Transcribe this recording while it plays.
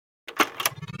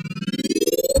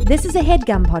This is a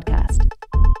HeadGum podcast.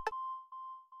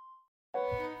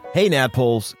 Hey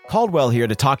Nadpoles, Caldwell here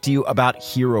to talk to you about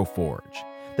Hero Forge,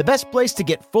 the best place to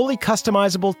get fully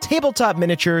customizable tabletop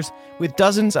miniatures with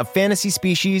dozens of fantasy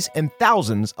species and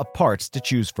thousands of parts to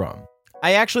choose from.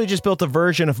 I actually just built a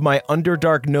version of my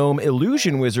Underdark Gnome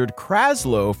illusion wizard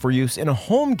Kraslow for use in a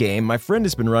home game my friend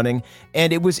has been running,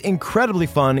 and it was incredibly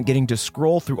fun getting to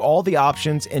scroll through all the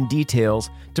options and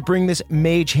details to bring this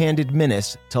mage-handed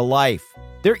menace to life.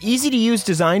 Their easy-to-use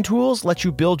design tools let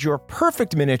you build your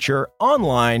perfect miniature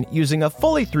online using a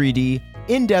fully 3D,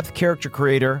 in-depth character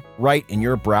creator right in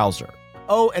your browser.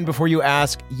 Oh, and before you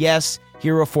ask, yes,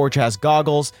 Hero Forge has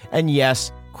goggles, and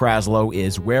yes, Kraslow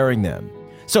is wearing them.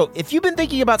 So if you've been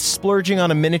thinking about splurging on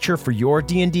a miniature for your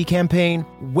D&D campaign,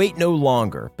 wait no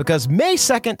longer, because May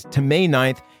 2nd to May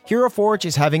 9th, Hero Forge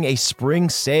is having a spring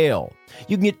sale.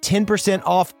 You can get 10%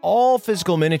 off all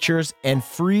physical miniatures and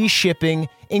free shipping,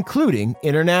 including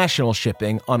international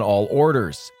shipping on all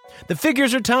orders. The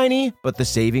figures are tiny, but the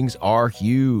savings are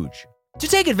huge. To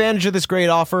take advantage of this great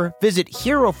offer, visit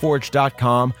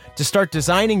HeroForge.com to start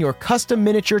designing your custom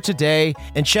miniature today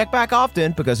and check back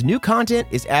often because new content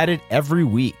is added every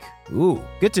week. Ooh,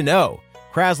 good to know.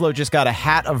 Kraslow just got a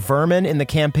hat of vermin in the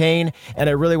campaign, and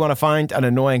I really want to find an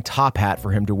annoying top hat for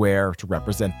him to wear to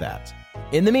represent that.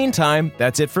 In the meantime,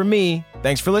 that's it from me.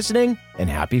 Thanks for listening, and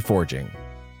happy forging.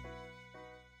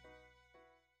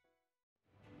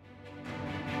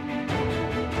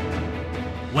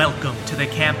 Welcome to the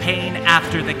campaign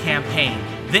after the campaign.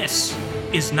 This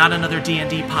is not another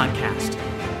D&D podcast.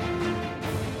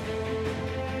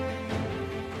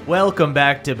 Welcome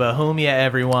back to Bohemia,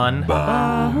 everyone.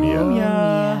 I'm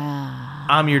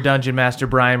your Dungeon Master,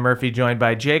 Brian Murphy, joined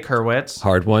by Jake Hurwitz.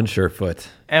 Hard one, Surefoot.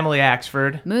 Emily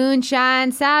Axford.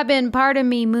 Moonshine, Sabin, pardon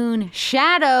me, Moon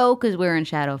Shadow, because we're in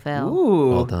Shadowfell.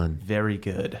 Ooh. Well done. Very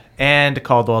good. And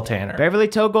Caldwell Tanner. Beverly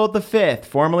Togold V,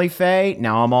 formerly Faye,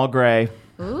 now I'm all gray.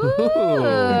 Ooh.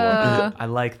 I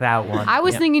like that one. I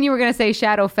was thinking you were going to say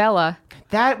Shadowfella.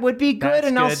 That would be good, That's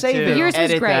and I'll good, save too. it. Yours was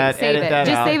Edit great. that, Save edit it. that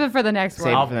Just out. save it for the next Save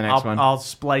it one. for the next one. I'll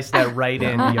splice that right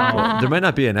in, y'all. There might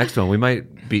not be a next one. We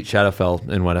might beat Shadowfell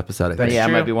in one episode, I think. Yeah, it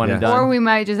true. might be one and Yeah. done. Or we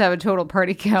might just have a total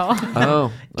party kill. Oh.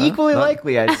 Equally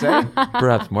likely, I'd say.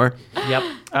 Perhaps more. Yep.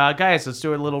 Guys, let's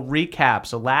do a little recap.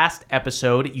 So last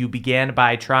episode, you began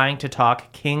by trying to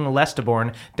talk King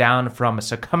Lesteborn down from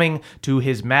succumbing to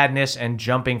his madness and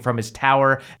jumping from his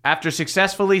tower. After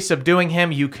successfully subduing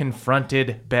him, you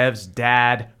confronted Bev's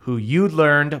dad, who you'd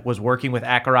learned was working with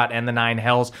Akarat and the Nine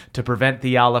Hells to prevent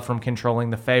Theala from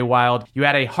controlling the Feywild. You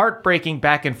had a heartbreaking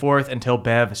back and forth until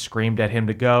Bev screamed at him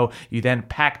to go. You then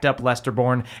packed up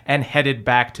Lesteborn and headed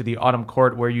back to the Autumn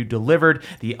Court, where you delivered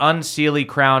the Unseelie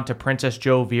crown to Princess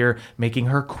Jovir, making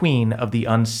her queen of the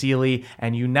Unseelie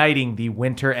and uniting the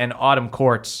Winter and Autumn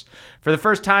Courts. For the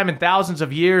first time in thousands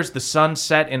of years, the sun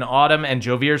set in autumn and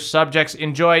Jovir's subjects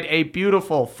enjoyed a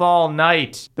beautiful fall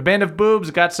night. The band of boobs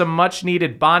got some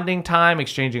much-needed bonding time,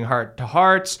 exchanging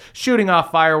heart-to-hearts, shooting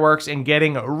off fireworks, and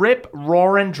getting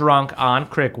rip-roaring drunk on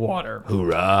Crickwater.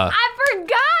 Hoorah. I forgot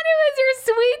it was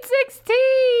your Sweet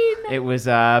 16. It was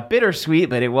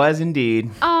bittersweet, but it was indeed.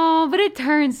 Oh, but it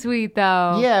turned sweet,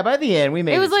 though. Yeah, by the end, we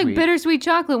made it It was like sweet. bittersweet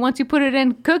chocolate. Once you put it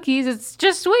in cookies, it's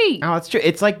just sweet. Oh, it's true.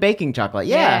 It's like baking chocolate.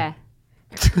 Yeah.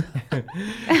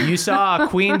 You saw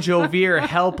Queen Jovir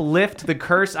help lift the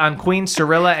curse on Queen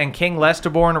Cyrilla and King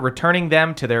Lesteborn, returning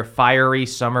them to their fiery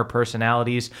summer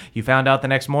personalities. You found out the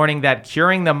next morning that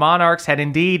curing the monarchs had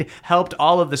indeed helped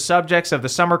all of the subjects of the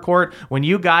Summer Court when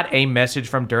you got a message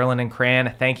from Derlin and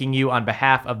Cran thanking you on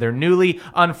behalf of their newly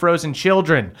unfrozen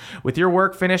children. With your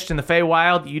work finished in the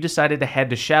Feywild, you decided to head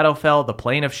to Shadowfell, the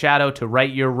Plane of Shadow, to right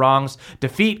your wrongs,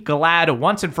 defeat Galad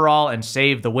once and for all, and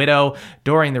save the widow.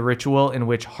 During the ritual in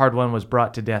which Hardwon was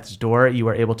brought to death's door, you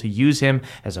were able to use him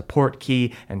as a port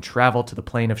key and travel to the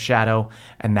Plane of Shadow,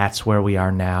 and that's where we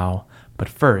are now. But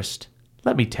first,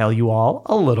 let me tell you all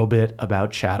a little bit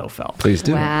about Shadowfell. Please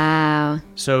do. Wow.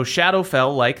 So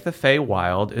Shadowfell, like the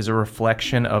Feywild, is a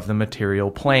reflection of the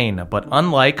material plane, but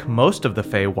unlike most of the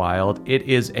Feywild, it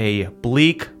is a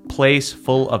bleak place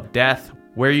full of death.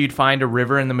 Where you'd find a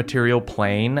river in the material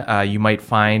plane, you might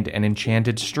find an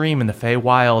enchanted stream in the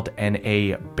Feywild and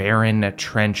a barren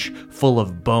trench full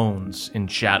of bones in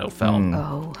Shadowfell.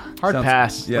 Oh. Hard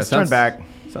pass. Yeah, Let's turn back.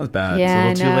 Sounds bad. Yeah,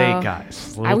 It's a little too late,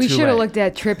 guys. We should have looked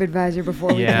at TripAdvisor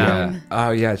before we Yeah. came.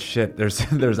 Oh, yeah, shit. There's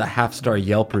a half-star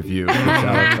Yelp review for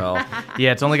Shadowfell.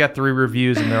 Yeah, it's only got 3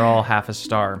 reviews and they're all half a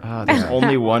star. Oh, there's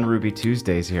only one Ruby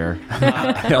Tuesdays here.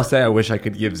 I'll say I wish I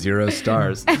could give 0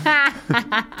 stars.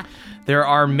 There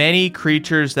are many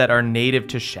creatures that are native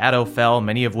to Shadowfell,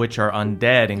 many of which are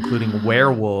undead, including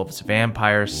werewolves,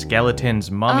 vampires, skeletons,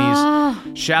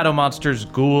 mummies, shadow monsters,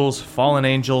 ghouls, fallen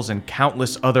angels, and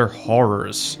countless other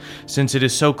horrors. Since it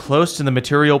is so close to the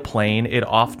material plane, it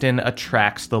often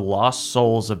attracts the lost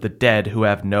souls of the dead who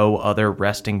have no other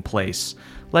resting place,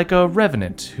 like a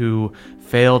revenant who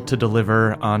failed to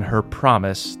deliver on her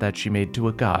promise that she made to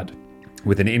a god.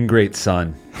 With an ingrate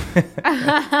son.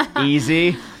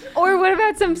 Easy. Or what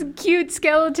about some cute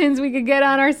skeletons we could get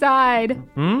on our side?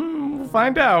 We'll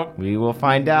find out. We will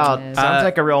find out. Sounds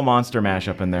like a real monster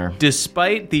mashup in there.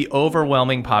 Despite the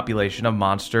overwhelming population of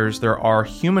monsters, there are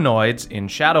humanoids in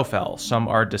Shadowfell. Some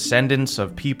are descendants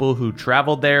of people who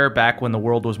traveled there back when the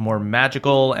world was more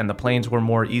magical and the planes were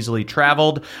more easily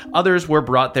traveled. Others were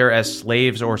brought there as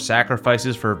slaves or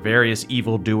sacrifices for various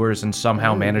evildoers and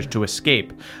somehow managed to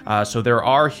escape. So there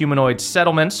are humanoid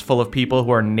settlements full of people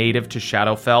who are native to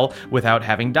Shadowfell without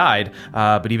having died.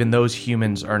 But even those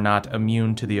humans are not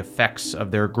immune to the effects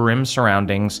of their grim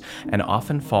surroundings and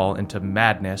often fall into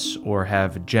madness or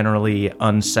have generally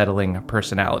unsettling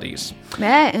personalities.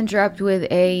 May I interrupt with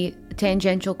a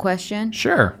tangential question?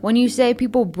 Sure. When you say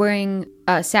people bring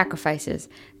sacrifices,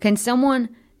 can someone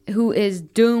who is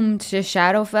doomed to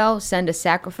Shadowfell send a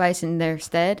sacrifice in their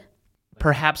stead?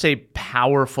 Perhaps a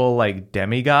powerful, like,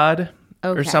 demigod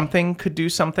or something could do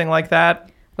something like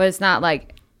that. But it's not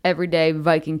like everyday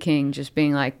Viking king just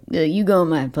being like, you go in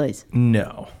my place.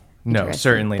 No,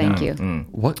 certainly not. Thank you.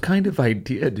 What kind of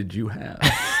idea did you have?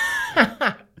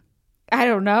 I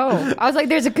don't know. I was like,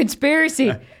 there's a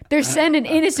conspiracy. They're sending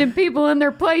innocent people in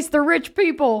their place. They're rich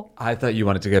people. I thought you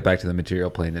wanted to get back to the material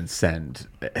plane and send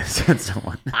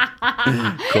someone.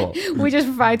 Cool. We just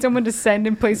find someone to send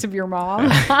in place of your mom.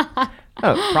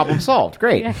 Oh, problem solved.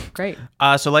 Great. Yeah, great.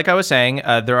 So like I was saying,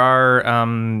 there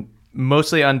are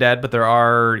mostly undead, but there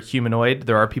are humanoid.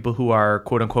 There are people who are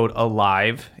quote-unquote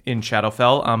alive in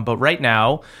Shadowfell. But right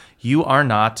now, you are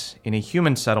not in a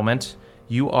human settlement.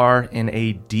 You are in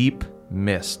a deep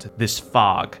mist, this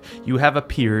fog. You have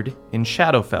appeared in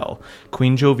Shadowfell.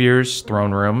 Queen Jovir's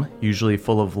throne room, usually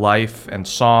full of life and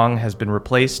song, has been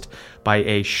replaced by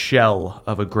a shell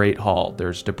of a great hall.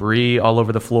 There's debris all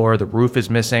over the floor. The roof is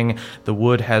missing. The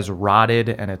wood has rotted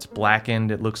and it's blackened.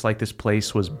 It looks like this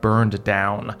place was burned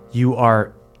down. You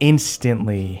are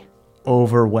instantly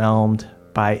overwhelmed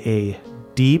by a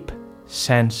deep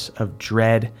sense of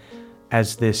dread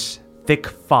as this thick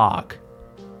fog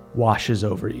washes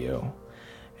over you.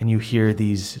 And you hear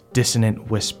these dissonant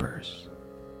whispers.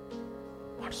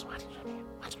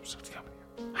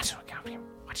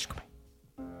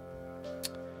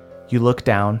 You look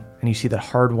down and you see that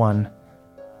Hard One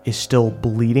is still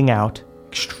bleeding out,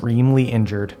 extremely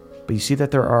injured, but you see that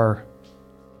there are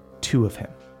two of him.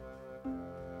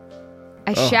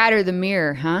 I shatter the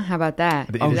mirror, huh? How about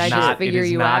that? Did I just figure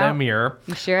you out? It is not a mirror.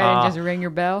 You sure I didn't just ring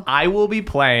your bell? I will be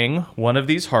playing one of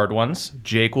these Hard Ones.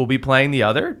 Jake will be playing the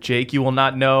other. Jake, you will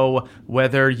not know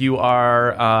whether you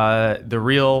are the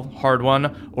real Hard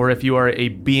One or if you are a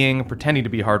being pretending to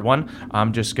be Hard One.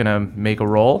 I'm just going to make a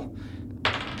roll.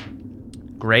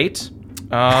 Great.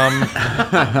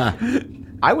 I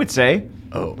would say.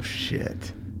 Oh,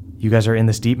 shit. You guys are in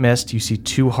this deep mist. You see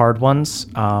two Hard Ones,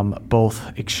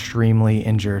 both extremely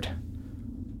injured.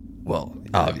 Well,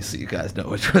 obviously you guys know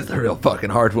which was the real fucking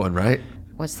hard one, right?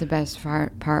 What's the best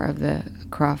part of the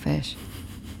crawfish?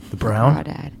 The brown?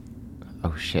 Crawdad.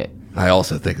 Oh, shit. I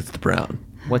also think it's the brown.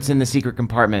 What's in the secret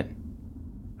compartment?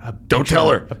 Don't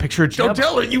tell her. A picture of Don't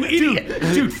tell her, you idiot.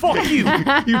 Dude, fuck you.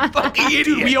 You fucking idiot.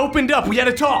 Dude, we opened up. We had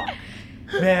a talk.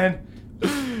 Man.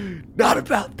 Not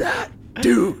about that,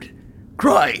 dude.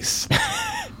 Christ.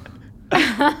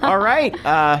 All right.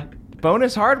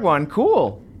 Bonus Hard One.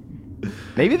 Cool.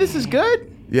 Maybe this is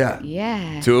good. Yeah.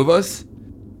 Yeah. Two of us?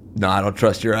 No, I don't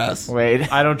trust your ass.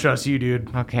 Wait. I don't trust you,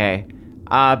 dude. Okay.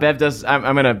 Bev does.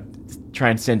 I'm gonna try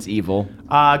and sense evil.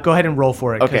 Go ahead and roll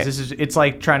for it, because Okay. it's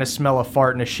like trying to smell a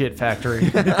fart in a shit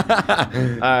factory.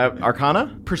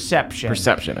 Arcana? Perception.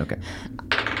 Perception. Okay.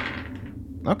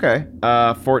 Okay.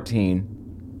 14.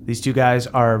 These two guys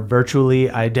are virtually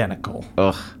identical.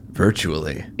 Ugh.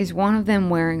 Virtually. Is one of them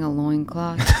wearing a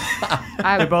loincloth?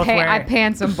 They're both wearing. I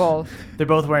pants them both. They're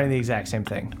both wearing the exact same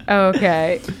thing.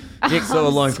 Okay. So a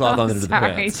loincloth under the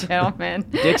Sorry, pants. gentlemen.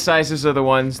 Dick sizes are the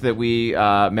ones that we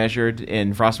measured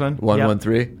in Frostmourne.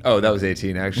 113? Oh, that was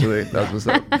 18, actually. That was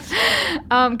what's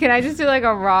up. Can I just do like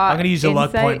a raw I'm gonna use a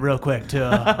luck insight? point real quick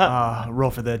to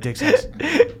roll for the dick size.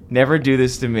 Never do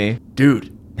this to me.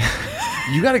 Dude.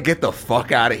 You got to get the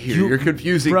fuck out of here. You're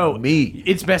confusing me.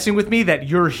 It's messing with me that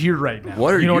you're here right now.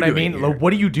 What are you know what I doing mean? here? Like,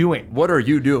 what are you doing? What are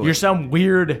you doing? You're some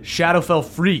weird Shadowfell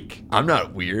freak. I'm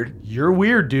not weird. You're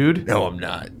weird, dude. No, I'm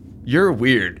not. You're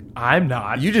weird. I'm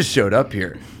not. You just showed up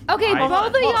here. Okay,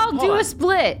 both of y'all do a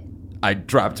split. I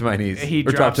dropped to my knees. He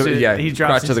Or drops dropped to, it. yeah, He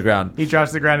drops crotch to the ground. He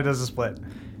drops to the ground and does a split.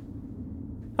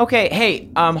 Okay, hey,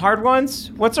 hard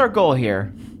ones. What's our goal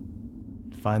here?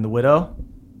 Find the widow.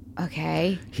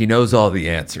 Okay. He knows all the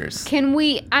answers. Can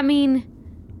we, I mean,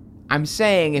 I'm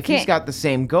saying if he's got the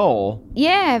same goal.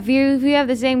 yeah, if you have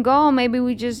the same goal, maybe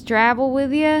we just travel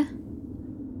with you.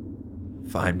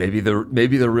 Fine. Maybe the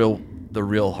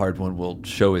real hard one will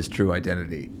show his true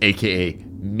identity, aka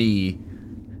me.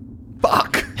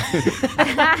 Fuck.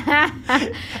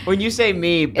 When you say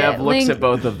me, Bev looks at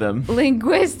both of them.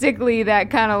 Linguistically, that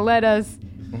kind of led us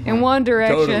in one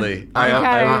direction. Totally. I kinda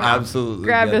absolutely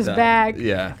grabbed get us that. back.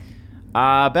 Yeah.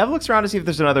 Bev looks around to see if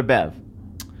there's another Bev.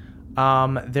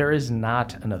 There is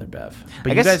not another Bev.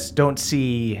 But I you guess- guys don't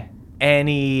see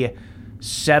any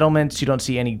settlements. You don't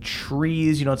see any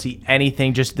trees. You don't see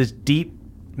anything. Just this deep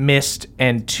mist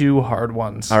and two hard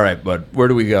ones. All right, bud. Where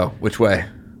do we go? Which way?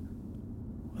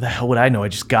 The hell would I know? I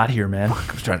just got here, man.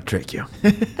 I was trying to trick you.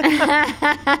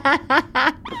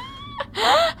 I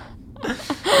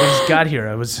just got here.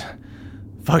 I was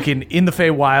fucking in the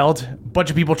Feywild. A bunch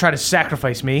of people tried to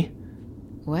sacrifice me.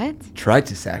 What? Tried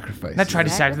to sacrifice. Not tried to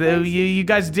sacrifice. You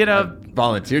guys did a...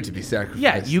 Volunteered to be sacrificed.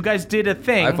 Yeah, you guys did a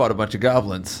thing. I fought a bunch of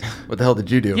goblins. What the hell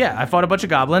did you do? Yeah, I fought a bunch of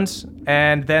goblins,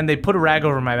 and then they put a rag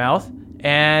over my mouth,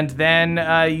 and then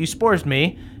you spores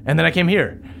me, and then I came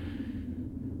here.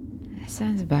 That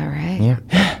sounds about right.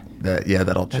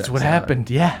 That all checks That's what out. happened,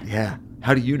 yeah. Yeah.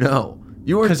 How do you know?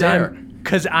 You weren't there.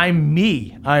 Because I'm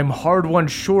me. I'm Hard One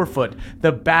Surefoot,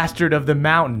 the bastard of the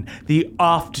mountain, the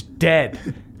oft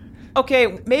dead.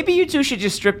 Okay, maybe you two should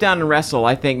just strip down and wrestle.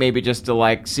 I think maybe just to,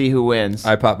 like, see who wins.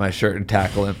 I pop my shirt and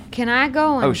tackle him. Can I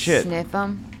go and Oh, shit. sniff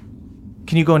them?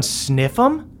 Can you go and sniff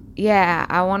them? Yeah,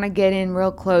 I want to get in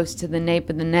real close to the nape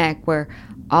of the neck where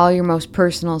all your most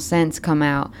personal scents come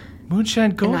out.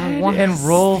 Moonshine, go And I ahead wanna and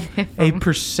roll sniff a 'em.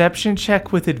 perception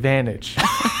check with advantage.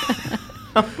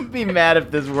 I'd be mad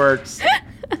if this works.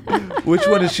 Which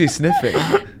one is she sniffing?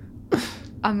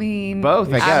 I mean,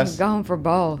 Both, I guess. I'm going for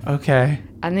both. Okay.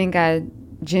 I think I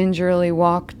gingerly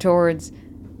walk towards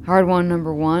hard one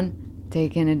number one,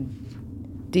 taking a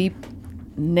deep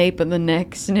nape of the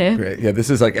neck sniff. Great. Yeah, this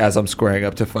is like as I'm squaring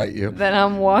up to fight you. Then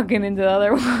I'm walking into the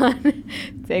other one,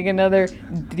 take another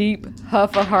deep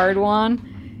huff of hard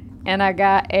one, and I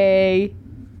got a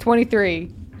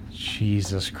 23.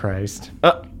 Jesus Christ.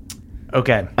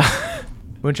 Okay.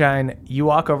 Moonshine, you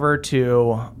walk over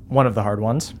to one of the hard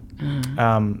ones,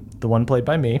 the one played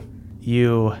by me.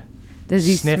 You Does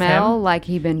he sniff smell him. like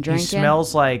he been drinking? He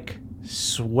smells like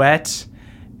sweat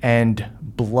and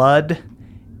blood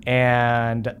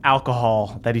and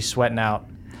alcohol that he's sweating out.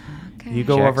 Okay. You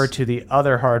go Checks. over to the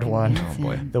other hard one,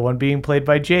 boy. the one being played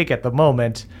by Jake at the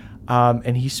moment,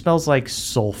 and he smells like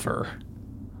sulfur.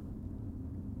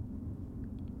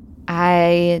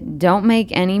 I don't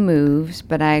make any moves,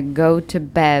 but I go to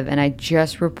Bev and I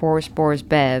just report spores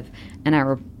Bev, and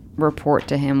I report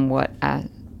to him what I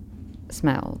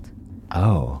smelled.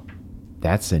 Oh,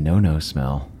 that's a no-no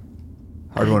smell.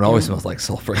 Hard one always smells like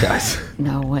sulfur, guys.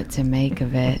 Know what to make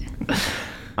of it.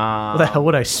 What the hell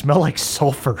would I smell like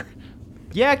sulfur?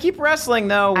 Yeah, keep wrestling,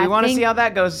 though. We I want to think see how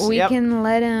that goes. We Yep. can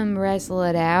let him wrestle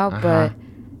it out, but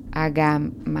I got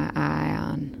my eye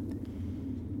on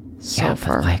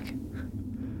sulfur.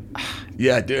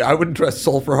 Yeah, dude, I wouldn't trust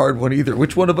sulfur hard one either.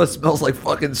 Which one of us smells like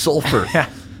fucking sulfur? I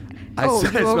Oh,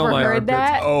 said I you smell my overheard armpits.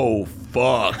 that? Oh,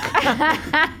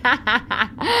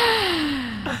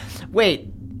 fuck. Wait.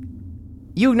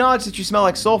 You acknowledge that you smell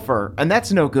like sulfur, and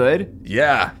that's no good.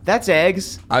 Yeah. That's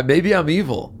eggs. Maybe I'm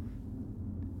evil.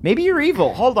 Maybe you're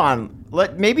evil. Hold on.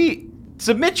 Maybe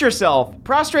submit yourself.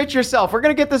 Prostrate yourself. We're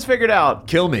going to get this figured out.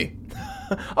 Kill me.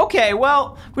 Okay,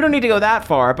 well, we don't need to go that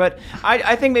far, but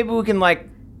I think maybe we can, like,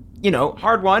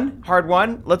 hard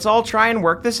one. Let's all try and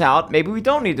work this out. Maybe we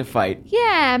don't need to fight.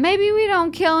 Yeah, maybe we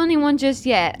don't kill anyone just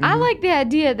yet. I like the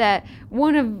idea that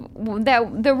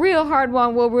the real hard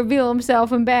one will reveal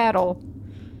himself in battle.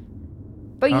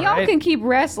 But All y'all right. can keep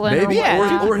wrestling. Maybe, Yeah, or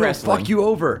keep he'll wrestling. fuck you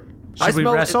over. Should we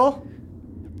wrestle?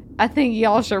 I think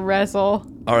y'all should wrestle.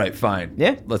 All right, fine.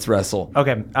 Yeah. Let's wrestle.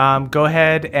 Okay, go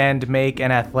ahead and make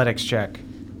an athletics check.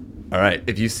 All right.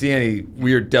 If you see any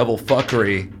weird devil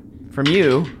fuckery From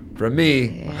you. from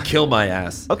me, kill my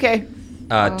ass. Okay.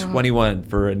 21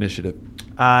 for initiative.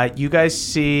 You guys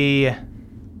see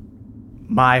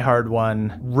my hard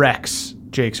one, Rex,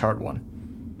 Jake's hard one.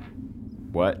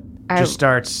 What? Just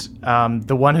starts.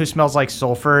 The one who smells like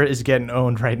sulfur is getting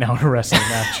owned right now in a wrestling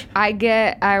match.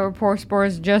 I report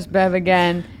spores just Bev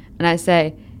again, and I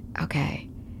say, okay,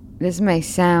 this may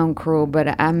sound cruel,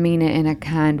 but I mean it in a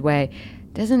kind way.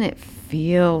 Doesn't it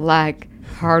feel like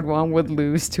Hard One would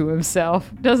lose to himself?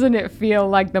 Doesn't it feel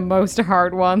like the most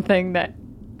Hard One thing that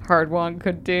Hard One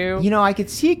could do? You know, I could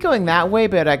see it going that way,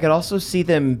 but I could also see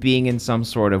them being in some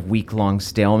sort of week-long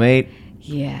stalemate.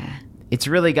 Yeah. It's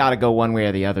really got to go one way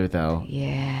or the other, though.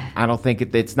 Yeah. I don't think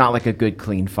it's not like a good,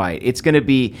 clean fight. It's going to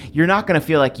be, you're not going to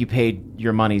feel like you paid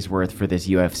your money's worth for this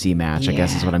UFC match, I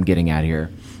guess is what I'm getting at here.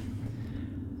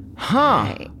 Huh.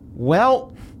 Right.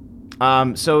 Well,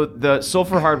 so the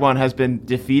Sulfur Hard One has been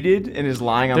defeated and is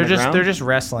lying on the ground? They're just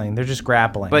wrestling. They're just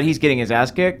grappling. But he's getting his ass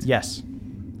kicked? yes.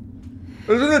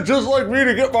 Isn't it just like me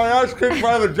to get my ass kicked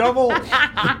by the devil?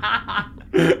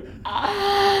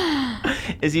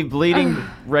 Is he bleeding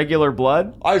regular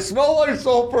blood? I smell like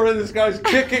sulfur and this guy's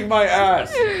kicking my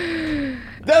ass.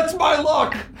 That's my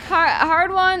luck.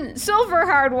 Hard One, Silver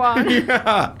Hard One.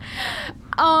 Yeah.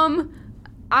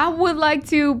 I would like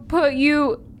to put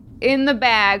you in the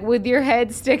bag with your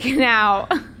head sticking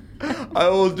out. I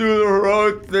will do the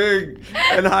heroic thing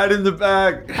and hide in the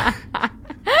bag.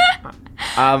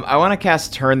 I want to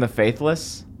cast Turn the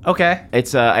Faithless. Okay.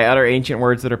 It's I utter ancient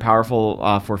words that are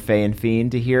powerful for Fae and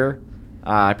Fiend to hear.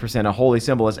 I present a holy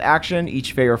symbol as action.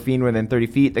 Each Fae or Fiend within 30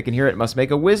 feet that can hear it must make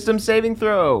a Wisdom saving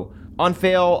throw. On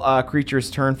fail,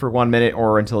 creature's turn for 1 minute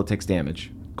or until it takes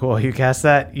damage. Cool. You cast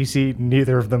that. You see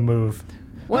neither of them move.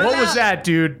 What was about- that,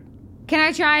 dude? Can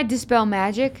I try Dispel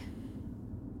Magic?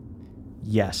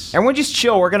 Yes. Everyone just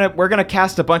chill. We're gonna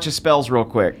cast a bunch of spells real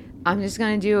quick. I'm just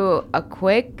going to do a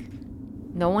quick...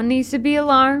 No one needs to be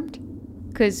alarmed.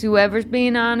 Because whoever's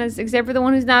being honest, except for the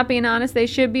one who's not being honest, they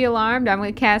should be alarmed. I'm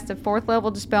going to cast a 4th level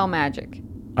Dispel Magic.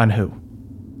 On who?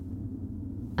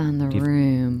 On the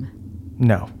room.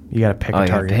 No. You got to pick a You have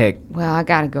target. to pick. Well, I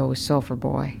got to go with Sulfur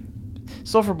Boy.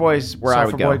 Sulfur Boy's where I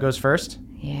would Sulfur go. Boy goes first?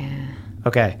 Yeah.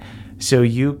 Okay. So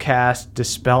you cast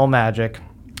Dispel Magic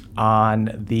on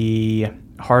the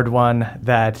hard one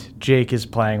that Jake is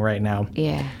playing right now.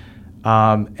 Yeah.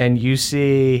 And you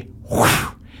see...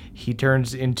 he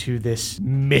turns into this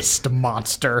mist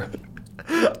monster.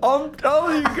 I'm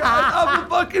telling you guys, I'm a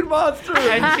fucking monster.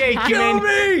 And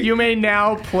Jake, you may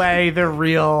now play the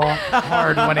real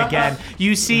hard one again.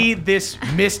 You see this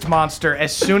mist monster,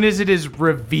 as soon as it is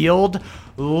revealed,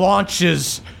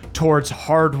 launches towards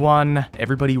hard one.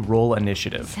 Everybody roll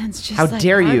initiative. Sounds just How like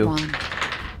dare Hard you. One.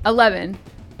 11.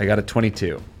 I got a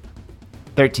 22.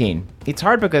 13. It's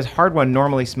hard because hard one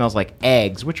normally smells like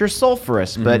eggs, which are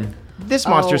sulfurous, but this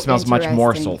monster smells much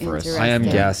more interesting, sulfurous. I am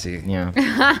Interesting. gassy.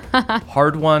 Yeah.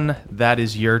 Hard one, that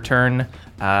is your turn.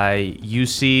 You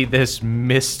see this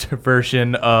mist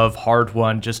version of hard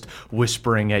one just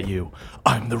whispering at you.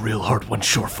 I'm the real hard one,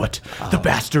 Surefoot, the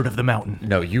bastard of the mountain.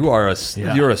 No, you're a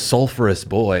sulfurous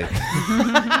boy.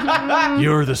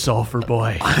 You're the sulfur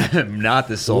boy. I'm not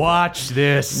the sulfur. Watch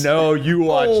this. No, you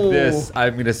watch this. I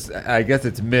guess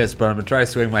it's mist, but I'm gonna try to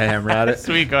swing my hammer at it.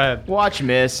 Sweet, go ahead. Watch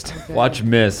Mist. Watch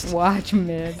mist. Watch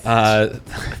Miss.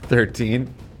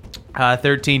 13.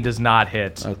 13 does not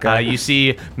hit. Okay. You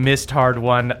see Mist Hard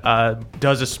One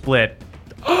does a split.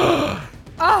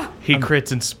 He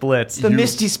crits and splits. The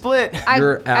Misty Split.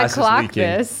 Your ass is clocked leaking.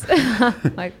 this.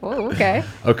 Like, whoa, okay.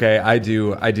 Okay, I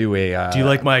do a. Do you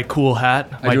like my cool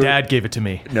hat? My do- dad gave it to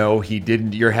me. No, he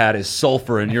didn't. Your hat is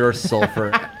sulfur, and you're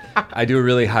sulfur. I do a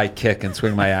really high kick and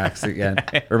swing my axe again,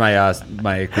 or my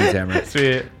queen's hammer.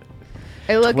 Sweet.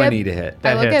 I look 20 at to hit.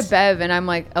 That I look hits. at Bev and I'm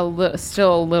like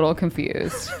still a little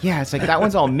confused. Yeah, it's like that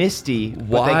one's all misty. but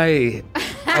Why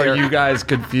are you guys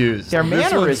confused? Their This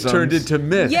one's mannerisms. turned into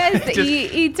mist. Yes,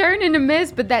 he turned into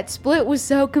Miss, but that split was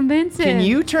so convincing. Can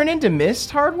you turn into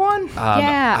Mist, hard one?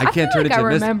 Yeah, I can't feel turn like into I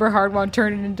mist. remember Hard One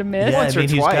turning into Miss. Once or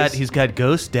twice. he's got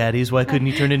ghost daddies. Why couldn't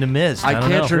he turn into Mist? I don't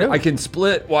can't know. turn. I can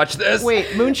split. Watch this.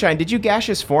 Wait, Moonshine, did you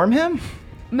gaseous form him?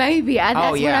 Maybe. That's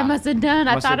Oh, what yeah. I must have done.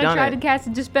 Must I have thought I done tried it. to cast a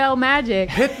Dispel Magic.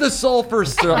 Hit the sulfur,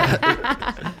 sir.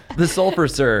 The sulfur,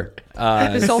 sir.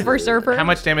 The Sulfur Surfer. How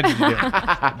much damage did you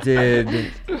do?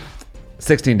 Did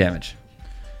 16 damage.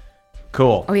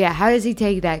 Cool. Oh, yeah. How does he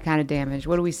take that kind of damage?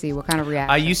 What do we see? What kind of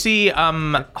reaction? You see,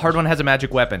 Hard One has a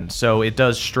magic weapon, so it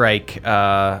does strike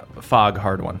Fog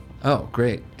Hard One. Oh,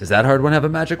 great. Does that hard one have a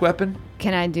magic weapon?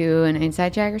 Can I do an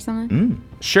insight check or something?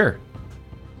 Sure.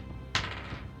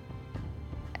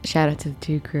 Shout out to the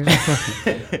two crew.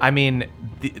 I mean,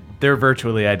 they're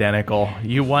virtually identical.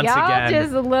 You once Y'all again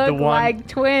just the look one like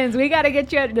twins. We got to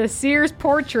get you at the Sears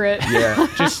portrait. Yeah.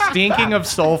 just stinking of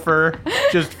sulfur,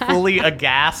 just fully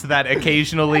aghast that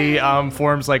occasionally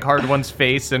forms like Hard One's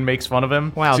face and makes fun of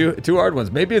him. Wow. Two hard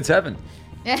ones. Maybe it's heaven.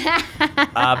 Bev,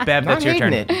 I'm that's your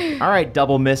turn. hating it. All right,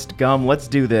 double mist gum. Let's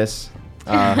do this.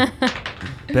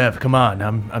 Bev, come on.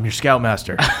 I'm your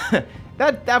scoutmaster.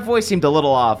 That voice seemed a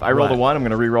little off. I rolled a What? 1. I'm going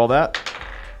to re-roll that.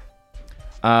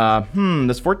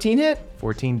 Does 14 hit?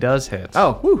 14 does hit.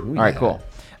 Oh, whew. All right, cool.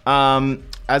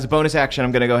 As a bonus action,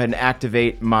 I'm going to go ahead and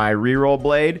activate my reroll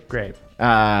blade. Great.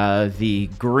 The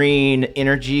green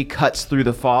energy cuts through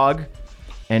the fog,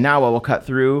 and now I will cut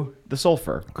through the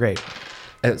sulfur. Great.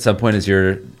 At some point, is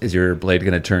your blade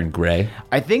going to turn gray?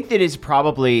 I think that is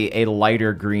probably a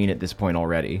lighter green at this point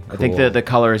already. I think Cool. the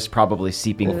color is probably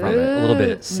seeping from it. A little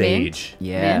bit sage.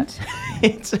 Yeah. Mint?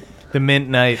 it's The mint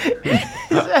knight.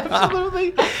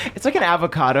 absolutely. It's like an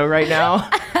avocado right now.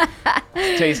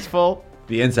 It's tasteful.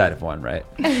 The inside of one, right?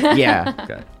 Yeah.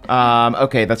 Okay.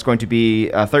 Okay, that's going to be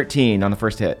 13 on the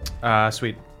first hit.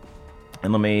 Sweet.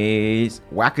 And let me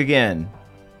whack again.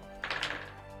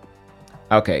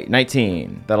 Okay,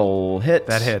 19. That'll hit.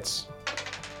 That hits.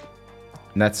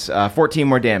 And that's 14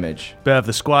 more damage. Bev,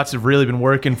 the squats have really been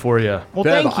working for you. Well,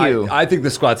 Bev, thank you. I think the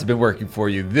squats have been working for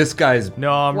you. This guy's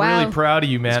No, I'm Wow. really proud of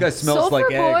you, man. this guy smells Sulfur like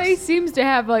Boy eggs. seems to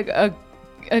have like a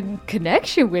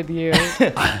connection with you.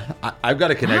 I've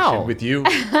got a connection How? with you.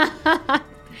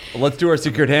 Let's do our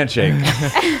secret handshake.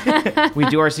 We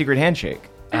do our secret handshake.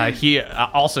 He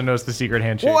also knows the secret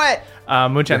handshake. What?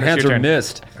 Moonshine, Your it's hands your are turn.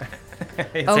 missed.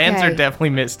 His hands are definitely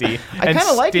misty. I and kind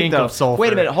of like it stink though. of sulfur.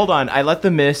 Wait a minute, hold on. I let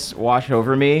the mist wash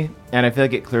over me, and I feel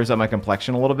like it clears up my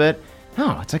complexion a little bit.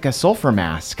 Oh, it's like a sulfur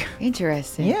mask.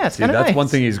 Interesting. Yeah, it's See, kind of that's nice. one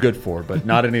thing he's good for, but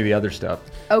not any of the other stuff.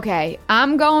 Okay,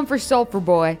 I'm going for Sulfur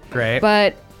Boy. Great.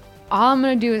 But all I'm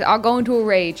gonna do is I'll go into a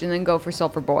rage and then go for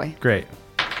Sulfur Boy. Great.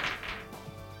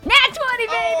 Nat 20,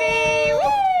 baby!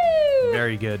 Woo!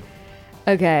 Very good.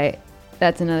 Okay,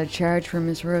 that's another charge for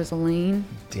Miss Rosaline.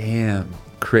 Damn.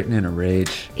 Critting in a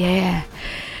rage. Yeah.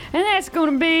 And that's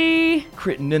gonna be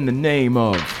Critting in the name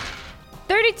of.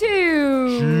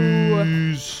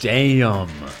 32. Damn.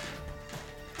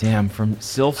 Damn, from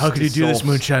sylphs How could to you do this, sylphs.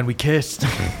 Moonshine? We kissed.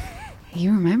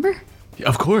 You remember?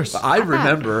 Of course. I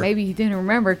remember. Maybe you didn't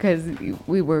remember because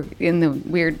we were in the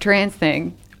weird trance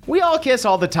thing. We all kiss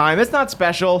all the time. It's not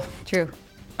special. True.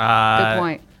 Good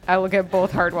point. I look at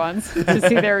both hard ones to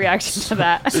see their reaction to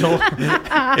that.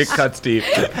 It cuts deep.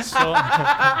 So,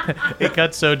 it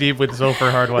cuts so deep with Sulfur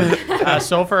Hard One.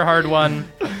 Sulfur Hard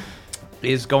One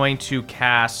is going to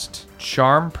cast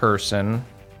Charm Person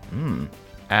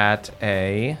at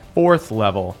a 4th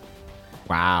level.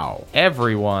 Wow.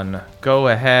 Everyone, go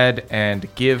ahead and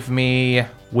give me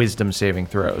wisdom saving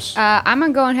throws. I'm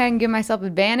going to go ahead and give myself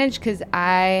advantage because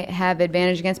I have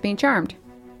advantage against being charmed.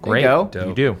 Great. There you go. You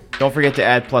Dope. do. Don't forget to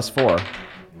add +4.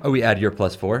 Oh, we add your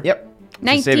 +4? Yep.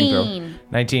 It's a saving throw. 19.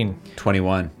 19.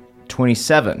 21.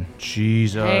 27.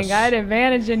 Jesus. Dang, I had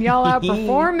advantage and y'all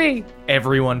outperform me.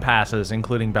 Everyone passes,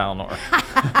 including Balnor.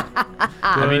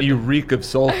 I mean, you reek of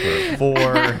sulfur.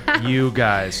 For you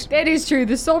guys. That is true.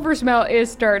 The sulfur smell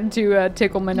is starting to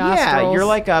tickle my nostrils. Yeah,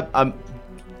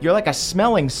 you're like a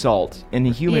smelling salt in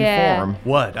human Yeah. form.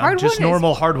 What? I'm Hard just One is-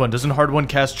 normal Hard One. Doesn't Hard One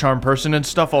cast Charm Person and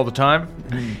stuff all the time?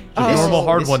 Oh. Normal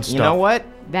Hard One stuff. You know what?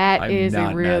 That I'm is a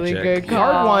not really magic. good The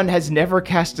call. Hard One has never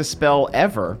cast a spell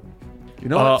ever. You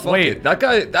know what? Fuck wait. it. That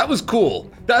guy, that was cool.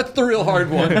 That's the real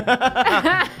hard one.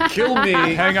 Kill me.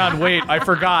 Hang on, wait. I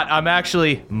forgot. I'm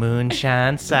actually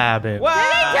Moonshine Sabbath.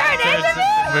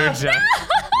 Moonshine.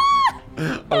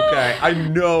 Okay, I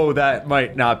know that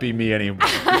might not be me anymore.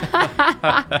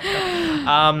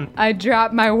 I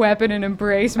drop my weapon and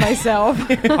embrace myself.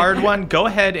 Hard One, go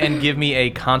ahead and give me a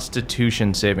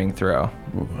Constitution saving throw.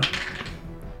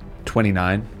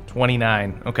 29.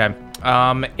 29. Okay.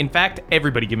 In fact,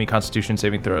 everybody give me Constitution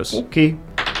saving throws. Okay.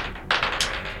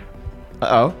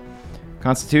 Uh-oh.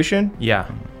 Constitution? Yeah.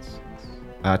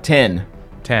 10.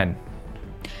 10.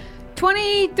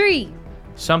 23.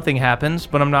 Something happens,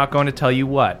 but I'm not going to tell you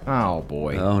what. Oh,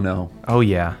 boy. Oh no. Oh,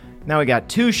 yeah. Now we got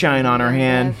 2 shine on our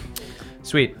hand.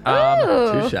 Sweet.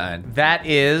 Ooh. Two shine. That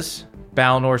is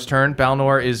Balnor's turn.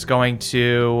 Balnor is going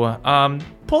to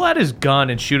pull out his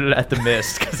gun and shoot it at the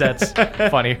mist, because that's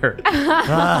funnier.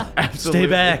 Stay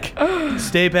back.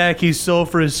 Stay back. He's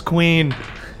Sulfurous Queen.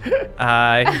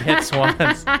 He hits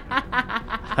once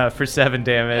for 7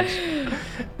 damage.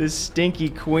 This stinky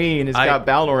queen has I- got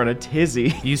Balnor in a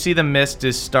tizzy. You see the mist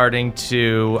is starting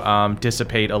to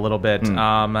dissipate a little bit.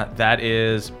 That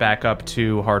is back up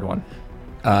to Hard One.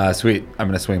 Sweet. I'm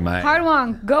gonna swing my. Hard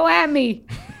one, go at me.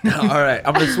 All right.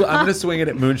 I'm gonna swing it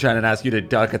at Moonshine and ask you to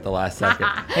duck at the last second.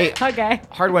 Hey, Okay.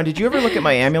 hard one. Did you ever look at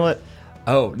my amulet?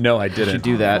 Oh no, I didn't. Should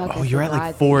do that. Fuck, Oh, I you're at like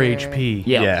forgot 4 there. HP.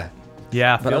 Yeah.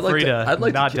 Yeah, But feel free to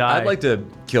not die. I'd like to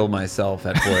kill myself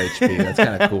at 4 HP. That's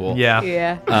kind of cool. Yeah,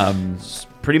 Yeah.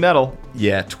 Pretty metal.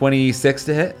 Yeah. 26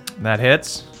 to hit. that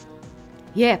hits.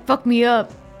 Yeah, fuck me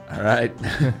up. All right.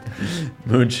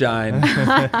 Moonshine.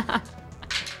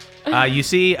 You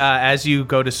see, as you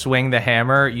go to swing the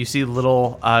hammer, you see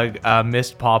little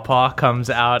mist pawpaw comes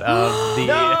out of the.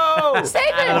 No! Save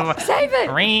it! Save it!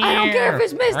 I don't care if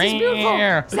it's mist, it's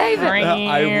beautiful. Save it!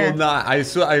 I will not. I'm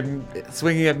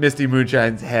swinging at Misty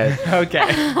Moonshine's head. Okay.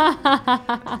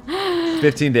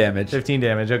 15 damage. 15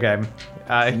 damage. Okay.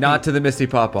 Not to the Misty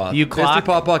Pawpaw. You clock- Misty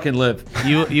Pawpaw can live.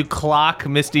 You clock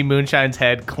Misty Moonshine's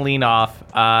head clean off,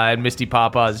 and Misty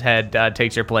Pawpaw's head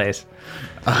takes your place.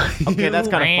 Okay, that's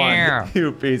kind of fun.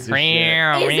 You piece of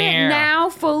shit. Is it now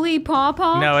fully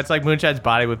pawpaw? No, it's like Moonshine's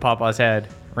body with Pawpaw's head.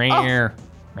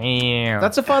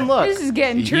 That's a fun look. This is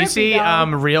getting trippy. You see,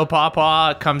 dog. real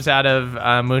Pawpaw comes out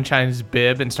of Moonshine's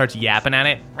bib and starts yapping at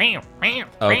it.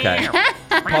 Okay.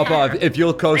 Pawpaw, if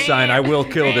you'll co-sign, I will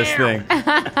kill this thing.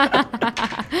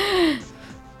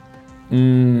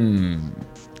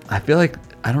 I feel like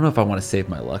I don't know if I want to save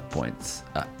my luck points.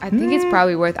 I think it's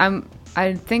probably worth.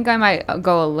 I think I might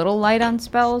go a little light on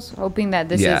spells, hoping that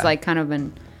this Yeah. is like kind of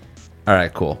an. All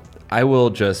right, cool. I will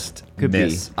just Could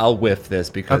miss. be. I'll whiff this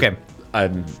because Okay.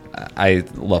 I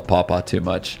love Pawpaw too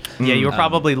much. Yeah, you were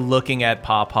probably looking at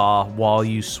Pawpaw while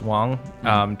you swung,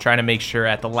 trying to make sure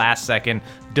at the last second,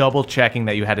 double checking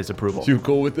that you had his approval. You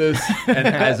cool with this? And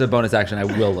as a bonus action, I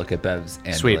will look at Bev's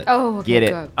amulet. Sweet. Oh, okay, Get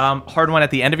it. good. Hard one,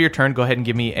 at the end of your turn, go ahead and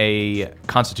give me a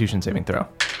Constitution saving throw.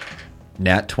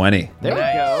 Nat 20. There we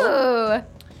go. Ooh.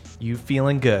 You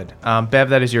feeling good. Bev,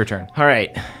 that is your turn. All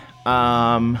right.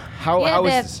 How Yeah, how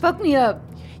Bev, is fuck me up.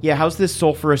 how's this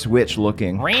sulfurous witch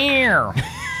looking?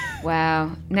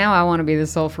 Wow. Now I want to be the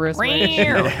sulfurous witch.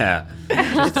 Yeah.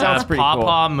 It sounds pretty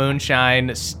Pawpaw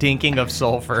Moonshine stinking of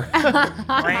sulfur.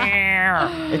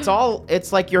 cool.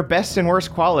 It's like your best and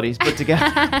worst qualities put together.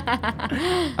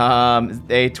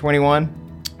 A 21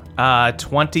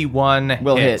 21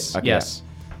 will hits. hit. Okay. Yes.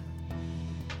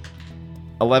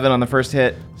 11 on the first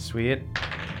hit. Sweet.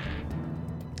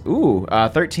 Ooh,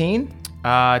 13.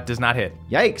 Does not hit.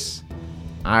 Yikes.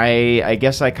 I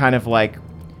guess I kind of like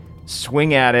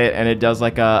swing at it and it does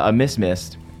like a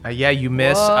mist. Yeah, you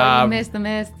miss. Oh, you missed the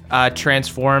mist.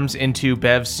 Transforms into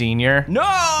Bev Senior. No!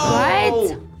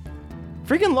 What?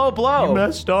 Freaking low blow.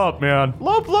 messed up, man.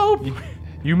 Low blow.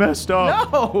 You messed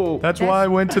up. No. That's why I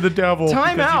went to the devil.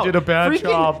 Time because out. You did a bad Freaking-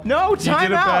 job. No, You time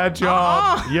did a out. bad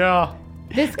job. Uh-uh. Yeah.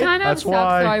 This kind of That's sucks,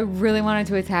 why. so I really wanted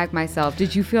to attack myself.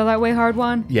 Did you feel that way, hard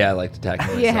one? Yeah, I like to attack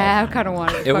myself. Yeah, I kind of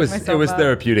wanted to It fuck was myself up.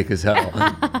 therapeutic as hell.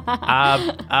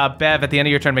 Bev, at the end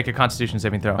of your turn, make a Constitution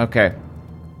saving throw. Okay.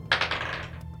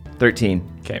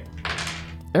 13. Okay.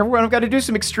 Everyone, I've got to do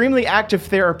some extremely active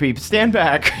therapy. Stand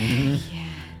back.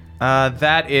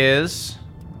 That is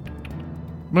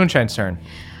Moonshine's turn.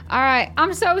 All right,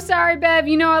 I'm so sorry, Bev.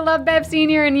 You know I love Bev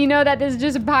Senior, and you know that this is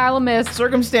just a pile of mist.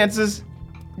 Circumstances.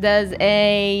 Does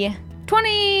a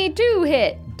 22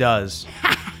 hit? Does.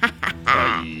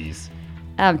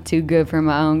 I'm too good for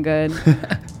my own good.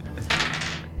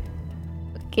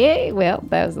 Okay, well,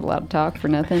 that was a lot of talk for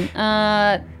nothing.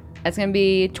 That's gonna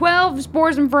be 12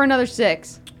 spores and for another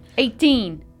 6.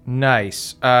 18.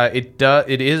 Nice. It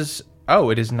is. Oh,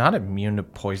 it is not immune to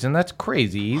poison. That's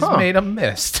crazy. He's made a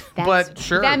mist. But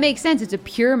sure. That makes sense. It's a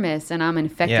pure mist, and I'm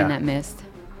infecting Yeah. that mist.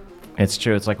 It's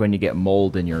true. It's like when you get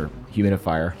mold in your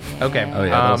humidifier. Okay. Oh, yeah,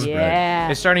 that's right. Yeah.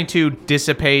 It's starting to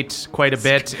dissipate quite a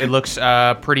bit. It looks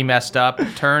pretty messed up.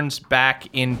 Turns back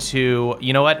into,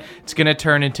 you know what? It's going to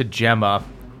turn into Gemma.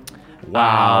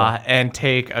 Wow. And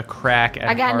take a crack at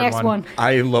I got hard next one.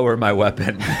 I lower my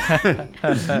weapon.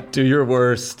 Do your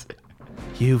worst.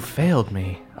 You failed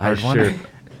me. I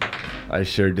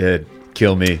sure did.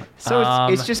 Kill me. So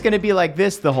it's just going to be like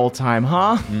this the whole time,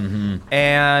 huh?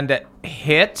 And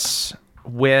hits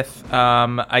with,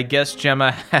 I guess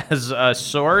Gemma has a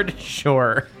sword?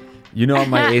 Sure. You know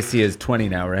my AC is 20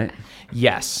 now, right?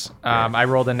 Yes. I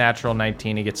rolled a natural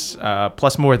 19. He gets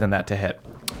plus more than that to hit.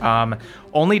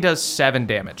 Only does 7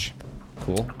 damage.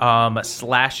 Cool.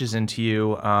 Slashes into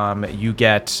you. You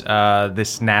get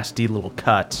this nasty little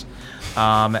cut.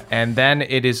 And then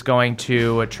it is going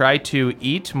to try to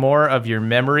eat more of your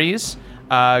memories.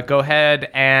 Go ahead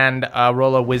and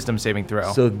roll a wisdom saving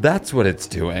throw. So that's what it's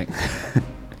doing.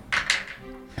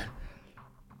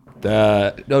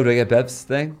 No, do I get Bev's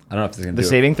thing? I don't know if it's going to The do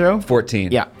saving throw?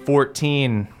 14. Yeah.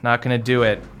 14. Not going to do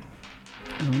it.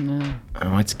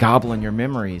 Oh, it's gobbling your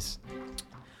memories.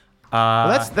 Well,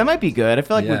 that might be good. I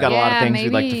feel like Yeah. we've got a lot of Yeah, things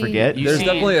we'd like to maybe. forget. You There's see-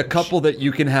 definitely a couple that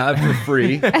you can have for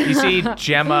free. You see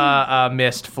Gemma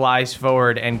Mist flies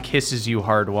forward and kisses you,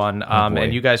 Hard One.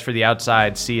 And you guys for the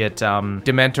outside see it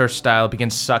Dementor style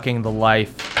begins sucking the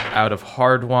life out of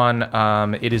Hard One.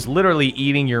 It is literally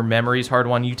eating your memories, Hard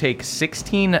One. You take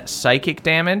 16 psychic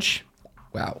damage.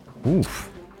 Wow.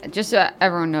 Oof. Just so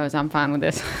everyone knows, I'm fine with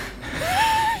this.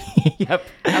 Yep.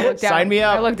 Sign me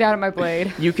up. I looked down at my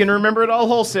blade. You can remember it all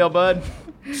wholesale, bud.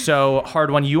 So,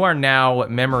 Hard One, you are now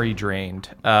memory drained.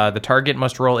 The target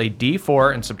must roll a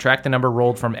d4 and subtract the number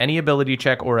rolled from any ability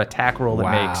check or attack roll it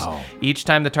Wow. makes. Each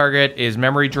time the target is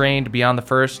memory drained beyond the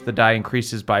first, the die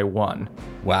increases by 1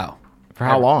 Wow. For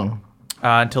how long?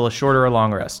 until a short or a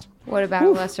long rest. What about a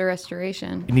lesser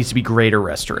restoration? It needs to be greater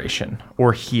restoration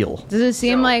or heal. Does it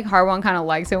seem like Hard One kind of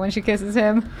likes it when she kisses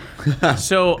him?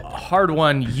 So, Hard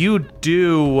One, you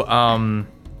do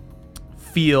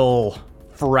feel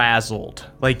frazzled.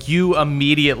 Like, you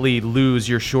immediately lose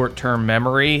your short-term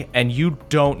memory, and you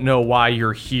don't know why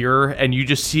you're here, and you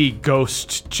just see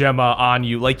Ghost Gemma on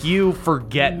you. Like, you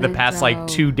forget the past, like,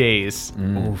 2 days.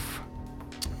 Oof.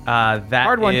 That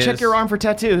Hard One, is check your arm for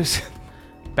tattoos.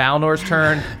 Balnor's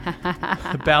turn.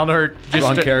 Balnor just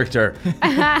Wrong character.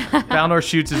 Balnor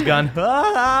shoots his gun.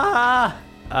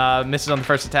 Misses on the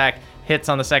first attack. Hits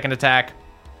on the second attack.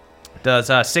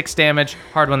 Does 6 damage.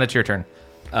 Hard One, that's your turn.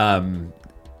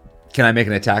 Can I make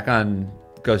an attack on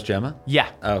Ghost Gemma? Yeah.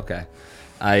 Okay.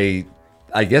 I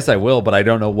guess I will, but I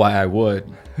don't know why I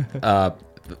would.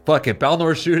 Fuck it.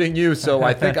 Balnor's shooting you, so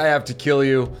I think I have to kill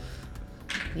you.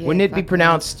 Yeah, Wouldn't it be fuck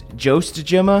pronounced Jost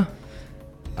Gemma?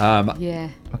 that. Yeah.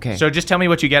 Okay. So just tell me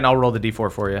what you get, and I'll roll the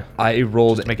d4 for you. I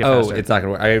rolled. make it Oh, faster. it's not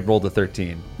gonna work. I rolled a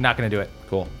 13. Not going to do it.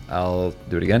 Cool. I'll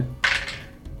do it again.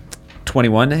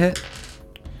 21 to hit.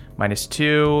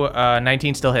 -2.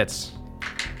 19 still hits.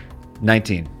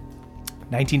 19.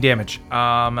 19 damage.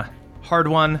 Hard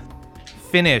One.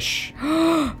 Finish.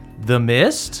 The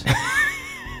Mist.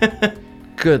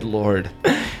 Good lord.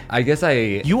 I guess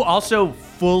I. You also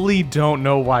fully don't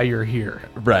know why you're here.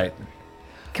 Right.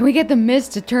 Can we get the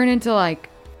mist to turn into like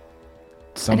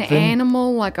Something? an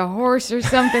animal, like a horse or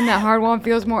something that Hard One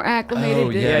feels more acclimated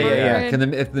Oh to? yeah.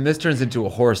 If the mist turns into a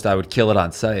horse, I would kill it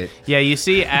on sight. Yeah, you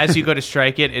see, as you go to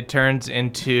strike it, it turns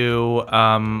into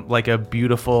like a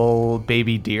beautiful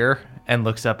baby deer and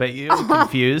looks up at you,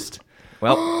 confused.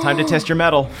 Well, time to test your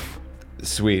metal.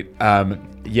 Sweet.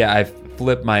 Yeah, I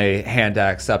flip my hand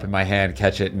axe up in my hand,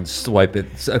 catch it, and swipe it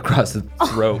across the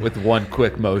throat with one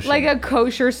quick motion. Like a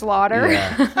kosher slaughter.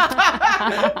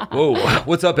 Yeah. Whoa,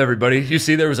 what's up, everybody? You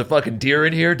see there was a fucking deer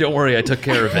in here? Don't worry, I took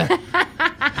care of it.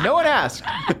 No one asked.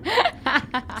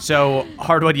 So,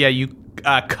 Hardwood, yeah, you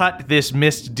cut this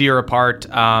mist deer apart.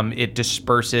 It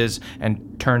disperses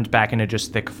and turns back into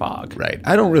just thick fog. Right.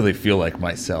 I don't really feel like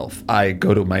myself. I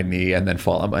go to my knee and then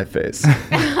fall on my face.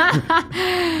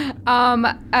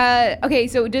 Okay,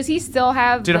 so does he still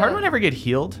have Did the... Hardwood ever get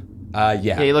healed? Yeah.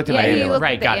 Yeah, you looked at Yeah, my he amulet. looked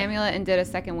Right, at the got it. amulet and did a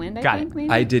second wind, I Got think, it. maybe?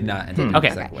 I did not. Okay.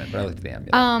 Second one, but I looked at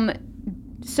the amulet.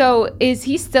 So is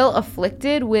he still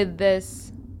afflicted with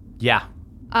this? Yeah.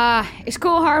 It's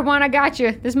cool, Hard One, I got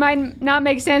you. This might not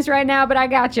make sense right now, but I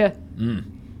got you.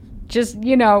 Just,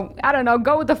 I don't know,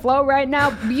 go with the flow right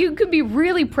now. You could be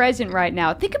really present right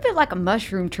now. Think of it like a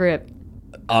mushroom trip.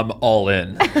 I'm all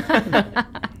in.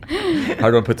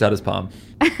 Hard One puts out his palm.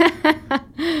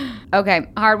 Okay,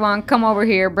 Hard One, come over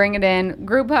here, bring it in.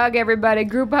 Group hug, everybody,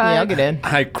 group hug. Yeah, I'll get in.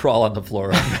 I crawl on the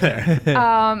floor over there.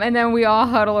 And then we all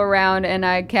huddle around and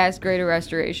I cast Greater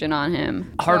Restoration on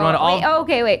him. Hard One, all...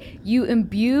 Wait. You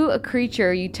imbue a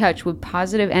creature you touch with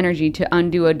positive energy to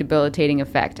undo a debilitating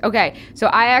effect. Okay, so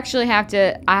I actually have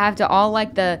to all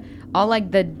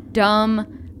the dumb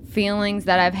feelings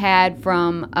that I've had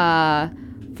from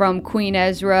Queen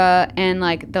Ezra and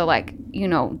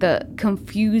the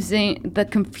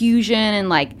confusion and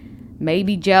like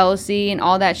maybe jealousy and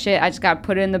all that shit. I just got to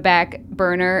put it in the back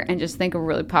burner and just think of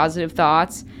really positive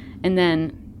thoughts and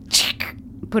then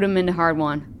put them into Hard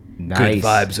One. Nice. Good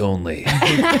vibes only.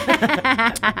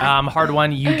 Hard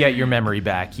One, you get your memory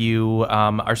back. You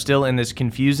are still in this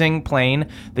confusing plane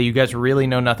that you guys really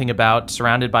know nothing about,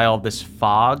 surrounded by all this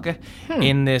fog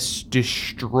in this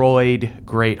destroyed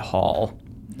Great Hall.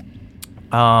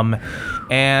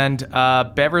 And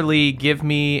Beverly, give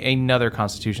me another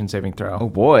Constitution saving throw. Oh,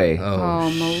 boy.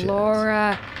 Oh,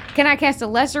 Melora. Can I cast a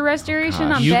lesser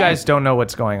restoration on You Bev? guys don't know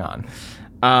what's going on.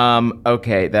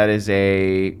 Okay, that is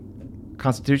a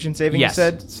Constitution saving, Yes. you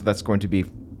said? So that's going to be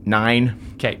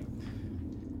 9. Okay.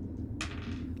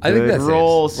 I think Good that's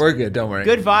rolls. We're good. Don't worry.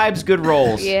 Good vibes, good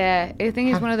rolls. Yeah, I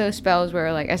think it's one of those spells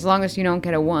where, like, as long as you don't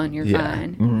get a 1, you're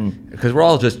fine. Because we're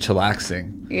all just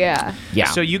chillaxing. Yeah. Yeah.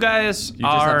 So you guys You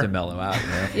just have are to mellow out. You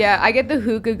know? Yeah, I get the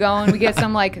hookah going. We get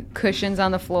some, like, cushions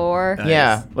on the floor.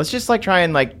 Yeah. Let's just like try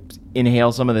and like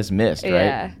inhale some of this mist, right?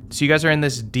 Yeah. So you guys are in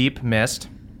this deep mist,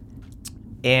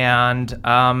 and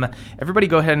everybody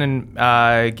go ahead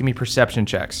and give me perception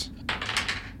checks.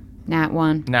 Nat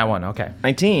 1. Nat 1, okay.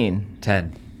 19.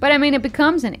 10. But, I mean, it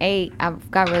becomes an 8. I've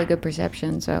got really good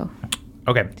perception, so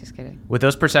Okay. just kidding. With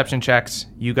those perception checks,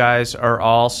 you guys are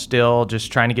all still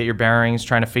just trying to get your bearings,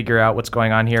 trying to figure out what's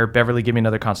going on here. Beverly, give me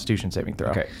another Constitution saving throw.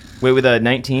 Okay. Wait, with a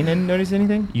 19, didn't notice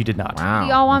anything? You did not. Wow.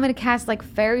 Y'all want me to cast, like,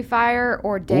 Fairy Fire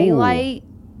or Daylight?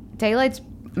 Daylight's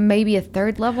maybe a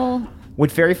 3rd level.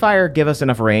 Would Fairy Fire give us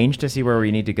enough range to see where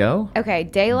we need to go? Okay,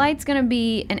 Daylight's going to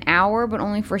be an hour, but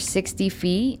only for 60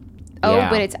 feet. Oh, Yeah.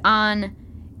 but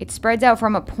it spreads out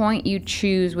from a point you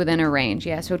choose within a range.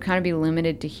 Yeah, so it'd kind of be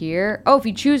limited to here. Oh, if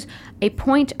you choose a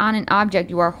point on an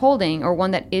object you are holding or one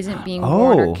that isn't being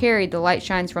worn Oh. or carried, the light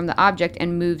shines from the object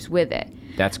and moves with it.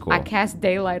 That's cool. I cast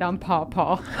Daylight on Paw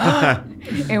Paw,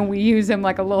 and we use him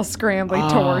like a little scrambly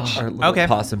torch. Our little Okay.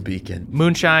 possum beacon.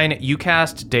 Moonshine, you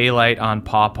cast Daylight on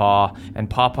Paw Paw, and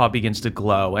Paw Paw begins to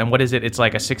glow. And what is it? It's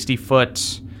like a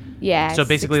 60-foot... Yeah. So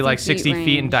basically like 60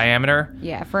 feet in range. diameter.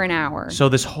 Yeah, for an hour. So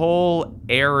this whole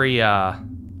area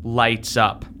lights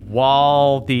up.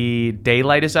 While the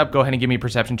daylight is up, go ahead and give me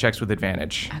perception checks with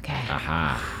advantage. Okay.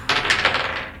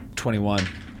 21.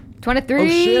 23. Oh,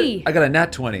 shit. I got a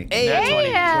nat 20.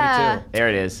 Yeah. 22. There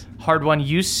it is. Hard one,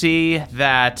 you see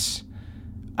that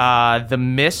the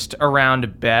mist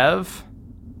around Bev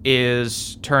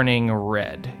is turning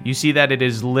red. You see that it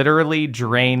is literally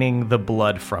draining the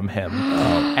blood from him.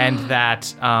 And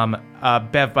that,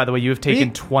 Bev, by the way, you have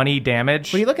taken 20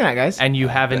 damage. What are you looking at, guys? And you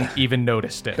haven't even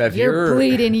noticed it. Bev, You're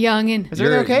bleeding, youngin'. Is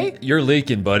everything okay? You're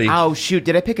leaking, buddy. Oh, shoot.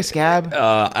 Did I pick a scab?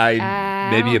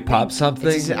 Maybe you popped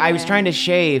something. I was trying to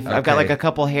shave. I've got Okay. like a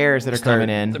couple hairs that are coming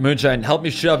in. Moonshine, help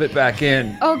me shove it back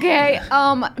in. Okay,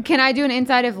 can I do an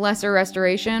insight if lesser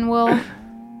restoration will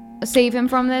save him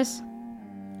from this?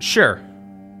 Sure.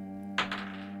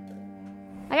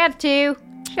 I got 2.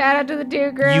 Shout out to the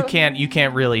 2 group. You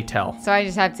can't really tell. So I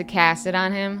just have to cast it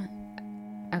on him.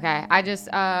 Okay, I just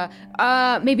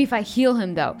maybe if I heal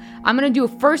him though. I'm gonna do a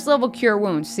 1st level cure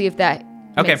wounds, see if that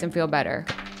makes him feel better.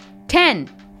 10.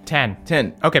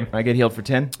 10. Okay. I get healed for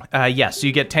 10? Yes, so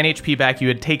you get 10 HP back. You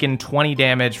had taken 20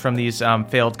 damage from these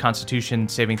failed Constitution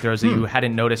saving throws that you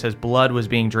hadn't noticed as blood was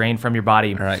being drained from your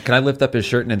body. All right, can I lift up his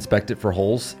shirt and inspect it for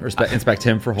holes? Or inspect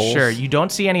him for holes? Sure, you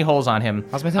don't see any holes on him.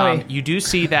 How's my tummy? You do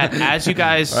see that as you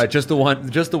guys... All right, just the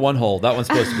one hole. That one's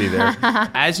supposed to be there.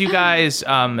 As you guys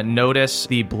notice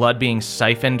the blood being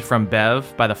siphoned from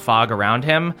Bev by the fog around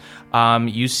him,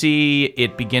 you see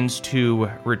it begins to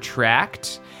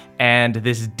retract, and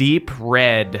this deep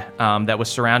red that was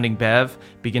surrounding Bev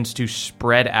begins to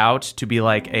spread out to be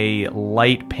like a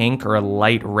light pink or a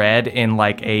light red in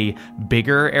like a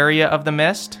bigger area of the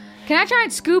mist. Can I try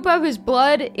and scoop up his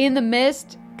blood in the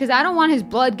mist? Because I don't want his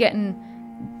blood getting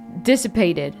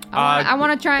dissipated. I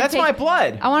want to try and That's take my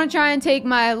blood. I want to try and take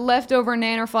my leftover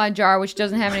nanofly jar, which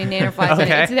doesn't have any nanoflies in it.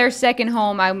 Okay. It's their second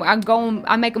home.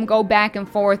 I make them go back and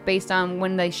forth based on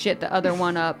when they shit the other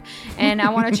one up, and I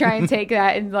want to try and take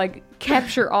that and like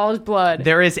capture all his blood.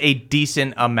 There is a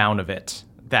decent amount of it.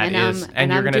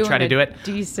 And you're going to try to do it?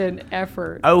 Decent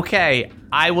effort. Okay,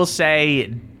 I will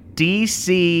say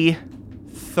DC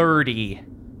 30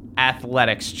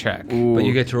 athletics check. But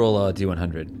you get to roll a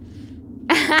D100.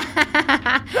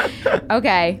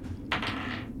 Okay.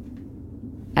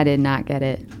 I did not get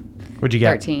it. What'd you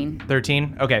get? 13.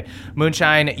 13? Okay.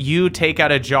 Moonshine, you take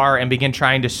out a jar and begin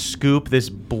trying to scoop this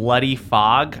bloody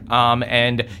fog.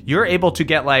 And you're able to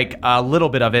get like a little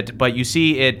bit of it, but you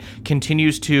see it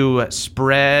continues to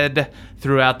spread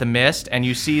throughout the mist, and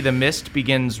you see the mist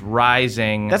begins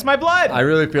rising. That's my blood. I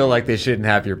really feel like they shouldn't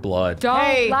have your blood.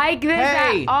 Don't like this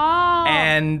at all.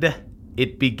 And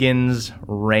it begins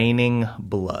raining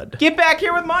blood. Get back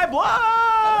here with my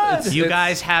blood. You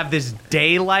guys have this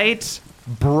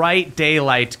bright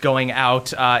daylight going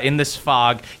out in this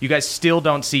fog. You guys still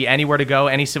don't see anywhere to go,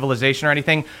 any civilization or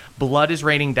anything. Blood is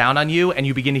raining down on you, and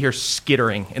you begin to hear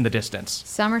skittering in the distance.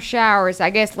 Summer showers. I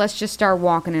guess let's just start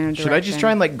walking in a direction. Should I just try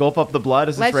and like gulp up the blood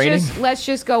as it's raining? Let's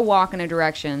just go walk in a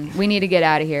direction. We need to get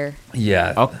out of here.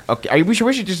 Yeah. Oh, okay. Are you sure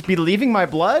we should just be leaving my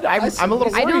blood? I'm a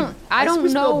little worried. I don't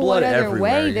spill know what blood other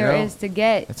everywhere, way you there know? is to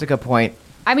get. That's a good point.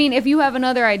 I mean, if you have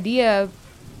another idea,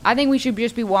 I think we should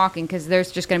just be walking because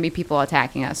there's just going to be people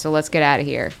attacking us. So let's get out of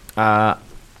here.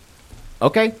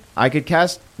 Okay, I could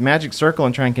cast Magic Circle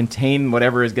and try and contain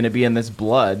whatever is going to be in this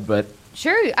blood, but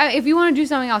Sure. If you want to do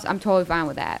something else, I'm totally fine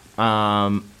with that.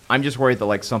 I'm just worried that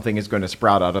like something is going to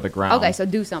sprout out of the ground. Okay, so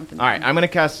do something. All right, I'm going to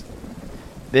cast.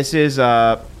 This is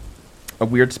a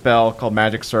weird spell called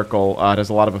Magic Circle. It has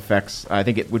a lot of effects. I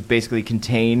think it would basically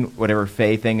contain whatever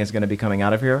Fey thing is going to be coming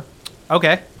out of here.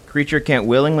 Okay. Creature can't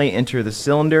willingly enter the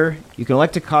cylinder. You can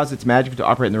elect to cause its magic to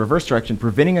operate in the reverse direction,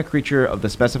 preventing a creature of the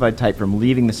specified type from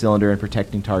leaving the cylinder and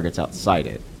protecting targets outside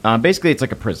it. Basically, it's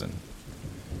like a prison.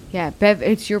 Yeah, Bev,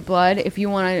 it's your blood. If you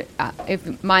want to,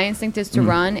 if my instinct is to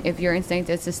run, if your instinct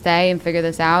is to stay and figure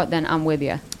this out, then I'm with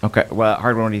you. Okay, well,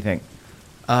 Hardware, what do you think?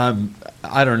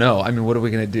 I don't know. I mean, what are we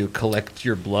going to do? Collect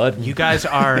your blood? You guys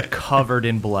are covered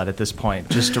in blood at this point.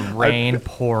 Just rain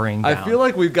pouring down. I feel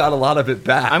like we've got a lot of it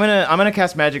back. I'm gonna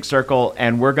cast Magic Circle,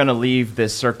 and we're gonna leave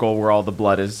this circle where all the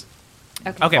blood is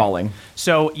Okay. falling.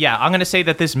 So, yeah, I'm going to say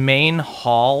that this main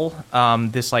hall,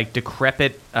 this, like,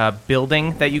 decrepit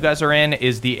building that you guys are in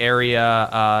is the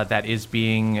area that is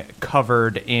being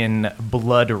covered in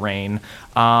blood rain.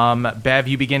 Bev,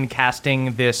 you begin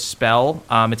casting this spell.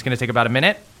 It's going to take about a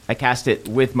minute. I cast it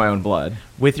with my own blood.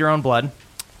 With your own blood.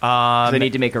 'Cause I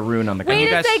need to make a rune on the ground. Wait you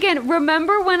a guys- second.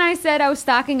 Remember when I said I was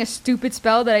stocking a stupid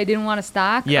spell that I didn't want to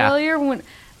stock Yeah. earlier? When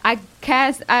I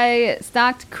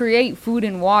stocked create food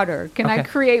and water. Can I Okay.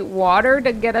 create water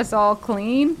to get us all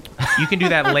clean? You can do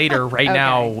that later. Right Okay,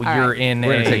 now, all you're right. in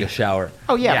We're going to take a shower.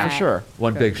 Oh yeah, Yeah. for sure.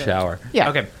 One big shower. Yeah.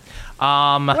 Okay.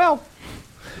 Well,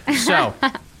 So,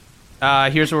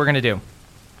 here's what we're going to do.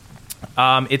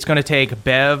 It's going to take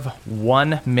Bev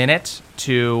 1 minute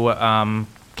to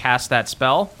cast that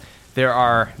spell. There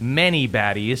are many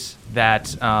baddies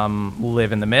that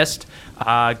live in the mist.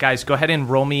 Guys, go ahead and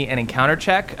roll me an encounter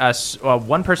check.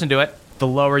 One person do it. The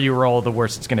lower you roll, the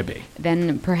worse it's going to be.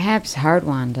 Then perhaps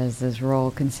Hardwan does this role,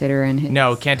 considering his...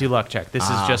 No, can't do luck check. This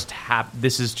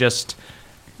is just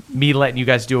me letting you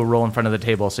guys do a roll in front of the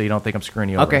table, so you don't think I'm screwing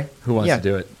you over. okay. Who wants to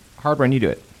do it? Hardware, you do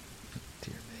it.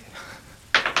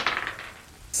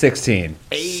 16.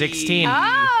 16.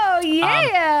 Oh,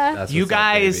 yeah! That's You what's up,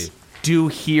 guys baby. do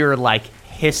hear like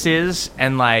hisses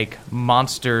and like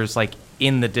monsters like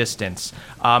in the distance.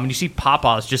 And you see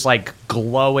Papa's just like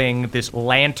glowing this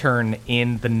lantern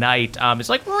in the night. It's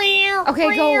like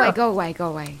Okay, go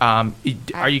away.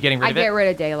 Are you getting rid I of it? get rid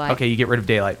of daylight. Okay, you get rid of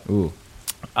daylight. Ooh.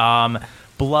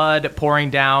 Blood pouring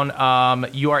down.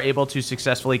 You are able to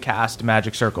successfully cast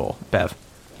Magic Circle, Bev.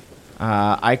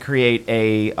 I create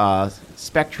a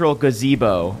spectral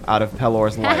gazebo out of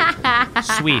Pelor's light.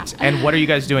 Sweet. And what are you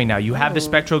guys doing now? You have the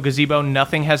spectral gazebo.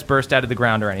 Nothing has burst out of the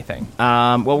ground or anything.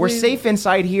 Well, we're safe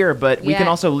inside here, but we can Yeah.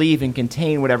 also leave and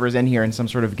contain whatever's in here in some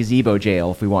sort of gazebo jail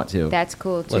if we want to. That's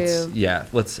cool, too.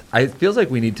 It feels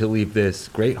like we need to leave this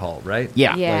Great Hall, right?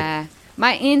 Yeah. Yeah.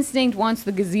 My instinct once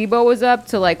the gazebo was up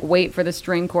to like wait for the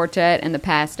string quartet and the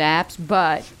past apps,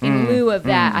 but in lieu of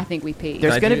that, I think we peed.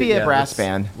 There's Can I going to do- be a yeah, brass let's-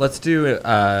 band. Let's do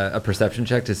a perception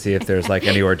check to see if there's like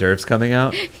any hors d'oeuvres coming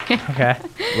out. Okay. I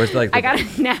Where's like got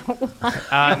it now.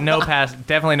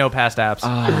 Definitely no past apps.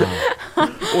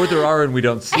 or there are and we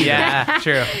don't see. Yeah,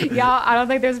 true. Y'all, I don't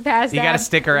think there's past apps. You got to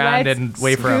stick around Let's and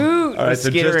wait for them. scoot. All right, so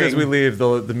just Skittering. as we leave,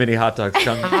 the mini hot dogs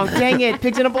come. Oh, dang it.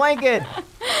 Pigs in a blanket.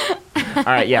 All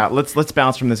right, yeah. Let's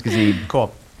bounce from this gazebo.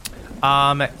 Cool.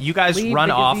 You guys Leave run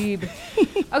the off. gazebo.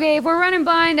 Okay, if we're running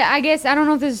blind, I guess I don't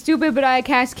know if this is stupid, but I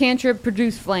cast cantrip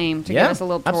produce flame to give us a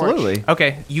little torch. absolutely.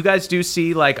 Okay, you guys do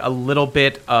see like a little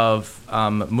bit of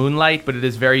moonlight, but it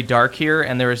is very dark here,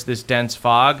 and there is this dense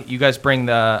fog. You guys bring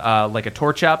the like a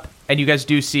torch up, and you guys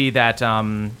do see that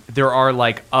there are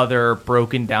like other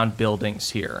broken down buildings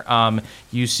here.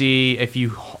 You see a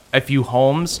few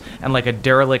homes and like a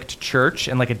derelict church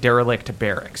and like a derelict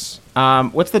barracks.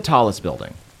 What's the tallest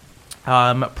building?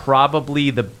 Probably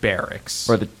the barracks.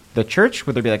 Or the church?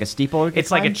 Would there be like a steeple? we could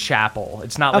It's like a climb? chapel.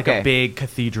 It's not like Okay. a big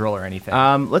cathedral or anything.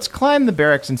 Let's climb the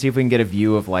barracks and see if we can get a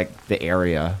view of like the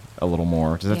area a little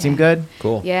more. Does that seem good?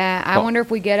 Cool. Yeah, I wonder if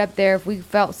we get up there, if we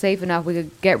felt safe enough, we could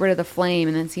get rid of the flame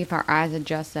and then see if our eyes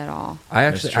adjust at all.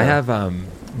 I true. have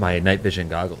my night vision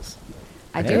goggles.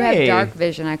 I do have Hey. dark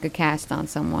vision I could cast on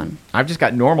someone. I've just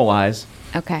got normal eyes.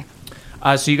 Okay.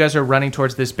 So you guys are running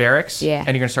towards this barracks? Yeah. And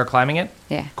you're going to start climbing it?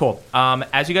 Yeah. Cool.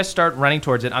 As you guys start running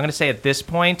towards it, I'm going to say at this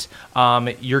point,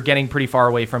 you're getting pretty far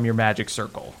away from your magic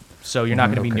circle. So you're not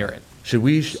going to be near it. Should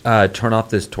we turn off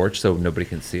this torch so nobody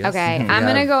can see us? Okay, I'm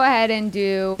going to go ahead and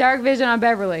do dark vision on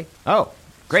Beverly. Oh,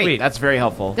 great. Sweet. That's very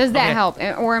helpful. Does that Okay.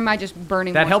 help? Or am I just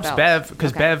burning That more helps spells? Bev,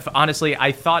 because Okay. Bev, honestly,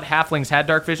 I thought halflings had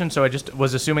dark vision, so I just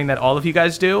was assuming that all of you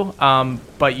guys do,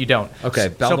 but you don't. Okay,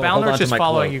 So hold on Balnor's to just my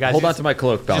following cloak. you guys. Hold on Just- to my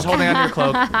cloak, Just Balnor. holding on to your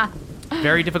cloak.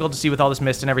 very difficult to see with all this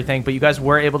mist and everything, but you guys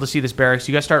were able to see this barracks.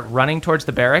 You guys start running towards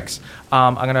the barracks.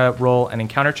 I'm going to roll an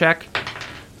encounter check.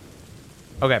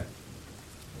 Okay.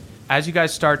 As you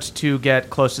guys start to get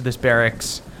close to this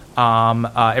barracks,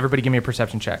 everybody give me a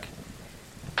perception check.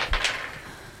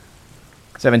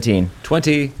 17.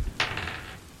 20.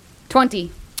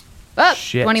 20. Oh,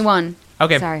 Shit. 21.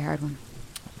 Okay. Sorry, hard one.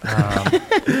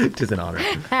 Tis an honor.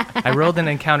 I rolled an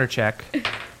encounter check,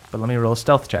 but let me roll a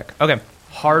stealth check. Okay.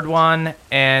 Hard one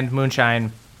and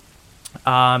Moonshine.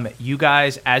 You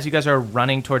guys, as you guys are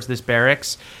running towards this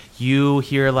barracks, you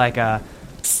hear like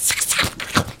this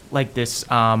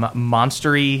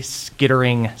monstery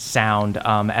skittering sound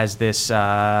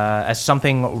as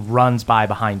something runs by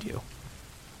behind you.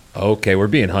 Okay, we're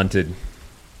being hunted.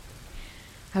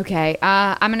 Okay,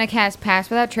 I'm going to cast Pass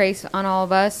Without Trace on all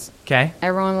of us. Okay.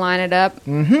 Everyone line it up.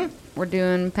 Mm-hmm. We're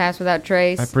doing Pass Without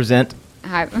Trace. I present.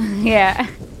 Yeah.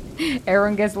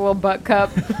 Everyone gets a little butt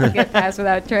cup to get Pass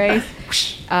Without Trace.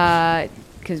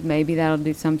 Because maybe that'll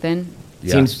do something.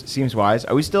 Yeah. Seems wise.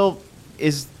 Are we still...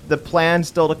 Is the plan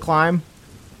still to climb?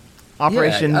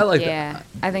 Operation... Yeah, I like Yeah,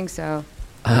 I think so.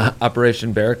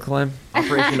 Operation Barrack Climb.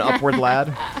 Operation Upward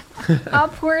Lad.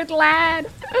 Upward lad.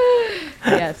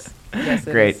 Yes. Yes,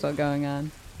 it Great. is still going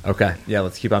on. Okay, yeah,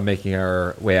 let's keep on making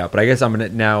our way out. But I guess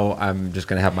I'm just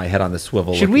gonna have my head on the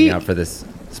swivel, Should looking we- out for this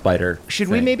spider. Should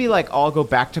we thing. maybe like all go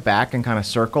back to back and kind of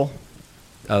circle?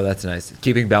 Oh, that's nice.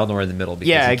 Keeping Balnor in the middle. Because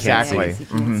Yeah, he can't see.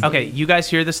 exactly. Okay, you guys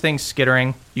hear this thing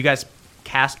skittering. You guys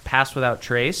cast Pass Without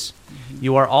Trace.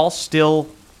 You are all still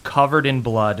covered in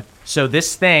blood. So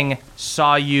this thing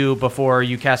saw you before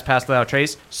you cast Pass Without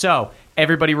Trace. So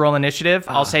everybody roll initiative.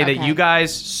 I'll say that Okay. you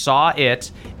guys saw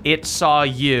it. It saw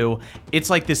you. It's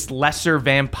like this lesser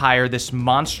vampire, this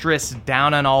monstrous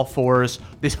down on all fours,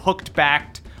 this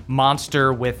hooked-backed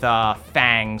monster with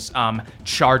fangs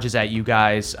charges at you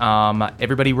guys.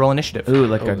 Everybody roll initiative. Ooh,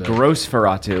 like a gross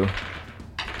Ferratu.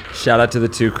 Shout out to the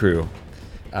 2 crew.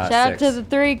 Shout out to the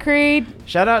 3 Creed.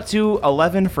 Shout out to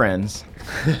 11 friends.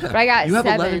 But I got You have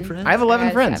 7. 11 friends? I have 11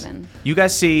 got friends. 7. You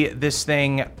guys see this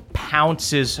thing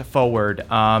pounces forward,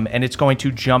 and it's going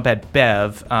to jump at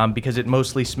Bev because it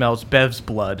mostly smells Bev's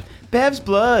blood. Bev's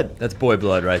blood. That's boy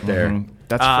blood right there.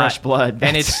 That's fresh blood.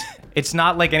 And That's- it's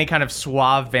not like any kind of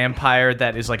suave vampire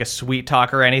that is like a sweet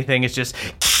talk or anything. It's just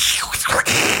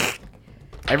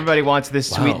everybody wants this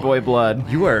sweet boy blood.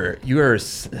 You are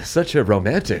such a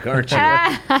romantic, aren't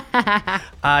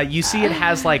you? you see it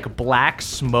has like black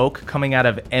smoke coming out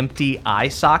of empty eye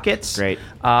sockets. Great.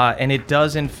 And it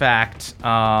does in fact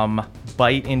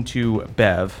bite into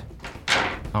Bev.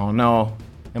 Oh no.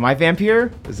 Am I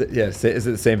vampire? Is it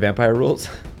the same vampire rules?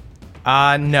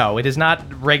 No, it is not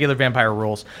regular vampire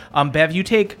rules. Bev, you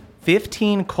take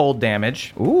 15 cold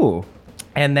damage, Ooh.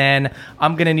 and then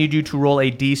I'm gonna need you to roll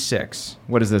a d6.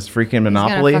 What is this, freaking He's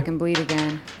Monopoly? gonna fucking bleed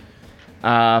again.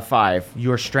 5.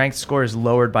 Your strength score is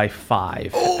lowered by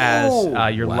 5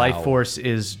 as your life force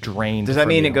is drained. Does that from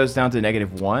mean you. it goes down to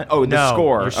 -1? Oh, the No,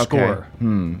 score. your Okay. score.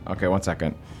 Okay, 1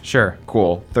 second. Sure.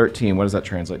 Cool. 13. What does that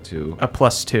translate to? A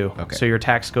 +2. Okay. So your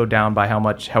attacks go down by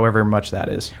however much that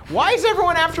is. Why is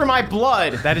everyone after my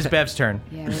blood? That is Bev's turn.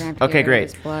 Yeah, we're gonna have to Okay, get rid of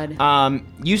great. this blood.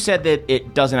 You said that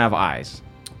it doesn't have eyes.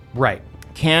 Right.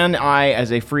 Can I,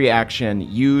 as a free action,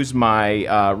 use my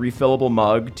refillable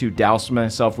mug to douse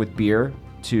myself with beer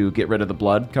to get rid of the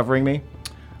blood covering me?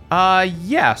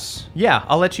 Yes. Yeah,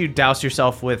 I'll let you douse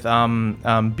yourself with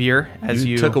beer as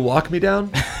you took a walk me down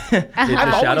into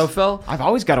Shadowfell. I've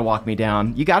always got to walk me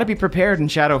down. You got to be prepared in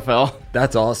Shadowfell.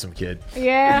 That's awesome, kid.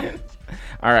 Yeah.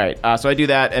 All right, so I do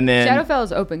that, and then Shadowfell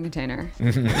is open container.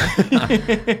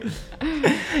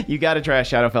 you got to try a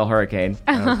Shadowfell Hurricane.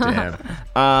 Oh,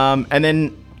 damn. And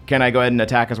then can I go ahead and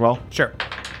attack as well? Sure.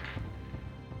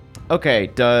 Okay,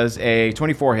 does a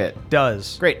 24 hit?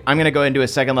 Does. Great. I'm going to go into a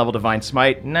 2nd level Divine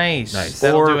Smite. Nice. Nice.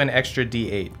 That'll Or- do an extra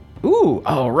d8. Ooh,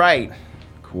 all right.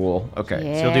 Cool. Okay.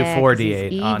 Yeah, So you'll do 'cause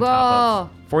 4d8 he's on evil.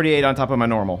 top 48 on top of my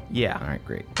normal. Yeah. All right,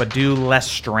 great. But do less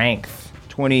strength.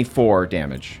 24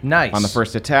 damage. Nice. On the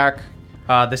first attack.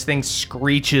 This thing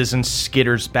screeches and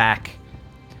skitters back.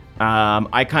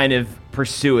 I kind of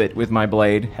pursue it with my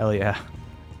blade, Hell yeah.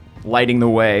 lighting the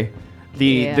way.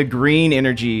 Yeah. The green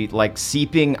energy, like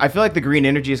seeping. I feel like the green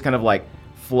energy is kind of like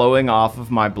flowing off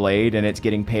of my blade, and it's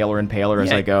getting paler and paler as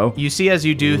Yeah, I go. You see, as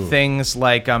you do things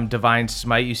like Divine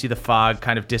Smite, you see the fog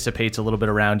kind of dissipates a little bit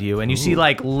around you, and you see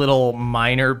like little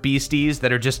minor beasties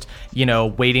that are just,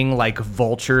 waiting like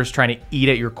vultures trying to eat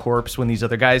at your corpse when these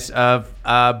other guys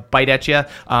bite at you.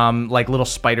 Like little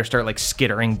spiders start like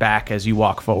skittering back as you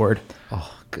walk forward.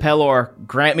 Pelor,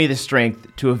 grant me the strength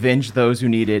to avenge those who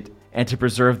need it and to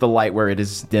preserve the light where it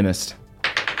is dimmest.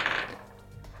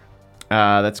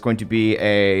 That's going to be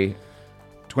a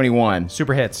 21.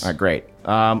 Super hits. All right, great.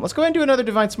 Let's go ahead and do another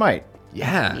Divine Smite.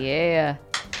 Yeah. Yeah.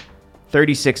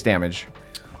 36 damage.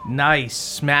 Nice.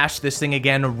 Smash this thing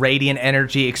again. Radiant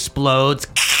energy explodes.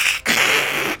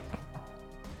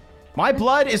 My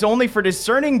blood is only for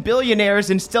discerning billionaires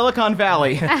in Silicon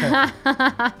Valley.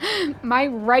 My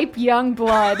ripe young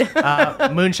blood.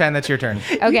 Moonshine, that's your turn.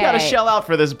 Okay. You gotta shell out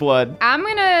for this blood. I'm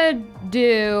gonna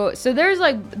do. So there's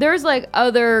like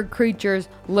other creatures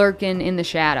lurking in the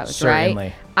shadows, Certainly.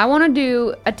 right? I want to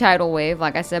do a tidal wave,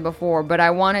 like I said before, but I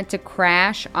want it to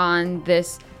crash on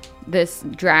this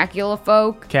Dracula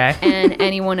folk 'Kay. and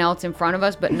anyone else in front of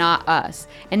us, but not us.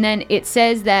 And then it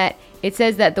says that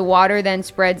the water then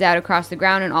spreads out across the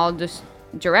ground in all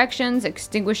directions,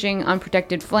 extinguishing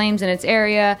unprotected flames in its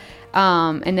area,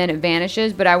 and then it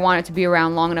vanishes. But I want it to be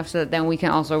around long enough so that then we can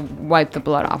also wipe the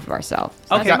blood off of ourselves.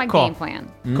 So Okay, that's my cool. game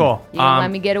plan. Cool. You gonna let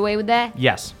me get away with that?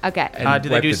 Yes. Okay. And Do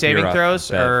they wipe do the saving beer off throws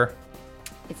Bev. or?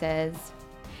 It says,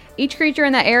 each creature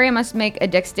in that area must make a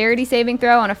dexterity saving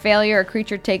throw. On a failure, a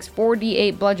creature takes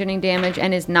 4d8 bludgeoning damage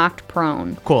and is knocked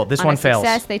prone. Cool. This On one a fails.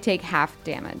 success, they take half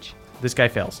damage. This guy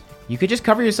fails. You could just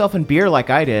cover yourself in beer like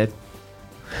I did.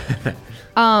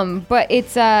 But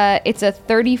it's a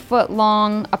 30-foot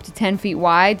long, up to 10 feet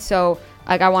wide. So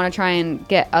like I want to try and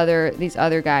get these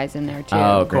other guys in there too.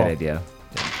 Oh, great Cool. idea.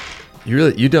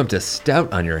 You dumped a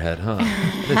stout on your head, huh?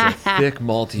 It is a thick,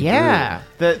 malty Yeah.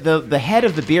 The head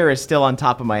of the beer is still on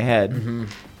top of my head.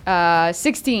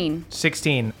 16.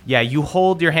 16. Yeah, you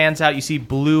hold your hands out. You see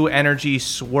blue energy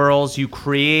swirls. You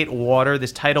create water.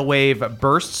 This tidal wave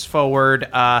bursts forward,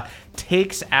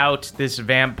 takes out this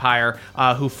vampire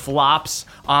who flops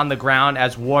on the ground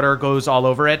as water goes all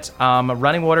over it.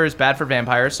 Running water is bad for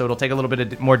vampires, so it'll take a little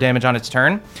bit more damage on its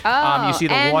turn. You see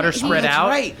the and water he- spread That's out.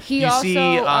 right. He you also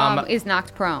see is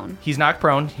knocked prone. he's knocked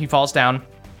prone. He falls down.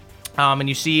 And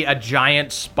you see a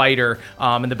giant spider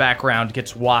in the background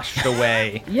gets washed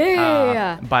away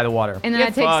by the water. And then I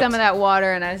Get take fucked. some of that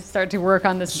water and I start to work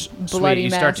on this bloody Sweet. You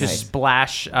mess. start to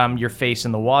splash your face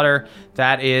in the water.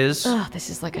 That is Ugh, this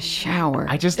is like a shower.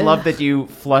 I just love that you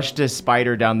flushed a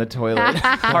spider down the toilet.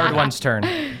 hard one's turn.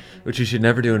 Which you should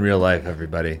never do in real life,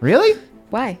 everybody. Really?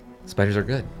 Why? Spiders are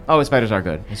good. Oh, spiders are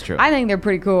good. It's true. I think they're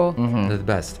pretty cool. They're the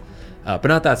best. But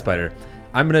not that spider.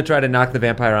 I'm going to try to knock the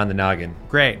vampire on the noggin.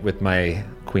 Great. With my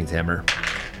Queen's Hammer.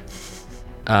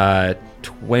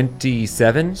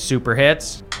 27. Super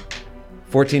hits.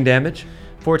 14 damage.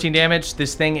 14 damage.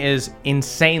 This thing is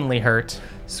insanely hurt.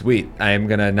 Sweet. I am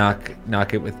going to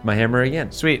knock it with my hammer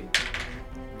again. Sweet.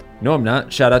 No, I'm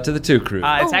not. Shout out to the 2 crew.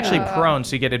 It's actually prone,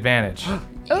 so you get advantage.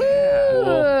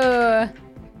 Ooh.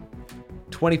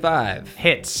 25.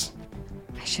 Hits.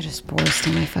 I should have spores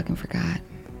and I fucking forgot.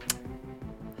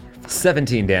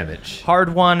 17 damage.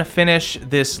 Hard one. Finish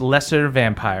this lesser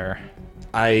vampire.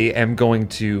 I am going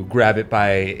to grab it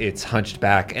by its hunched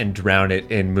back and drown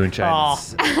it in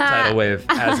Moonshine's tidal wave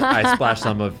as I splash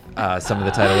some of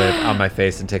the tidal wave on my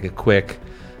face and take a quick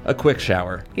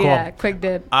shower. Yeah, quick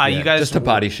dip. You guys just a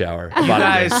body shower. You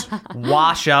guys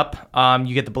wash up.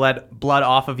 You get the blood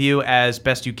off of you as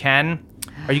best you can.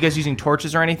 Are you guys using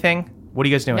torches or anything? What are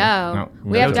you guys doing? No.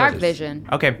 We No have dark torches. vision.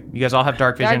 Okay, you guys all have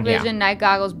dark vision. Dark vision, night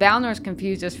goggles. Balnor's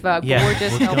confused as fuck, Yeah. but we're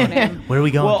just helping him. Where are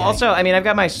we going? well, gang? also, I mean, I've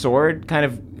got my sword kind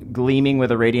of gleaming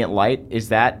with a radiant light. Is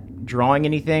that drawing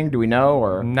anything? Do we know?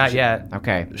 Or Not yet.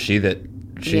 Okay. Sheath it.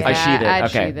 Yeah, I sheathe it, I'd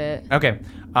okay. sheathe it. Okay.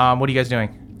 What are you guys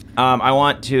doing? I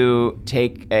want to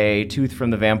take a tooth from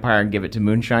the vampire and give it to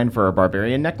Moonshine for a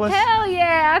barbarian necklace. Hell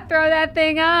yeah, throw that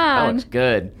thing That on. looks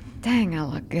good. Dang, I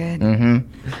look good.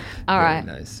 Mm-hmm. All Very right.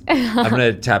 nice. I'm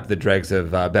going to tap the dregs of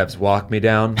Bev's Walk Me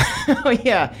Down. Oh,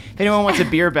 yeah. If anyone wants a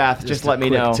beer bath, just let me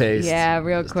Quick know. Taste. Yeah,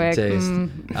 real Just a quick. taste.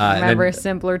 Remember and then-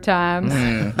 simpler times.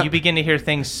 You begin to hear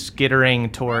things skittering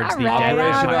towards All the right, dead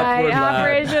all vampire. right. Upward lad.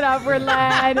 Operation Upward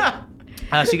Lad.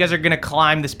 So you guys are gonna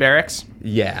climb this barracks.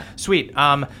 Yeah. Sweet.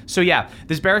 So yeah,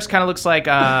 this barracks kind of looks like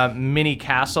a mini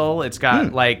castle. It's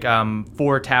got like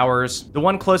 4 towers. The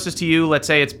one closest to you, let's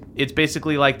say it's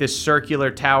basically like this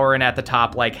circular tower, and at the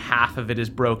top, like half of it is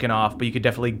broken off, but you could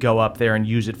definitely go up there and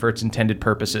use it for its intended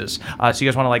purposes. So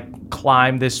you guys want to like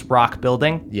climb this rock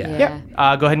building? Yeah.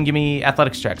 Yeah. Go ahead and give me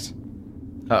athletics checks.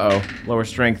 Uh-oh. Lower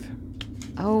strength.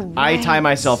 Oh, right. I tie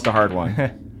myself to hard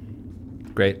one.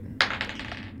 Great.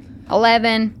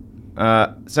 11.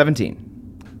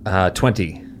 17.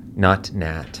 20. Not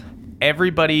nat.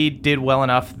 Everybody did well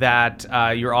enough that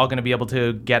you're all going to be able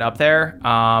to get up there.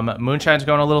 Moonshine's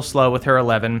going a little slow with her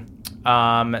 11.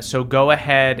 So go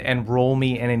ahead and roll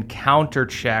me an encounter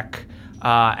check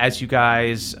as you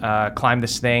guys climb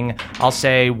this thing. I'll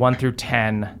say 1 through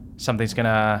 10. Something's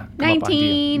gonna come up onto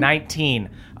you. 19. 19.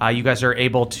 You guys are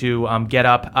able to get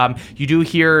up. You do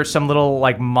hear some little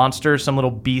like monsters, some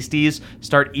little beasties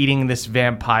start eating this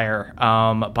vampire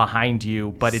behind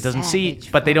you, but it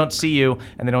doesn't but they don't see you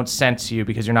and they don't sense you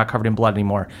because you're not covered in blood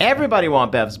anymore. Everybody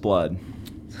want Bev's blood.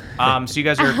 So you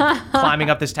guys are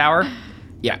climbing up this tower.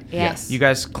 Yeah. Yes. You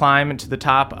guys climb to the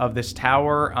top of this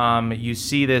tower. You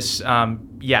see this,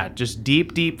 just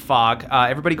deep fog.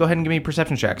 Everybody go ahead and give me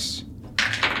perception checks.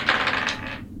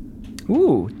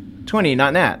 Ooh, 20,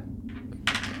 not nat.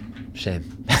 Shame.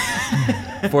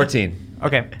 14.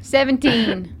 Okay.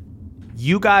 17.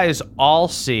 You guys all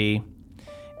see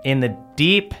in the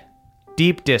deep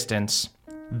distance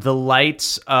the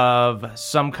lights of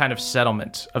some kind of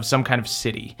settlement, of some kind of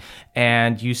city.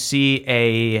 And you see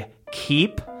a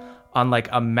keep on like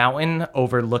a mountain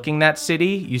overlooking that city.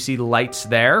 You see lights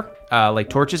there, like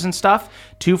torches and stuff.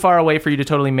 Too far away for you to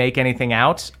totally make anything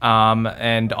out.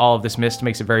 And all of this mist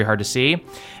makes it very hard to see.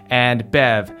 And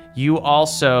Bev, you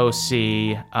also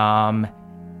see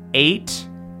 8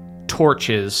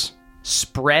 torches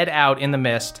spread out in the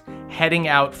mist, heading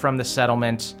out from the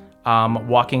settlement,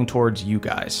 walking towards you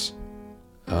guys.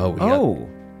 Oh,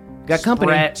 got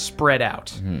company. Spread out.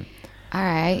 Mm-hmm. All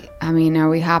right. I mean, are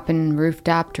we hopping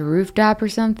rooftop to rooftop or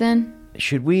something?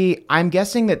 Should we? I'm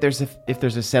guessing that if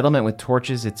there's a settlement with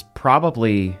torches, it's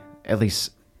probably at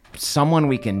least someone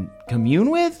we can commune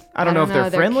with. I don't know if they're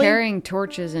friendly. They're carrying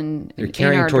torches in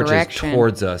carrying our torches direction.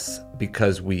 towards us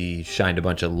because we shined a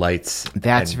bunch of lights.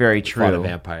 That's and very fought a true.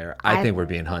 vampire. I think we're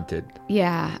being hunted.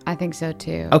 Yeah, I think so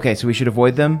too. Okay, so we should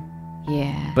avoid them.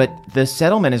 Yeah. But the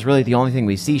settlement is really the only thing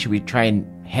we see. Should we try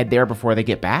and head there before they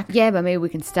get back? Yeah, but maybe we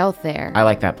can stealth there. I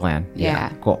like that plan. Yeah.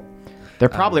 Cool. They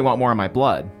probably want more of my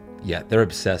blood. Yeah, they're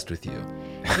obsessed with you.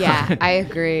 Yeah, I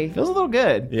agree. Feels a little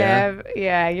good. Bev,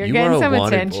 yeah, you're You getting are a some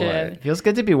wanted attention. boy. Feels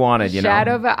good to be wanted, you know.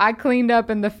 Shadowfell, I cleaned up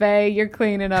in the Fae, you're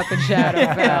cleaning up in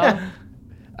Shadowfell.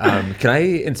 Can I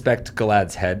inspect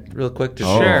Galad's head real quick to see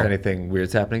Sure. if anything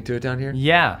weird's happening to it down here?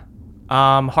 Yeah.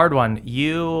 Hard one.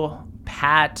 You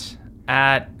pat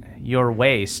at your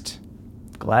waist.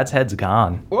 Glad's head's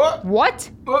gone. What?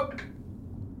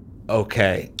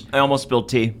 Okay. I almost spilled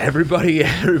tea. Everybody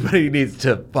needs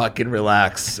to fucking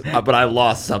relax. But I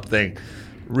lost something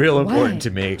real important to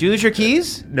me. Did you lose your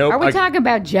keys? Nope. Are we talking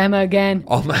about Gemma again?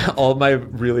 all my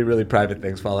really, really private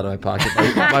things fall out of my pocket.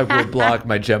 My wood block,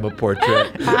 my Gemma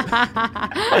portrait.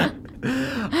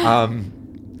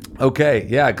 Okay,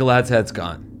 yeah, Galad's head's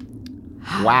gone.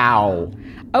 Wow.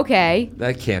 Okay.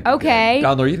 That can't be Okay. good.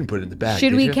 Balnor, you didn't put it in the bag. Should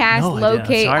did we you? cast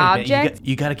locate object?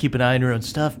 You got to keep an eye on your own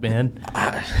stuff, man.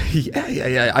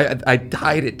 Yeah. I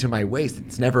tied it to my waist.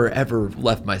 It's never ever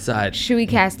left my side. Should we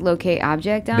cast locate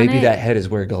object on it? Maybe that head is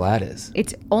where Galad is.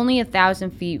 It's only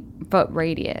 1,000 foot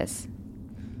radius.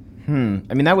 I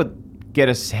mean, that would get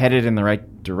us headed in the right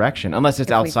direction, unless it's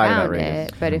If we outside of that found radius.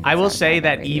 it, but if I it's will outside say the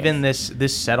that radius. even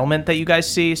this settlement that you guys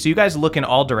see, so you guys look in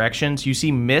all directions. You see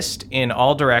mist in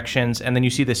all directions, and then you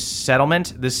see this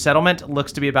settlement. This settlement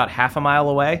looks to be about half a mile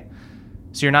away,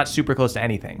 so you're not super close to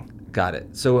anything. Got it.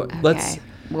 So let's. Okay.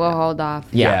 We'll hold off.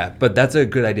 Yeah, but that's a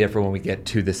good idea for when we get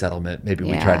to the settlement. Maybe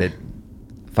we try Yeah. to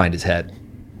find his head.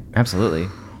 Absolutely.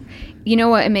 You know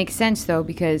what? It makes sense though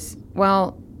because,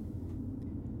 well,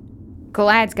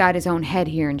 Galad's got his own head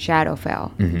here in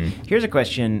Shadowfell. Here's a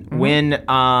question. When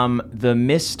the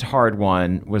Mist Hard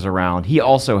one was around, he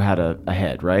also had a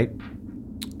head, right?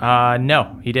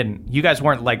 No, he didn't. You guys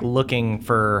weren't like looking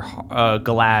for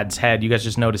Galad's head. You guys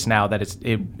just noticed now that it's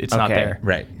not Okay. there.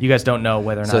 Right. You guys don't know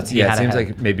whether or not. So it's, he it had a seems head.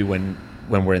 like maybe when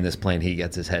we're in this plane, he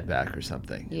gets his head back or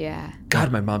something. Yeah.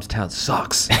 God, my mom's town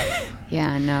sucks. Yeah,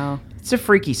 I know. It's a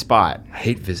freaky spot. I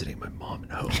hate visiting my mom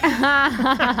at home.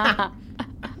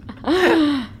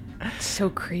 It's so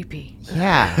creepy.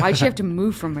 Yeah. Why'd she have to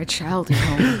move from my childhood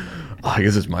home? Oh, I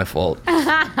guess it's my fault.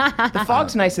 The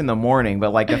fog's nice in the morning,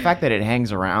 but like the fact that it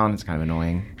hangs around is kind of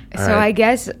annoying. So right. I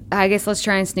guess let's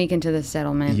try and sneak into the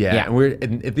settlement. Yeah,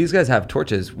 and if these guys have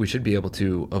torches, we should be able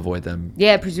to avoid them.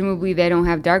 Yeah, presumably they don't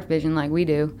have dark vision like we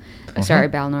do. Sorry,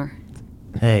 Balnor.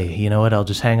 Hey, you know what? I'll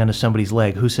just hang onto somebody's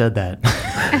leg. Who said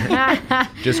that?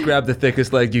 Just grab the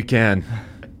thickest leg you can.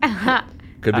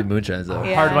 Could be moonshine though.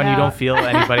 Yeah. Hard one. I You know. don't feel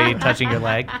anybody touching your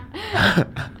leg.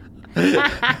 All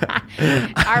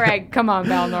right, come on,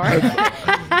 Balnor.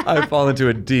 I fall into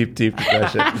a deep, deep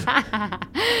depression.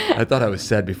 I thought I was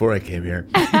sad before I came here.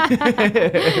 All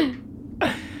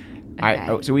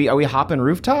right. So are we hopping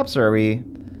rooftops or are we?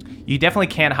 You definitely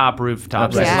can't hop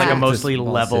rooftops. Okay. It's like Yeah. a mostly It's a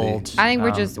small leveled. I think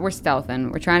we're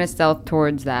stealthing. We're trying to stealth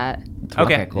towards that.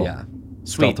 Okay. Cool. Yeah.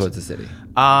 Sweet. Stealth towards the city.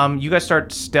 You guys start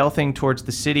stealthing towards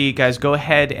the city. Guys, go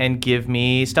ahead and give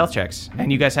me stealth checks.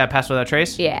 And you guys have Pass Without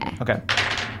Trace? Yeah. Okay.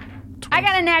 I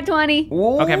got a nat 20.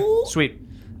 Okay, sweet.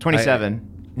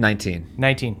 27. 19.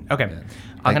 19. Okay.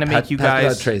 I'm going to make you Pass guys...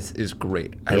 Without Trace is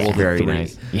great. I rolled Very 3.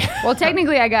 nice. Yeah. Well,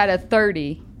 technically, I got a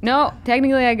 30. No,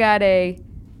 technically, I got a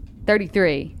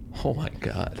 33. Oh my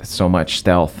god. So much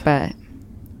stealth. But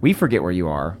We forget where you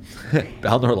are.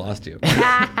 Balnor lost you.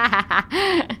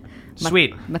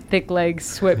 Sweet. my thick legs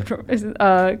slipped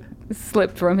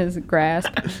from his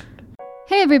grasp.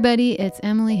 Hey everybody, it's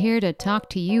Emily here to talk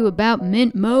to you about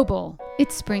Mint Mobile.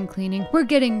 It's spring cleaning. We're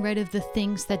getting rid of the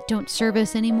things that don't serve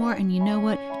us anymore, and you know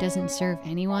what doesn't serve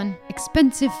anyone?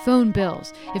 Expensive phone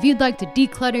bills. If you'd like to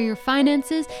declutter your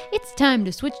finances, it's time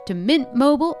to switch to Mint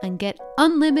Mobile and get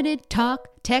unlimited talk,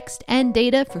 text, and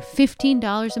data for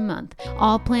 $15 a month.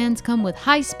 All plans come with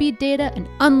high-speed data and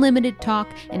unlimited talk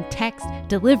and text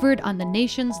delivered on the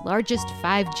nation's largest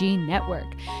 5G network.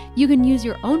 You can use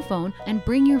your own phone and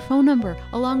bring your phone number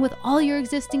along with all your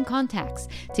existing contacts.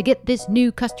 To get this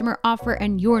new customer offer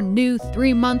and your new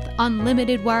 3-month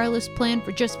unlimited wireless plan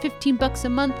for just $15 a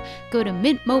month, go to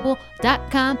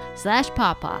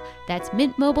mintmobile.com/pawpaw. That's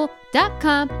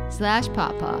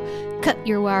mintmobile.com/pawpaw. Cut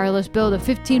your wireless bill to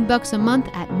 $15 a month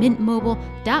at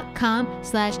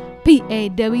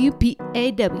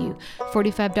mintmobile.com/PAWPAW.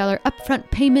 $45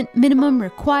 upfront payment minimum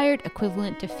required,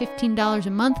 equivalent to $15 a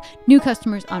month. New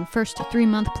customers on first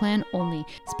 3-month plan only.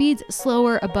 Speeds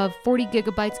slower above 40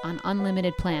 gigabytes on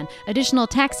unlimited plan. Additional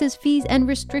taxes, fees, and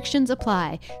restrictions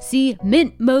apply. See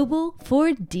Mint Mobile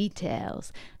for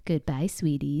details. Goodbye,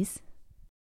 sweeties.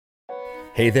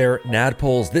 Hey there,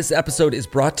 Nadpoles. This episode is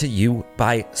brought to you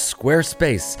by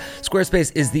Squarespace.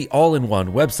 Squarespace is the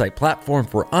all-in-one website platform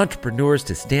for entrepreneurs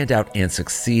to stand out and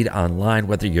succeed online.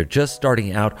 Whether you're just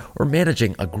starting out or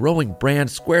managing a growing brand,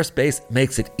 Squarespace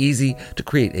makes it easy to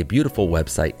create a beautiful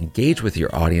website, engage with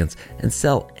your audience, and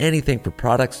sell anything from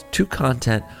products to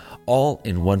content all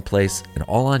in one place and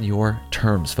all on your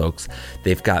terms, folks.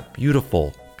 They've got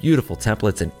beautiful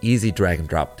templates and easy drag and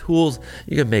drop tools.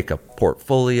 You can make a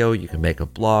portfolio, you can make a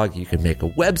blog, you can make a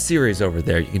web series over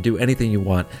there. You can do anything you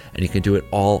want, and you can do it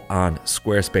all on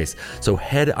Squarespace. So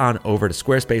head on over to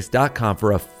squarespace.com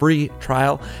for a free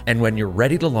trial. And when you're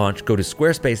ready to launch, go to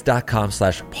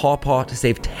squarespace.com/pawpaw to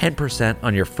save 10%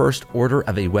 on your first order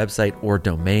of a website or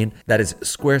domain. That is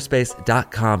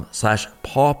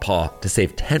squarespace.com/pawpaw to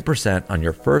save 10% on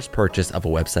your first purchase of a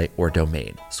website or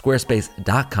domain.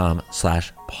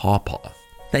 Squarespace.com/pawpaw.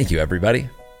 Thank you, everybody.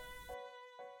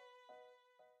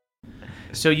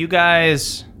 So you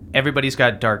guys, everybody's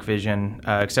got dark vision,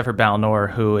 except for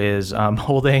Balnor, who is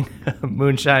holding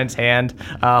Moonshine's hand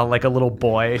like a little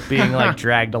boy being like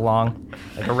dragged along,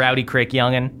 like a rowdy crick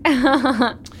youngin'.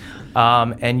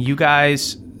 And you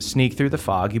guys sneak through the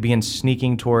fog. You begin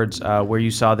sneaking towards where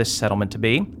you saw this settlement to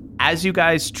be. As you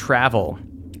guys travel,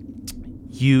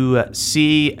 you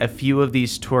see a few of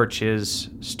these torches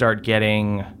start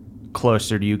getting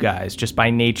closer to you guys, just by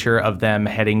nature of them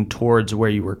heading towards where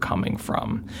you were coming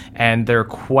from. And they're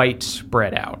quite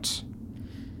spread out.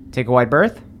 Take a wide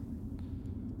berth?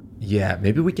 Yeah,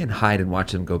 maybe we can hide and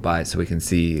watch them go by so we can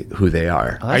see who they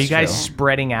are. Are you guys true.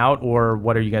 spreading out, or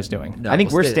what are you guys doing? I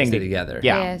think we're stay staying together.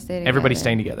 Yeah. stay together. Everybody's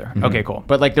staying together. Okay, cool.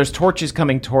 But like there's torches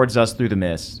coming towards us through the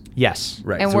mist. Yes.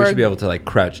 Right, And so we we're- should be able to like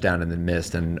crouch down in the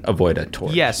mist and avoid a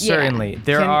torch. Yes, Yeah. certainly.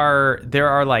 There are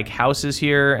like houses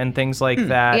here and things like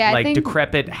that, Yeah, I like think-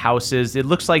 decrepit houses. It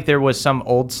looks like there was some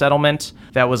old settlement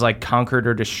that was like conquered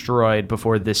or destroyed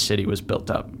before this city was built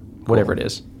up. Whatever it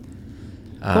is.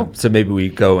 So maybe we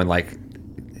go and like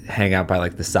hang out by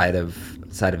like the side of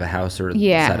a house or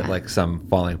Yeah. side of like some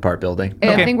falling apart building. I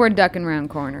Okay. think we're ducking around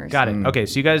corners. Got it. Okay,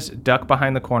 so you guys duck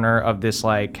behind the corner of this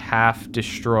like half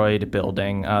destroyed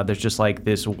building. There's just like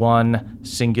this one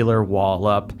singular wall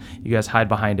up. You guys hide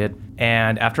behind it,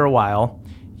 and after a while,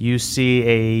 you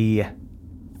see a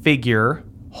figure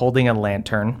holding a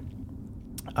lantern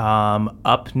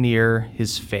up near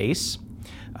his face.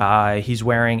 He's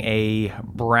wearing a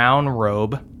brown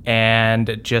robe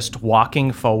and just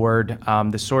walking forward,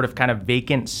 this sort of kind of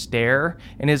vacant stare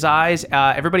in his eyes.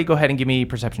 Everybody go ahead and give me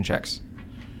perception checks.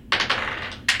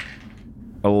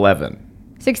 11.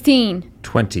 16.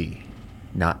 20.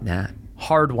 Not Nat.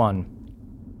 Hard one.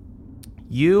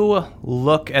 You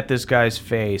look at this guy's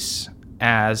face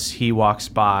as he walks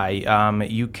by.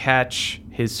 You catch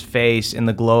his face in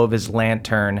the glow of his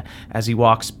lantern as he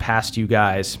walks past you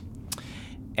guys.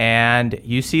 And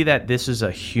you see that this is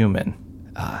a human.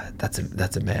 That's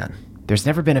a man. There's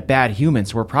never been a bad human,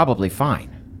 so we're probably fine.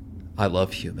 I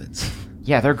love humans.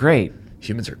 Yeah, they're great.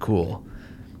 Humans are cool.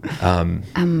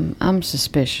 I'm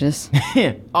suspicious.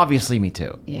 Obviously, me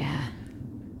too. Yeah.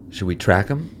 Should we track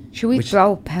him? Should we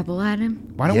throw a pebble at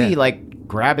him? Why don't Yeah. we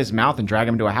grab his mouth and drag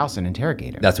him to a house and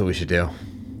interrogate him? That's what we should do.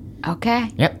 Okay.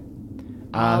 Yep.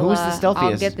 Who is the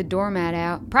stealthiest? I'll get the doormat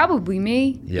out. Probably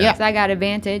me. Yeah. 'Cause I got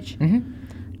advantage. Mm-hmm.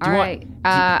 All right.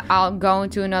 I'll go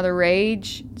into another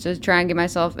rage to try and get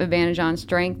myself advantage on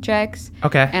strength checks.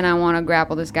 Okay. And I want to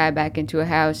grapple this guy back into a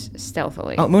house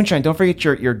stealthily. Oh, Moonshine! Don't forget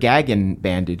your gagging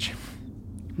bandage.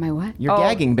 My what? Your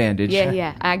gagging bandage.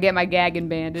 Yeah. I get my gagging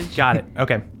bandage. Got it.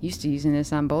 Okay. Used to using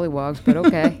this on bullywogs, but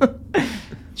okay.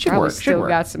 Should Probably work. still Should work.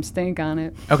 got some stink on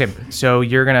it. Okay. So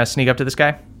you're going to sneak up to this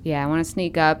guy? Yeah, I want to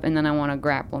sneak up and then I want to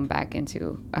grapple him back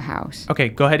into a house. Okay.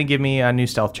 Go ahead and give me new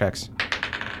stealth checks.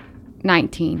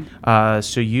 19.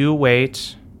 So you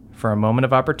wait for a moment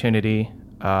of opportunity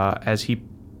as he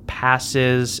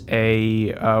passes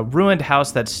a ruined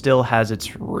house that still has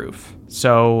its roof.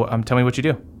 So tell me what you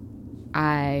do.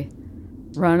 I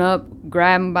run up,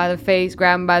 grab him by the face,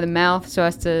 grab him by the mouth so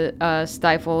as to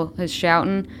stifle his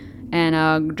shouting,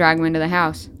 and drag him into the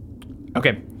house.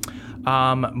 Okay.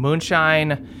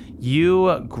 Moonshine,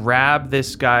 you grab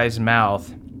this guy's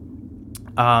mouth.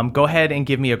 Go ahead and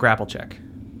give me a grapple check.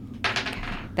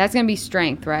 That's going to be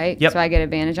strength, right? Yep. So I get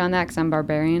advantage on that because I'm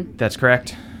barbarian. That's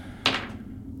correct.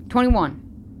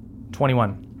 21.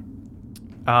 21.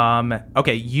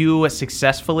 Okay, you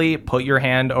successfully put your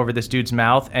hand over this dude's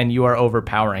mouth and you are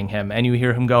overpowering him. And you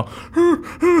hear him go,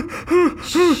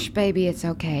 Shh, baby, it's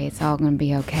okay. It's all going to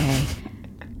be okay.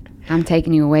 I'm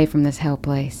taking you away from this hell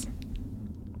place.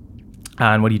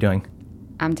 and what are you doing?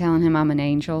 I'm telling him I'm an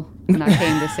angel and I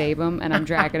came to save him, and I'm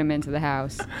dragging him into the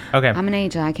house. Okay. I'm an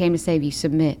angel. I came to save you.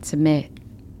 Submit.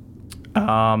 Go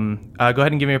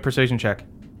ahead and give me a persuasion check.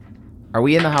 Are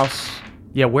we in the house?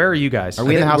 Yeah, where are you guys? Are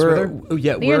we in the house with her?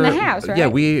 Yeah, You're in the house, right? Yeah,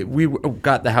 we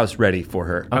got the house ready for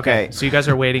her. Okay. So you guys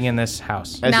are waiting in this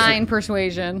house. 9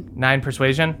 persuasion. 9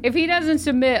 persuasion. If he doesn't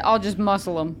submit, I'll just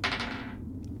muscle him.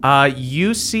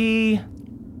 You see,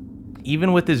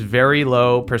 even with this very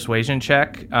low persuasion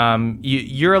check,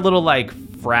 you're a little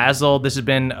frazzled. This has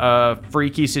been a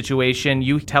freaky situation.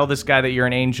 You tell this guy that you're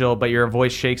an angel, but your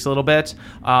voice shakes a little bit.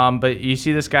 But you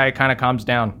see this guy kind of calms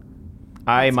down.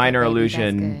 I minor Baby,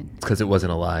 illusion. It's because it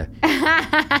wasn't a lie.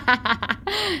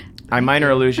 I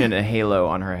minor illusion a halo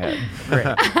on her head.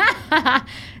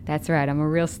 That's right. I'm a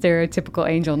real stereotypical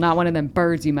angel, not one of them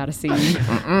birds you might have seen.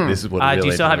 This is what. Do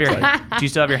you still have your Do you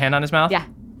still have your hand on his mouth? Yeah.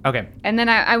 Okay. And then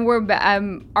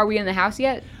are we in the house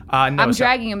yet? No. I'm so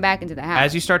dragging him back into the house.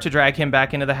 as you start to drag him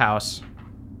back into the house,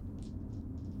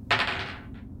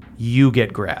 you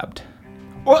get grabbed.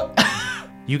 What?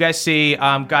 You guys see,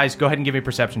 guys, go ahead and give me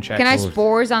perception checks. Can I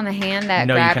spores on the hand that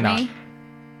No, you grabbed cannot. me?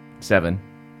 7.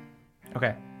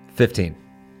 Okay. 15.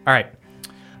 All right.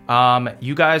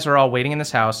 You guys are all waiting in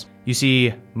this house. You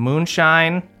see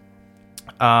Moonshine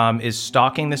is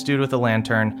stalking this dude with a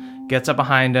lantern, gets up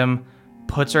behind him,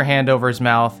 puts her hand over his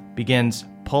mouth, begins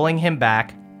pulling him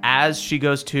back. As she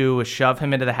goes to shove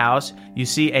him into the house, you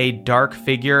see a dark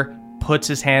figure puts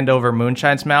his hand over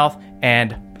Moonshine's mouth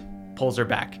and pulls her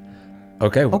back.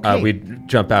 Okay. We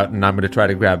jump out, and I'm going to try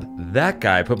to grab that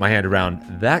guy, put my hand around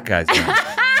that guy's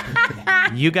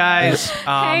mouth. You guys,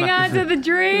 Hang on to the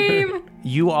dream.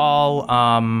 you all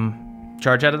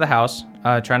charge out of the house,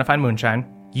 trying to find Moonshine.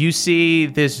 You see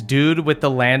this dude with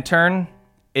the lantern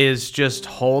is just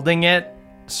holding it,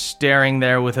 staring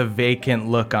there with a vacant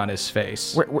look on his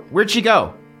face. Where'd she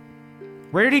go?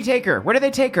 Where did he take her? Where did they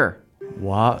take her?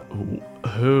 What?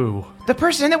 Who? The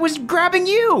person that was grabbing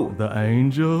you. The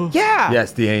angel? Yeah.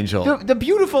 Yes, the angel. The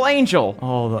beautiful angel.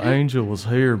 Oh, the angel was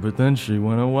here, but then she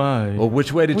went away. Well,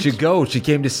 which way did she go? She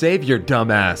came to save your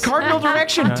dumbass. Cardinal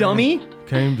direction, dummy.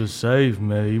 Came to save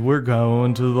me. We're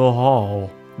going to the hall.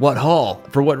 What hall?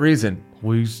 For what reason?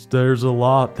 There's a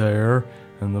lot there,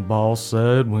 and the boss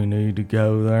said we need to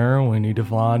go there and we need to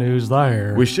find who's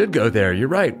there. We should go there. You're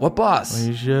right. What boss?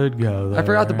 We should go there. I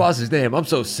forgot the boss's name. I'm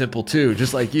so simple too,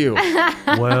 just like you.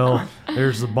 Well,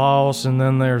 there's the boss, and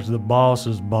then there's the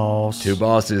boss's boss. 2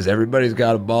 bosses. Everybody's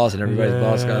got a boss, and everybody's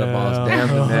boss got a boss. Damn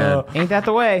the man. Ain't that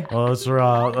the way? Oh, that's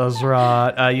right. That's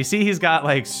right. You see, he's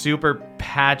got super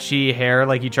patchy hair.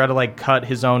 He tried to cut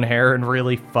his own hair and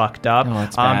really fucked up. Oh,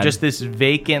 that's bad. Just this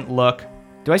vacant look.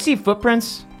 Do I see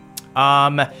footprints?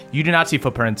 You do not see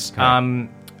footprints.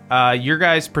 Okay. Your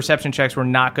guys' perception checks were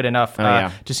not good enough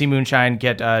to see Moonshine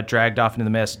get dragged off into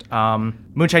the mist.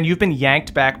 Moonshine, you've been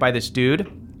yanked back by this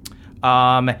dude.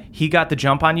 He got the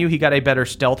jump on you. He got a better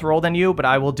stealth roll than you, but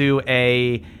I will do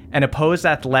an opposed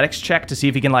athletics check to see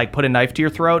if he can put a knife to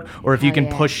your throat or if you can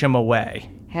push him away.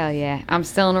 Hell yeah. I'm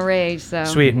still in a rage, so.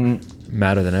 Sweet.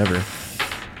 Madder than ever.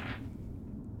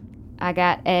 I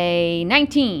got a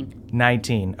 19.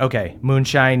 19. Okay.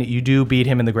 Moonshine, you do beat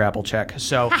him in the grapple check.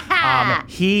 So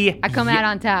I come out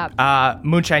on top.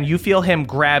 Moonshine, you feel him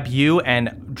grab you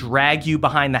and drag you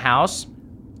behind the house.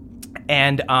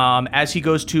 And as he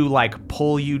goes to like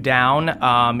pull you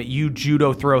down, you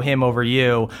judo throw him over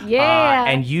you. Yeah.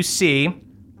 And you see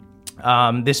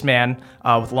this man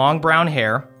with long brown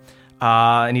hair,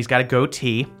 and he's got a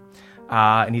goatee,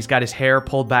 and he's got his hair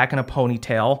pulled back in a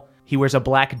ponytail. He wears a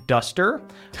black duster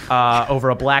over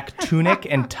a black tunic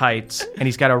and tights, and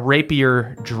he's got a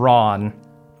rapier drawn,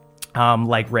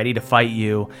 like ready to fight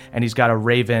you, and he's got a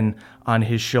raven on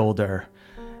his shoulder.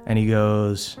 And he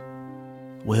goes,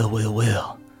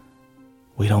 Will.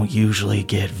 We don't usually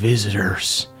get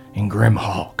visitors in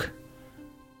Grimhawk.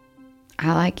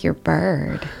 I like your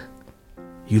bird.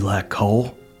 You like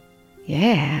Cole?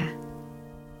 Yeah.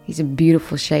 He's a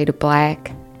beautiful shade of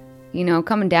black. You know,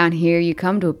 coming down here, you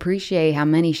come to appreciate how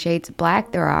many shades of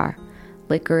black there are.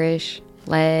 Licorice,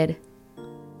 lead,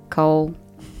 coal.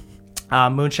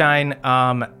 Moonshine,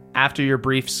 after your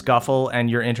brief scuffle and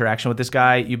your interaction with this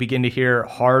guy, you begin to hear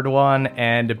Hard One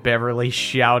and Beverly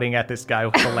shouting at this guy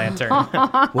with the lantern.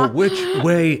 Well, which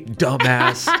way,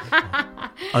 dumbass?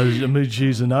 I mean,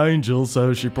 she's an angel,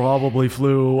 so she probably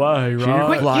flew away, right?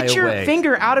 Wait, Fly get your away.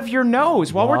 finger out of your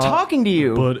nose while we're talking to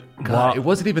you. But God, it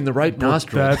wasn't even the right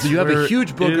nostril. that's So you have where a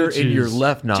huge booger it in your is.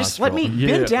 left nostril. Just let me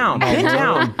bend down. Bend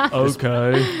down.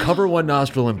 okay. Cover one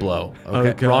nostril and blow.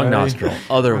 Okay. Wrong nostril.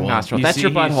 Other one. nostril. You That's see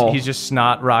your butthole. He's just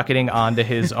snot rocketing onto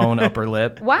his own upper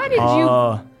lip. Why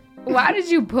did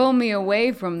you pull me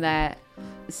away from that,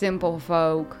 simple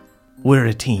folk? We're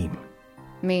a team.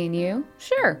 Me and you?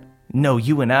 Sure. No,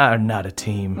 you and I are not a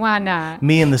team. Why not?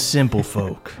 Me and the simple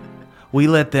folk. We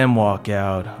let them walk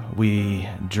out. We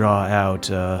draw out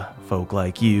folk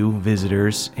like you,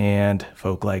 visitors, and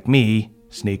folk like me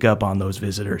sneak up on those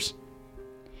visitors.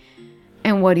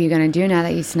 And what are you going to do now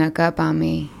that you snuck up on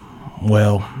me?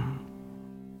 Well,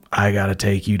 I gotta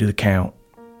take you to the Count.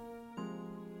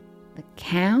 The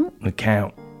Count? The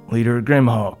Count, leader of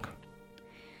Grimhawk.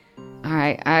 All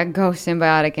right, I go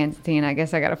symbiotic entity, and I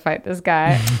guess I got to fight this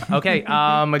guy. Okay,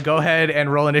 go ahead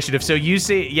and roll initiative. So you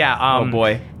see, Oh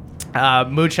boy.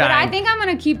 Moonshine. But I think I'm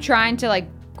going to keep trying to, like,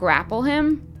 grapple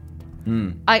him.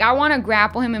 Like, I want to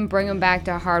grapple him and bring him back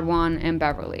to Hard One and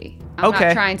Beverly. I'm Okay.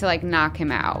 not trying to, like, knock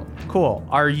him out. Cool.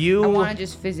 Are you? I want to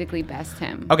just physically best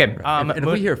him. Okay. And if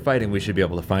we hear fighting, we should be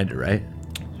able to find it, right?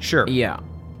 Sure. Yeah.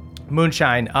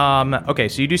 Moonshine. Okay,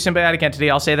 so you do symbiotic entity.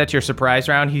 I'll say that's your surprise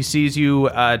round. He sees you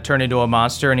turn into a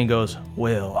monster, and he goes,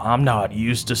 "Well, I'm not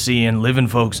used to seeing living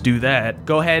folks do that."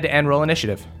 Go ahead and roll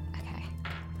initiative. Okay.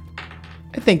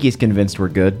 I think he's convinced we're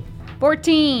good.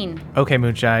 14. Okay,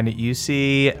 Moonshine. You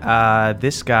see,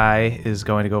 this guy is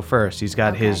going to go first. He's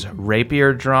got his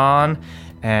rapier drawn,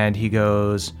 and he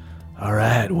goes, "All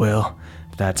right, well,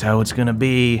 if that's how it's gonna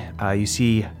be." You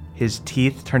see his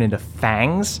teeth turn into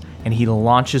fangs, and he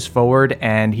launches forward,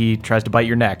 and he tries to bite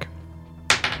your neck.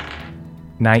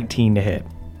 19 to hit.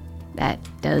 That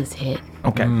does hit.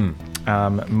 Okay.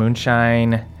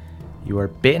 Moonshine, you are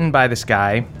bitten by this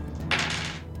guy.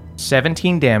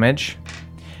 17 damage.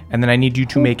 And then I need you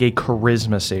to make a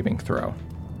charisma saving throw.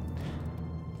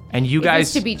 And you Is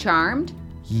guys... this to be charmed?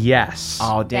 Yes.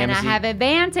 Oh, damn. Then I is he- have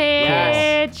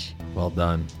advantage. Well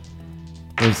done.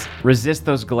 Resist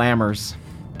those glamours.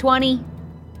 20.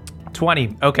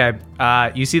 20. Okay.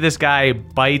 You see this guy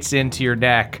bites into your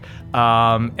neck,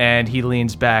 and he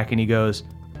leans back and he goes,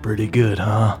 "Pretty good,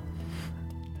 huh?"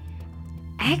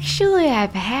 Actually,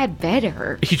 I've had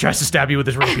better. He tries to stab you with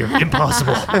his rapier.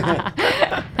 Impossible.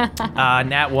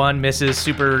 Nat 1 misses,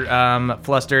 super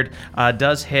flustered.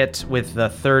 Does hit with the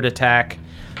third attack.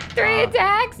 3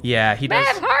 attacks? Yeah, he does.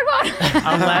 Bev,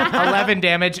 hard one. 11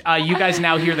 damage. You guys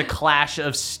now hear the clash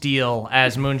of steel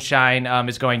as Moonshine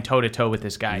is going toe-to-toe with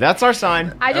this guy. That's our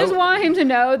sign. I just want him to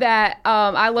know that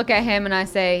I look at him and I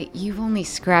say, "You've only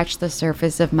scratched the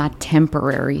surface of my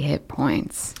temporary hit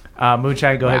points."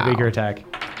 Moonshine, go ahead, Wow. make your attack.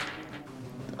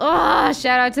 Oh,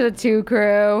 shout out to the 2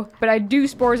 crew. But I do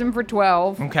spores him for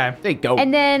 12. Okay. They go.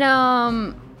 And then,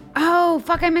 oh,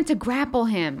 fuck, I meant to grapple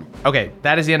him. Okay,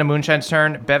 that is the end of Moonshine's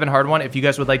turn. Bev and Hard One, if you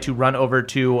guys would like to run over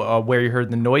to where you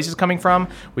heard the noises coming from,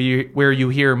 where you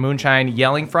hear Moonshine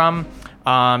yelling from,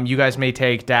 you guys may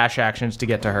take dash actions to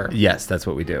get to her. Yes, that's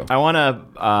what we do.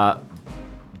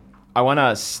 I want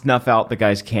to snuff out the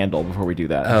guy's candle before we do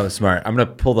that. Oh, smart. I'm going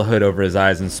to pull the hood over his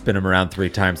eyes and spin him around 3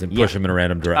 times and push him in a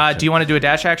random direction. Do you want to do a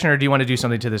dash action, or do you want to do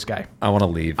something to this guy? I want to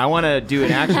leave. I want to do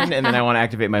an action, and then I want to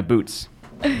activate my boots.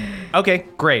 Okay,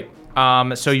 great.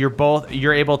 So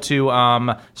you're able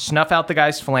to snuff out the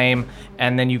guy's flame,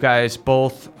 and then you guys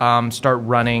both start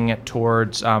running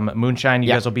towards Moonshine. You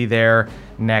guys will be there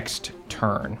next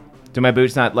turn. Do my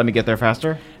boots not let me get there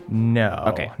faster? No.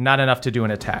 Okay. Not enough to do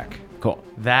an attack. Cool.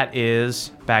 That is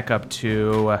back up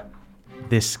to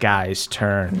this guy's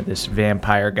turn. This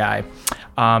vampire guy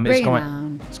is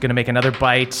going to make another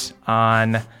bite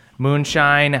on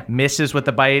Moonshine. Misses with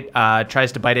the bite.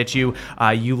 Tries to bite at you.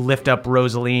 You lift up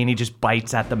Rosaline. He just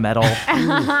bites at the metal.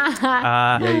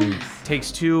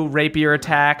 Takes 2 rapier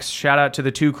attacks. Shout out to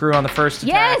the 2 crew on the first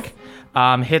attack.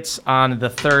 Hits on the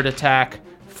third attack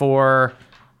for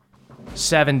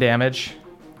 7 damage.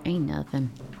 Ain't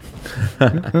nothing.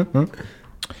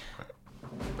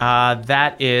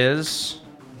 That is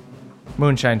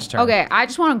Moonshine's turn. Okay, I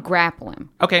just want to grapple him.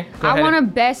 Okay, go I ahead. want to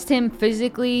best him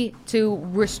physically to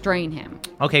restrain him.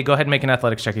 Okay, go ahead and make an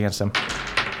athletics check against him.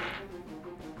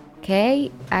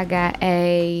 Okay, I got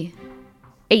a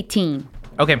 18.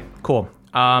 Okay, cool.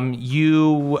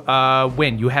 You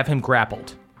win. You have him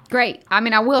grappled. Great. I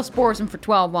mean, I will spores him for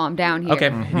 12 while I'm down here. Okay,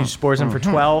 you spores him for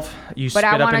 12. You But spit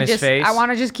I up want in to his face. I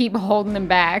want to just keep holding him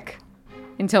back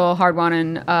until Hardwon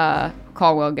and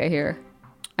Caldwell get here.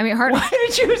 I mean, Why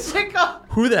did you sick up?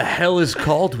 Who the hell is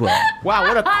Caldwell? Wow,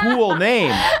 what a cool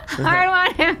name.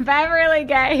 Hardwon and Beverly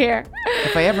get here.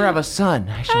 If I ever have a son,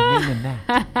 I shall name him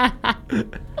that.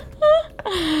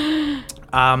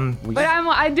 But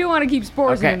I do want to keep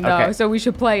spores him, though, okay. so we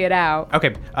should play it out.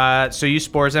 Okay, so you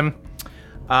spores him.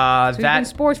 So he's been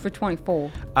spores for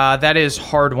 24. That is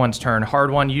Hard One's turn.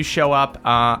 Hard One, you show up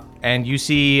and you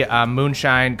see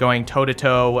Moonshine going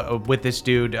toe-to-toe with this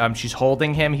dude. She's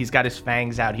holding him. He's got his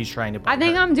fangs out. He's trying to bite I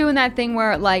think her. I'm doing that thing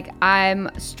where, like, I'm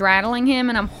straddling him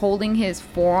and I'm holding his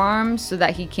forearms so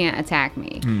that he can't attack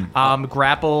me.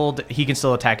 Grappled, he can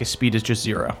still attack. His speed is just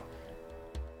 0.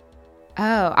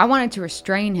 Oh, I wanted to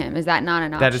restrain him. Is that not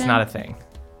an option? That is not a thing.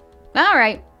 All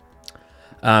right.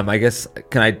 I guess,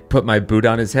 can I put my boot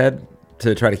on his head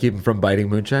to try to keep him from biting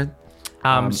Moonshine?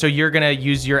 So you're going to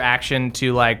use your action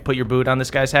to, like, put your boot on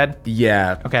this guy's head?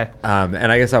 Yeah. Okay.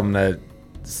 And I guess I'm gonna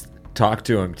talk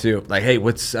to him too. Like, hey,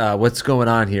 what's going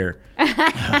on here?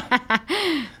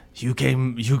 You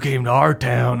came to our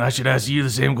town. I should ask you the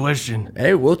same question.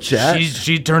 Hey, we'll chat.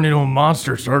 She turned into a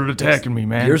monster, started attacking me,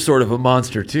 man. You're sort of a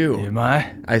monster too. Am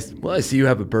I? I see you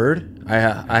have a bird.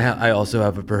 I also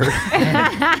have a bird.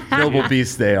 Noble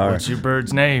beasts they are. What's your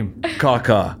bird's name?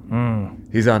 Kaka.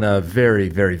 He's on a very,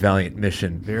 very valiant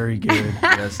mission. Very good.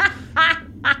 Yes.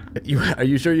 Are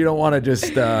you sure you don't want to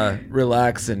just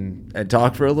relax and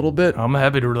talk for a little bit? I'm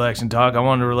happy to relax and talk. I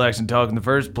wanted to relax and talk in the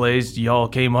first place. Y'all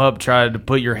came up, tried to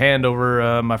put your hand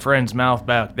over my friend's mouth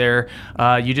back there.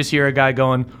 You just hear a guy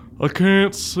going, I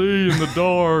can't see in the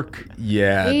dark.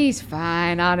 Yeah. He's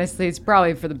fine. Honestly, it's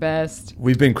probably for the best.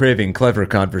 We've been craving clever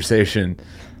conversation.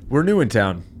 We're new in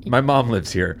town. My mom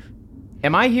lives here.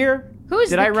 Am I here? Who's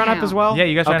Did the I run up count? as well? Yeah,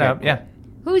 you guys ran Okay. up. Yeah.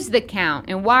 Who's the count,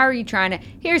 and why are you trying to?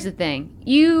 Here's the thing.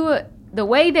 The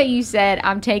way that you said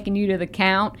I'm taking you to the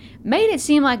count made it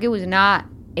seem like it was not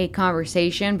a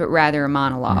conversation, but rather a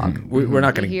monologue. We're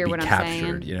not going You hear to be what I'm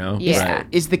captured, saying? you know? Yeah. Right.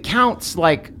 Is the Count's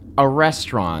like a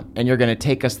restaurant and you're going to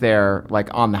take us there like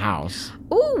on the house?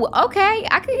 Ooh, okay.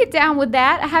 I could get down with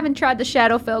that. I haven't tried the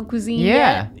Shadowfell cuisine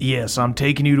Yeah. yet. Yes, I'm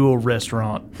taking you to a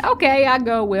restaurant. Okay, I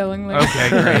go willingly. Okay,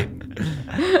 great.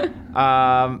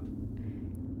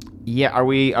 Yeah, are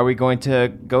we going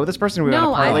to go with this person? Or are we No,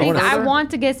 gonna I parlay think I further?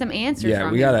 want to get some answers Yeah,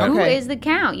 from we you. gotta- Who Okay. is the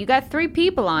count? You got 3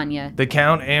 people on you. The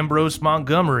Count Ambrose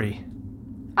Montgomery.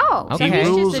 Oh, so Okay. he's just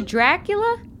Rules- a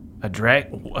Dracula? A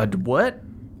what?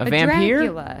 a vampire?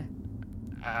 Dracula.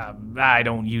 I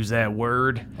don't use that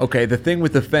word. Okay, the thing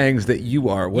with the fangs that you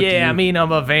are. What do Yeah, you... I mean,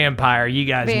 I'm a vampire. You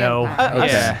guys know. Vampire.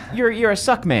 Yeah. You're a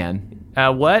suck man.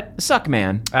 What? A suck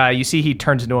man. You see he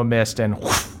turns into a mist and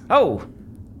Oh,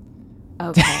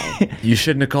 Okay. You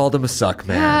shouldn't have called him a suck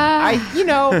man.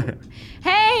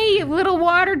 Hey, little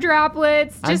water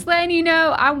droplets. Just letting you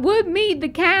know, I would meet the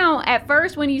count. At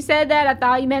first, when you said that, I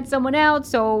thought you meant someone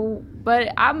else.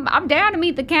 But I'm down to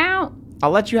meet the count. I'll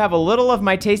let you have a little of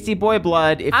my tasty boy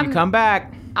blood if you come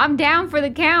back. I'm down for the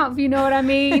count, if you know what I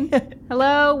mean.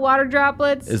 Hello, water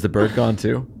droplets. Is the bird gone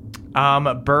too?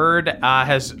 Bird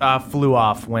has flew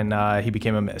off when he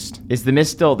became a mist. Is the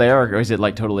mist still there, or is it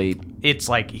like totally? It's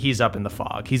like he's up in the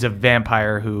fog. He's a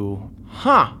vampire who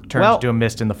Huh. turns to a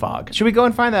mist in the fog. Should we go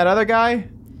and find that other guy?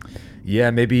 Yeah,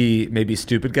 maybe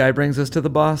stupid guy brings us to the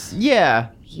boss. Yeah.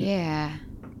 Yeah.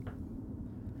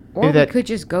 Or Maybe we that- could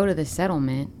just go to the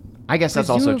settlement. I guess that's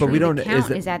also Presumably true. we don't- The is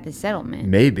count it- is at the settlement.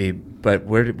 Maybe, But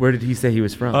where did he say he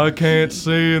was from? I can't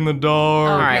see in the dark.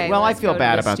 All right, well, I let's feel go to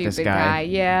bad the about this stupid guy.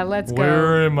 Yeah, let's go.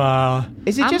 Where am I?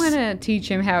 Is it I'm just gonna teach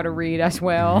him how to read as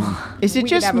well. is it We could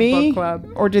just have a me, book club.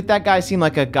 or did that guy seem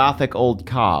like a gothic old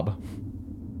cob?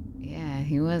 Yeah,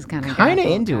 he was kind of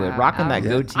Into it, rocking that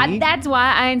goatee. That's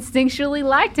why I instinctually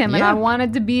liked him, and Yeah. I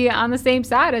wanted to be on the same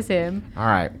side as him. All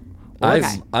right.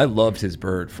 I loved his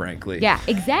bird, frankly. Yeah,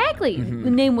 exactly. The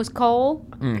name was Cole.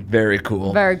 Very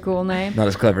cool. Very cool name. Not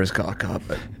as clever as Cock,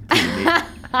 but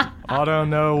I don't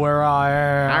know where I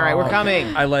am. All right, we're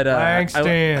coming. I light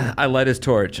Langston. I light his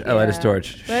torch. I light his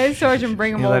torch. Let his torch and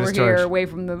bring him You light over his here, torch. away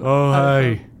from the. Oh, other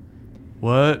hey.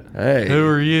 What? Hey. Who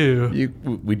are you?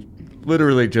 We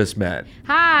literally just met.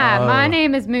 Hi, my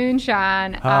name is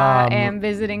Moonshine. Hi, I am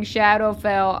visiting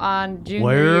Shadowfell on junior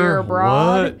Where? year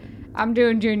abroad. What? I'm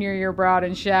doing junior year abroad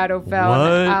in Shadowfell.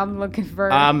 What? And I'm looking for.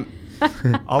 I live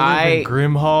in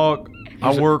Grimhawk.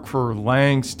 I work for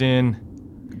Langston.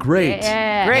 Great.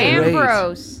 yeah, Great.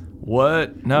 Ambrose.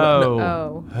 What? No.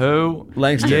 Oh. Who?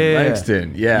 Langston. Yeah.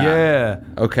 Langston. Yeah. Yeah.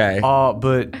 Okay.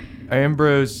 But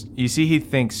Ambrose, you see, he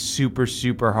thinks super,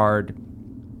 super hard.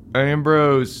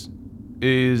 Ambrose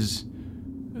is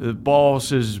the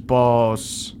boss's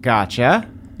boss. Gotcha.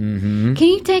 Can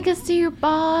you take us to your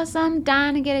boss? I'm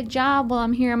dying to get a job while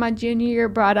I'm here in my junior year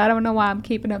abroad. I don't know why I'm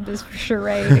keeping up this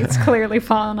charade. It's clearly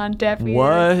falling on deaf ears.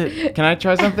 What? Can I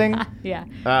try something? Yeah.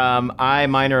 I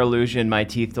minor illusion my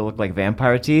teeth to look like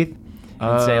vampire teeth,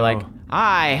 and say like,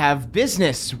 I have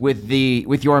business with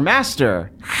your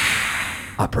master.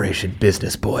 Operation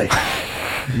Business Boy.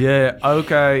 Yeah,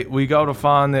 okay. We got to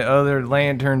find the other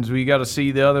lanterns. We got to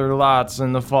see the other lights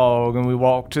in the fog, and we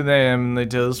walk to them, and they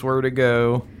tell us where to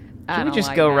go. Should we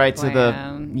just go right to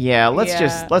the? Yeah,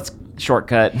 let's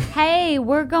shortcut. Hey,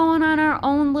 we're going on our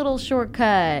own little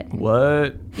shortcut.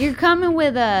 What? You're coming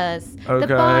with us. The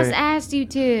Okay. boss asked you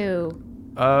to.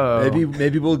 Oh.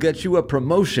 Maybe we'll get you a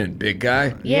promotion, big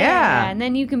guy. Yeah. And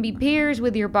then you can be peers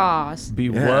with your boss. Be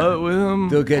Yeah. what with him?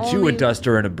 They'll get you a Only-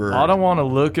 duster and a bird. I don't want to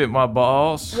look at my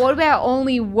boss. What about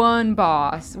only one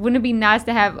boss? Wouldn't it be nice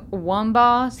to have one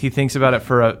boss? He thinks about it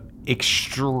for a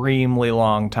extremely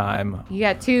long time. You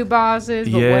got two bosses,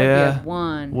 but what if you Yeah. have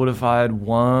one? What if I had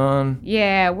one?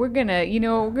 Yeah, we're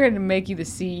gonna make you the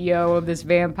CEO of this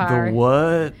vampire. The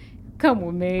what? Come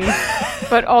with me,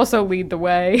 but also lead the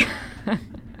way.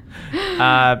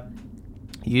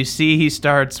 You see, he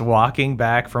starts walking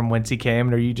back from whence he came.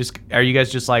 And are you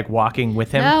guys just like walking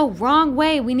with him? No, wrong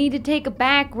way. We need to take a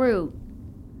back route,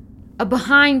 a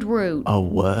behind route, A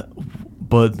what?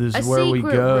 But this a is where we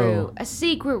secret go. route, a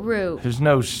secret route, There's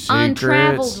no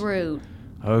untraveled secrets. route.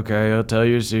 Okay, I'll tell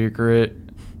you a secret.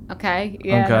 Okay,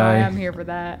 yeah, Okay. no, I am here for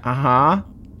that. Uh-huh.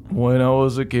 When I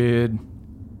was a kid,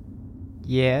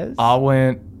 Yes. I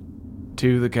went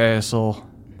to the castle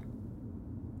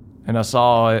and I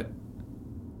saw it.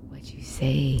 What'd you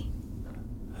say?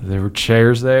 There were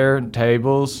chairs there and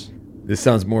tables. This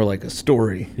sounds more like a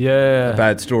story. Yeah. A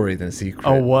bad story than a secret.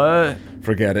 Oh, what?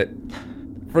 Forget it.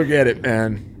 Forget it,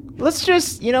 man. Let's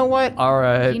just, you know what? All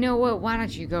right. You know what? Why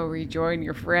don't you go rejoin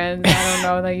your friends? I don't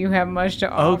know that you have much to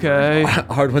offer. Okay.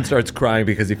 Hard One starts crying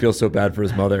because he feels so bad for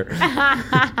his mother.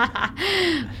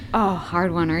 Oh,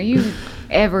 hard one. Are you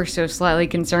ever so slightly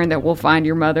concerned that we'll find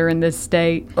your mother in this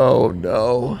state? Oh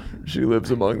no. She lives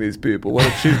among these people. What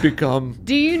if she's become?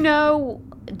 Do you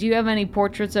have any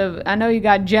portraits of? I know you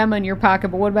got Gemma in your pocket,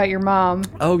 but what about your mom?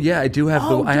 Oh yeah, I do have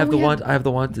Oh, I have don't the we have- want. I have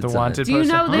the wanted. The sign. wanted Do you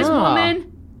poster. know this Ah. woman?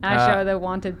 I show the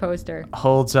wanted poster.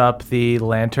 Holds up the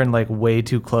lantern like way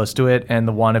too close to it, and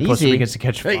the wanted poster Easy. begins to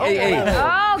catch fire. Okay,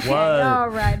 What? all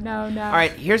right, no. All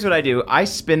right, here's what I do. I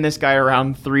spin this guy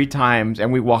around 3 times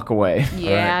and we walk away.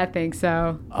 Yeah, I think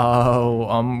so. Oh,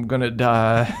 I'm gonna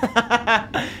die.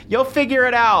 You'll figure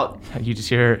it out. You just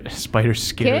hear spiders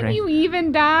skittering. Can you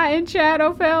even die in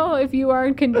Shadowfell if you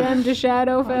are condemned to I'm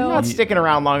Shadowfell? not sticking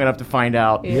around long enough to find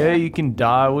out. Yeah, you can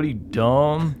die. What are you,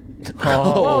 dumb?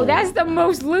 Oh, that's the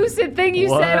most lucid thing you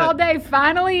said What? all day.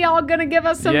 Finally, y'all gonna give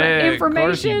us some yeah,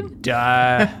 information? Of course you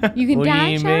die. You can what die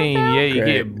do you in mean? Shadowfell? Yeah, you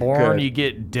Great, get born, good. you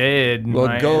get dead. Well,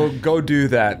 man. go do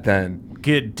that then.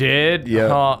 Get dead?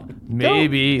 Yeah.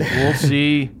 Maybe. We'll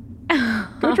see.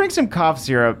 Go drink some cough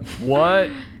syrup. What?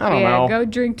 I don't Yeah, know. go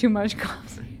drink too much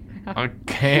coffee. I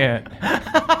can't.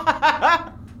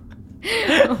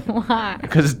 Why?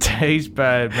 Because it tastes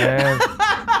bad, man.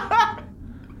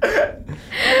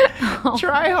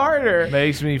 Try harder.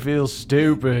 Makes me feel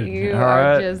stupid. You all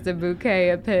are right? just a bouquet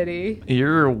of pity.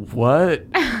 You're what?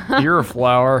 You're a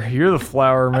flower. You're the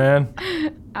flower, man.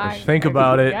 Think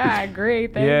about it. Yeah, I agree.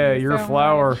 Thank Yeah, you you're so a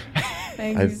flower. much.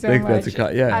 Thank I you so think much. that's a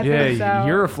cut. Yeah. I Yeah, think so.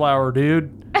 you're a flower,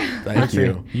 dude. Thank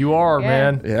you. You are, Yeah.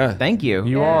 man. Yeah. Thank you.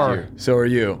 You are. So are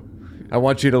you. I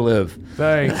want you to live.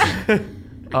 Thanks.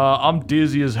 I'm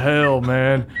dizzy as hell,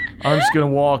 man. I'm just gonna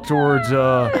walk towards.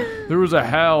 There was a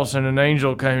house and an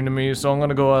angel came to me, so I'm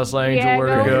gonna go ask the angel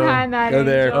where to go. behind that Go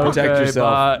there. angel. Protect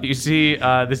yourself. Bye. You see,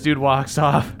 this dude walks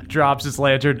off, drops his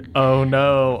lantern. Oh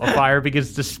no! A fire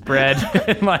begins to spread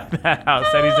in like that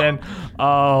house that he's in.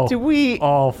 Oh. Do we?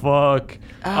 Oh fuck.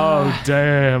 Oh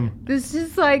damn. This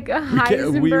is like a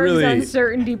can't- we Heisenberg's really-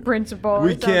 uncertainty principle. or We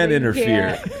can't something. You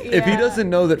interfere. can't- If he yeah. doesn't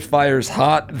know that fire's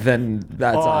hot, then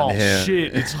that's Oh on him.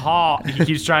 shit! It's hot. He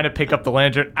keeps trying to pick up the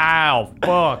lantern. Ow!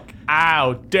 Fuck!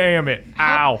 Ow! Damn it!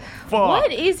 Ow! Fuck!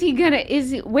 What is he gonna?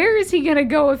 Where is he gonna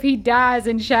go if he dies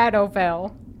in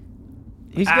Shadowfell?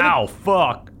 He's gonna, Ow!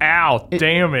 Fuck! Ow!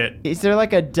 Damn it! Is there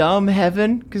like a dumb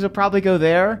heaven? Because he'll probably go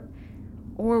there.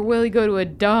 Or will he go to a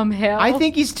dumb hell? I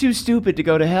think he's too stupid to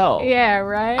go to hell. Yeah,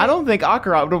 right? I don't think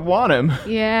Akarat would want him.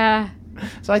 Yeah.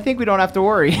 So I think we don't have to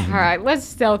worry. All right, let's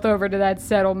stealth over to that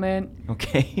settlement.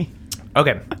 Okay.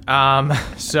 Okay.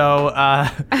 So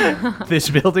this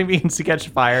building begins to catch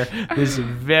fire. This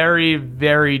very,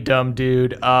 very dumb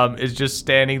dude is just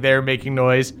standing there making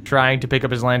noise, trying to pick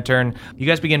up his lantern. You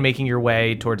guys begin making your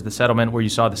way towards the settlement where you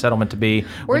saw the settlement to be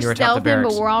We're when you were atop the stealthing,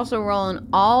 barracks. but we're also rolling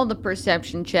all the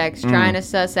perception checks, trying to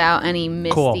suss out any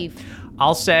misty. Cool.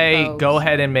 I'll say foes. go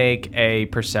ahead and make a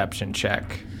perception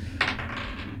check.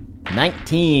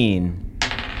 19.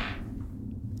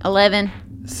 11.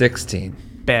 16.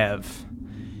 Bev,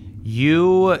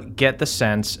 you get the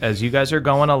sense as you guys are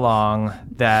going along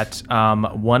that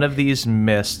one of these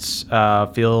mists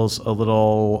feels a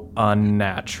little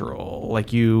unnatural.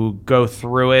 Like you go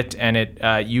through it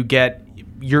and you get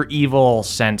your evil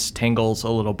sense tingles a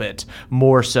little bit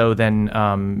more so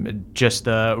than just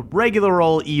the regular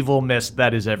old evil mist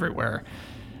that is everywhere.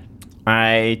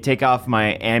 I take off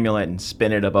my amulet and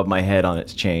spin it above my head on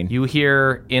its chain. You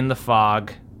hear in the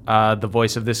fog the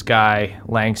voice of this guy,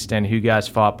 Langston, who you guys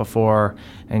fought before,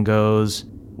 and goes,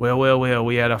 well,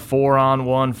 we had a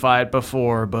 4-on-1 fight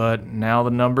before, but now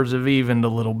the numbers have evened a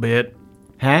little bit.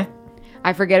 Huh?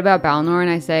 I forget about Balnor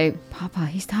and I say, Papa,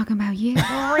 he's talking about you.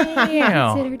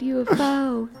 Considered you a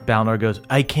foe. Balnor goes,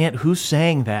 I can't, who's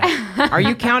saying that? Are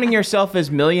you counting yourself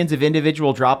as millions of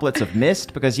individual droplets of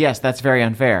mist? Because yes, that's very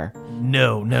unfair.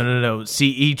 No. See,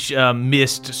 each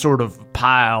mist sort of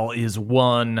pile is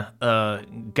one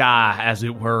guy, as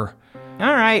it were.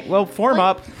 All right, well, form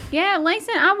up. Yeah,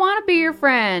 Langston, I want to be your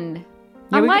friend.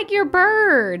 I we like your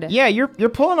bird. Yeah, you're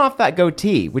pulling off that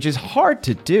goatee, which is hard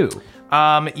to do.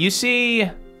 You see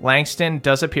Langston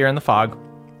does appear in the fog.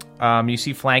 You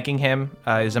see flanking him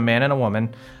is a man and a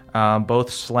woman, both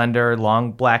slender,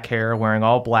 long black hair, wearing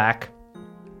all black.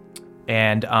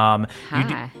 And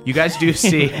you guys do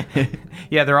see,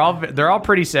 yeah, they're all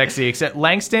pretty sexy. Except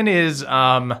Langston is,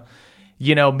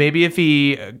 maybe if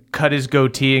he cut his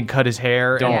goatee and cut his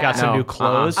hair and got some new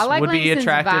clothes, I like would be Langston's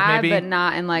attractive. vibe, Maybe, but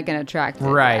not in like an attractive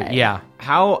right? way. Yeah.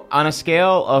 How, on a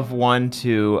scale of 1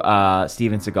 to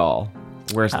Steven Seagal,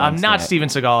 where's I'm Langston not at? Steven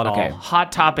Seagal at Okay. all.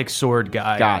 Hot Topic sword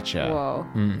guy. Gotcha. Whoa.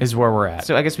 Is where we're at.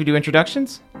 So I guess we do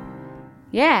introductions?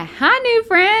 Yeah. Hi, new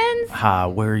friends. Hi,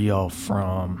 where y'all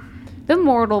from? The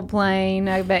mortal plane.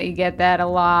 I bet you get that a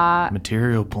lot.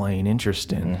 Material plane,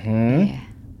 interesting. Yeah.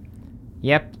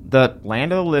 Yep, the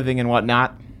land of the living and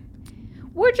whatnot.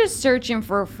 We're just searching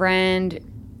for a friend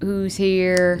who's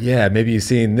here. Yeah, maybe you've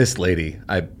seen this lady.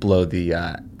 I blow the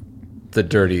ash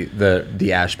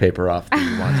paper off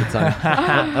the wanted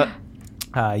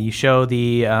sign. You show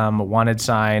the wanted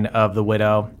sign of the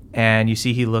widow, and you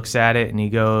see he looks at it and he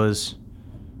goes,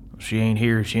 "She ain't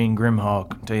here. She ain't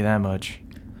Grimhawk. I'll tell you that much."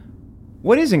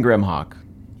 What is in Grimhawk?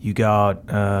 You got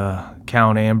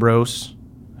Count Ambrose,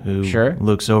 who Sure.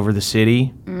 looks over the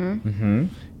city. Mm-hmm.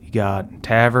 You got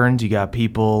taverns. You got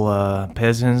people,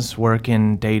 peasants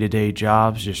working day-to-day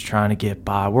jobs, just trying to get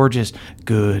by. We're just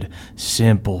good,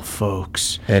 simple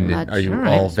folks. And Not are you sure.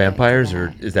 all vampires,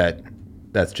 or is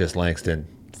that's just Langston?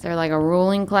 Is there like a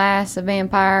ruling class of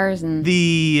vampires? And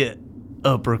The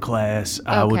upper class,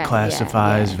 I would Okay,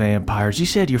 classify yeah. as vampires. You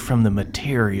said you're from the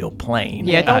material plane.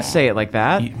 Yeah, don't say it like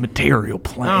that. Material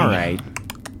plane. All right.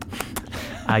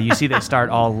 You see they start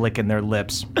all licking their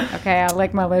lips. okay, I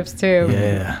lick my lips too.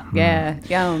 Yeah. Yeah.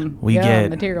 Yum. We yum. get-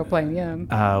 material plane. Yum.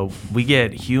 We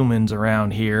get humans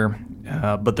around here,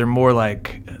 but they're more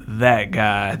like that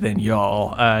guy than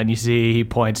y'all. And you see he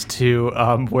points to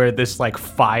where this like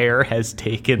fire has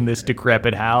taken this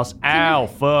decrepit house. Ow,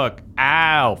 fuck.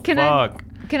 Ow, Can fuck.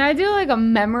 Can I do like a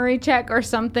memory check or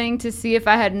something to see if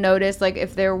I had noticed like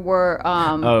if there were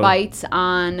bites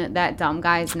on that dumb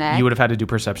guy's neck? You would have had to do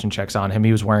perception checks on him.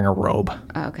 He was wearing a robe.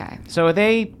 Okay. So are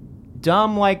they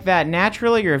dumb like that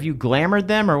naturally, or have you glamored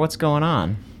them, or what's going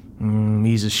on?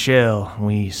 He's a shell.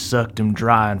 We sucked him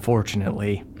dry,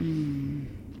 unfortunately.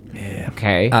 Yeah.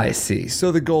 Okay. I see.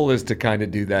 So the goal is to kind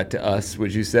of do that to us,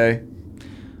 would you say?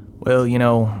 Well,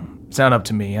 it's not up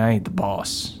to me. I ain't the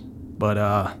boss. But,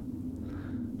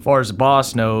 as far as the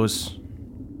boss knows,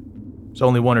 there's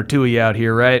only one or two of you out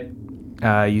here, right?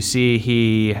 You see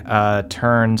he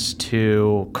turns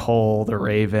to Cole the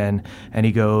Raven, and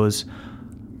he goes,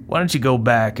 Why don't you go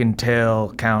back and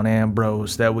tell Count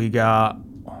Ambrose that we got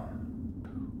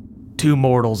 2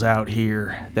 mortals out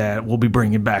here that we'll be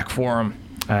bringing back for him.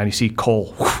 and you see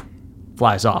Cole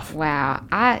flies off. Wow.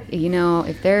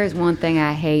 If there is one thing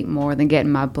I hate more than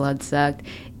getting my blood sucked,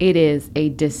 it is a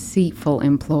deceitful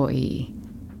employee.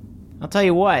 I'll tell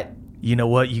you what. You know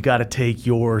what? You got to take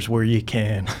yours where you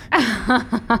can.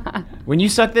 When you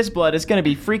suck this blood, it's going to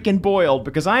be freaking boiled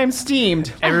because I am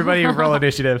steamed. Everybody roll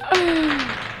initiative.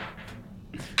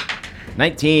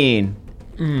 19.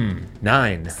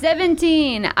 9.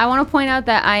 17. I want to point out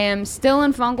that I am still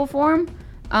in fungal form,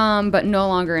 but no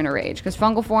longer in a rage. Because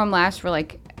fungal form lasts for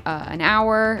like an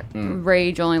hour.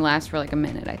 Rage only lasts for like a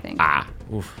minute, I think.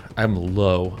 Oof, I'm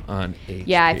low on HP.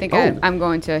 Yeah, I think I'm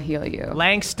going to heal you.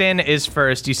 Langston is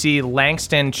first. You see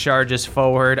Langston charges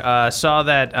forward. Saw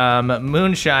that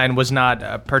Moonshine was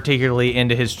not particularly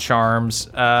into his charms.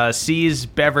 Sees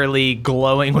Beverly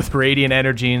glowing with radiant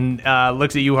energy and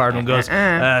looks at you hard and goes,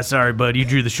 sorry, bud, you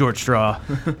drew the short straw.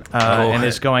 And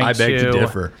is going I beg to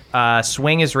differ.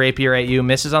 Swing his rapier at you.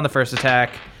 Misses on the first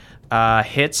attack.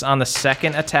 Hits on the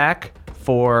second attack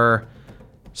for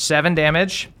 7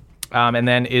 damage. And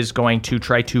then is going to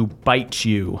try to bite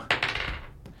you.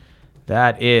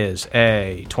 That is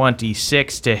a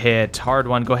 26 to hit. Hard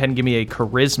one. Go ahead and give me a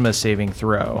charisma saving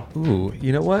throw. Ooh,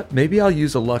 you know what? Maybe I'll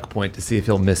use a luck point to see if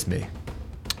he'll miss me.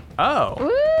 Oh.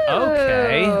 Ooh.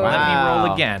 Okay. Let me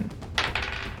roll again.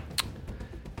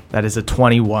 That is a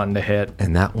 21 to hit.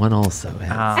 And that one also hits.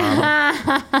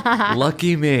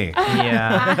 Lucky me.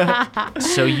 Yeah.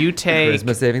 So you take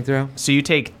Charisma saving throw? So you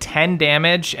take 10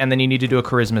 damage, and then you need to do a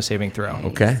charisma saving throw.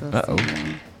 Okay. Uh-oh.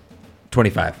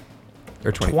 25.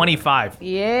 Or 24. 25.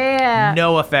 Yeah.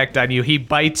 No effect on you. He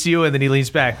bites you, and then he leans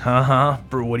back.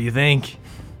 Bro, what do you think?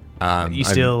 You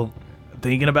still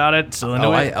Thinking about it? Still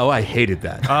into it? I hated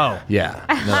that. Oh. Yeah.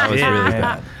 No, that was really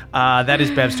bad. That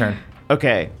is Bev's turn.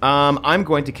 Okay, I'm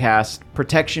going to cast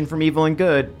Protection from Evil and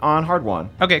Good on Hard One.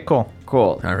 Okay, cool.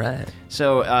 Cool. All right.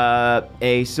 So,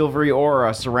 a silvery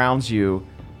aura surrounds you,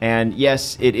 and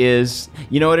yes, it is...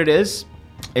 You know what it is?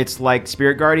 It's like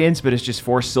Spirit Guardians, but it's just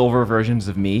 4 silver versions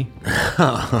of me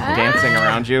dancing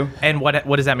around you. And what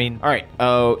does that mean? All right,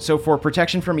 so for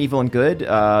Protection from Evil and Good,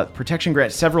 protection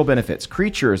grants several benefits.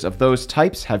 Creatures of those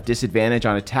types have disadvantage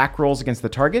on attack rolls against the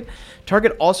target.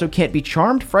 Target also can't be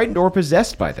charmed, frightened, or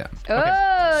possessed by them.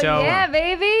 Oh, So- yeah,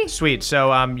 baby. Sweet.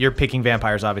 So you're picking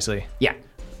vampires, obviously. Yeah.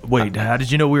 Wait, how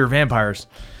did you know we were vampires?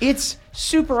 It's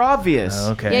super obvious.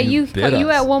 Okay. Yeah, you bit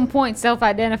us. at one point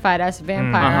self-identified as a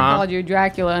vampire. I called you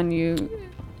Dracula, and you...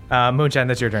 Moonshine,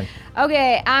 that's your turn.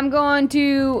 Okay, I'm going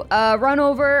to run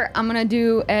over. I'm going to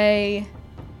do a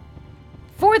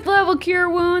 4th level Cure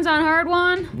Wounds on Hard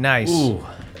One. Nice. Ooh.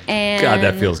 And God,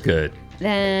 that feels good.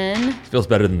 Then Feels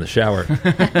better than the shower.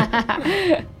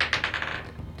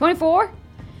 24.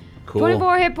 Cool.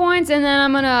 24 hit points, and then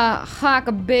I'm going to hawk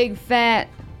a big fat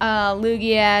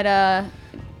loogie at...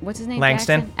 what's his name?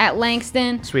 Langston? Jackson? At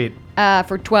Langston. Sweet.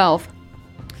 For 12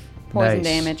 poison Nice.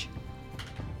 damage.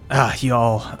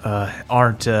 Y'all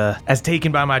aren't as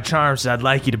taken by my charms as I'd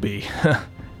like you to be.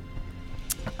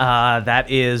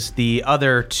 That is the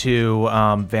other 2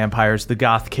 vampires, the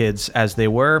goth kids, as they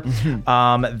were.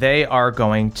 They are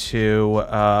going to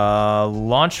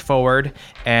launch forward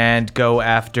and go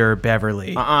after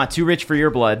Beverly. Too rich for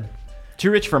your blood. Too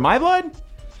rich for my blood?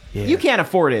 Yeah. You can't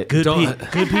afford it. Good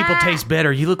people taste better.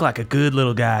 You look like a good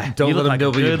little guy. Don't you let look him know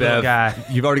like a you, good little Bev. guy.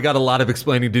 You've already got a lot of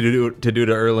explaining to do to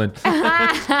Erlen.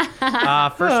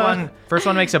 First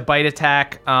one makes a bite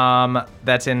attack.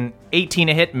 That's an 18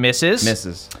 to hit, misses.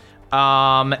 Misses.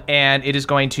 And it is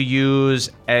going to use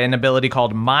an ability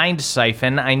called Mind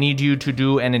Siphon. I need you to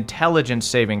do an intelligence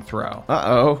saving throw.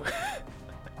 Uh-oh.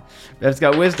 Bev's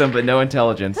got wisdom, but no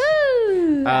intelligence.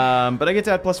 But I get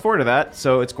to add +4 to that,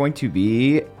 so it's going to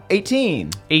be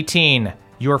 18. 18.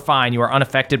 You're fine. You are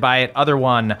unaffected by it. Other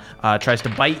one tries to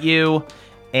bite you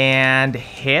and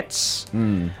hits.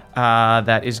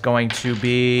 That is going to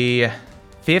be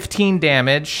 15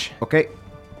 damage. Okay.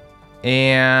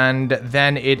 And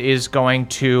then it is going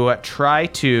to try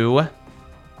to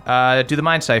do the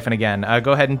Mind Siphon again.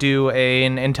 Go ahead and do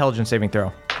an intelligence saving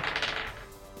throw.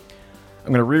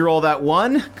 I'm going to reroll that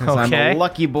 1 because I'm Okay. a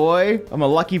lucky boy. I'm a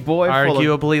lucky boy.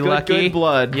 Arguably full of lucky. Good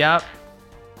blood. Yep.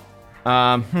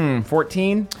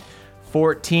 14.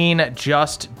 14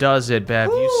 just does it, Bev.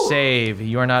 You save.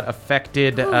 You are not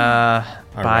affected by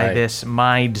right. this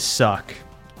mind suck.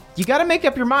 You got to make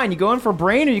up your mind. You going for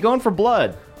brain or you going for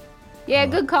blood? Yeah,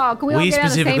 good call. Can we all We get on the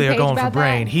same specifically are page going for about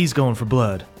brain. that? He's going for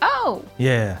blood. Oh,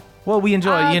 Yeah. Well, we enjoy,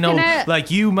 can I-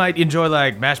 like you might enjoy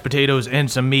like mashed potatoes and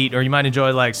some meat, or you might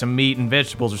enjoy like some meat and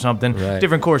vegetables or something. Right.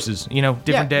 Different courses, different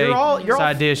Yeah, day, you're all-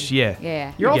 side dish. Yeah.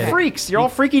 yeah. You're all get it. freaks. You're all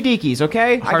freaky deakies,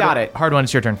 okay? I got it. Hard one.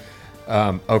 It's your turn.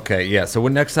 Okay, yeah. So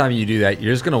when next time you do that,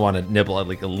 you're just gonna want to nibble at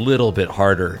like a little bit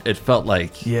harder. It felt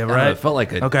like Yeah, I don't know, right. it felt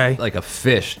like like a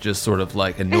fish, just sort of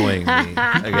like annoying me.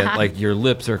 Again, like your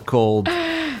lips are cold.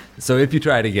 So if you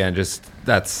try it again, just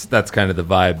that's kind of the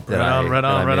vibe that I'm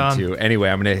into. Anyway,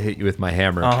 I'm gonna hit you with my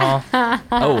hammer.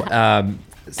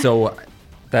 So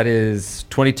that is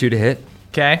 22 to hit,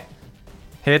 Okay.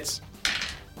 Hits.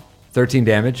 13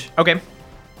 damage. Okay.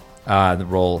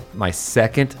 Roll my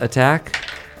second attack.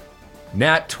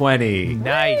 Nat 20.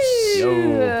 Nice.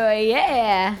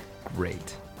 Yeah.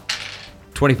 Great.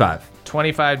 25.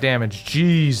 25 damage.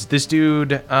 Jeez, this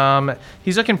dude,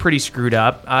 he's looking pretty screwed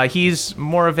up. He's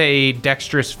more of a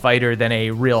dexterous fighter than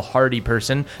a real hardy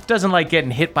person. Doesn't like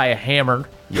getting hit by a hammer.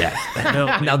 Yeah.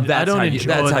 No, Now that's I don't how you, enjoy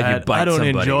that's that. how you bite I don't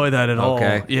somebody. enjoy that at all.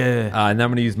 Okay. Yeah. And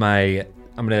I'm gonna use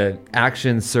I'm gonna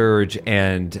action surge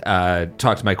and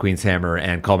talk to my Queen's Hammer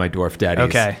and call my dwarf daddies.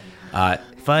 Okay.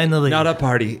 Finally. Not a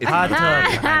party. It's Hot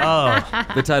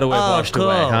tub. the tidal wave Oh, washed cool.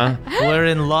 away, huh? We're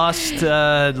in lost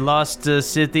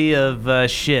city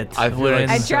of shit. I feel We're like in,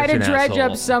 I Such tried to an dredge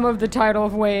asshole. up some of the tidal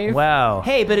wave. wow.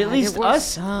 Hey, but at least it was us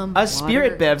some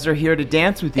spirit water. bevs are here to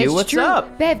dance with you. It's What's true.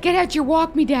 up? Bev, get out your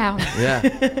walk me down. Yeah.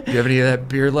 Do you have any of that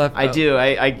beer left? I do.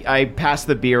 I pass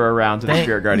the beer around to the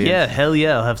spirit guardian. Yeah, hell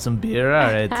yeah, I'll have some beer.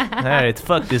 All right. All right,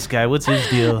 fuck this guy. What's his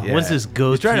deal? Yeah. What's his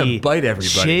goatee? He's trying to bite everybody.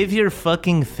 Shave your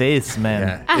fucking face, man.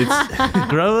 Yeah.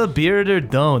 Grow a beard or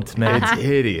don't, man. It's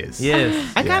hideous.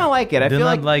 Yes. I kind of like it. I Do feel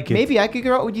not like like it. maybe I could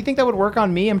grow. Do you think that would work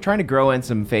on me? I'm trying to grow in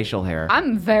some facial hair.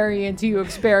 I'm very into you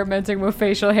experimenting with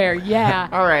facial hair. Yeah.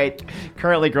 All right.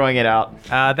 Currently growing it out.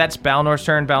 That's Balnor's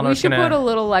turn. We Balnor's should gonna put a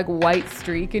little like white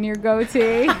streak in your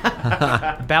goatee.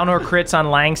 Balnor crits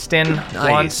on Langston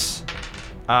once.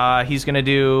 He's gonna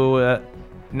do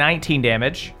 19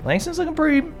 damage. Langston's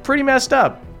looking pretty messed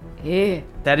up. Yeah.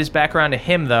 That is back around to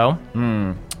him though.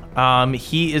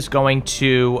 He is going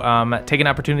to take an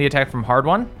opportunity attack from Hard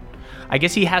One. I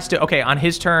guess he has to. Okay, on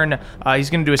his turn, he's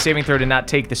going to do a saving throw to not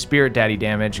take the Spirit Daddy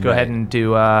damage. Go Right. ahead and do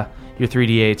your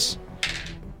 3d8s.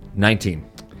 19.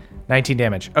 19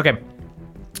 damage. Okay.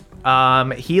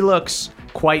 He looks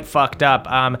quite fucked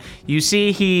up. You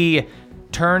see he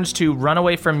turns to run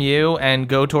away from you and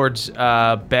go towards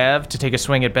Bev to take a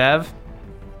swing at Bev.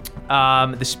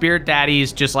 The Spirit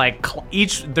Daddies just like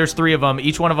there's 3 of them.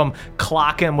 Each one of them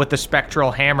clock him with the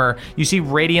spectral hammer. You see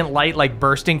radiant light like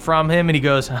bursting from him, and he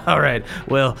goes, "All right,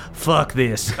 well, fuck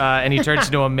this," and he turns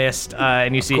into a mist,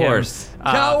 and you see him course.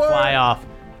 fly off.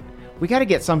 We got to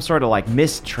get some sort of like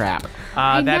mist trap.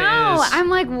 I That know. is- I'm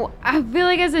like, I feel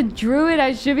like as a druid,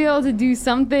 I should be able to do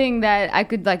something that I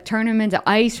could like turn him into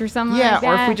ice or something Yeah, like that.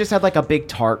 or if we just had like a big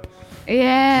tarp.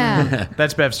 Yeah.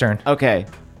 That's Bev's turn. Okay.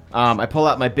 I pull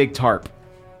out my big tarp.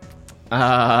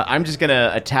 I'm just gonna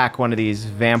attack one of these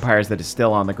vampires that is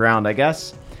still on the ground, I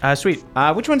guess. Sweet.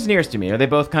 Which one's nearest to me? Are they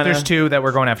both kind of? There's 2 that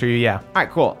we're going after you. Yeah. All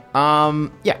right, cool.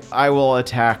 Yeah, I will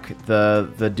attack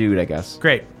the dude, I guess.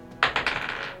 Great.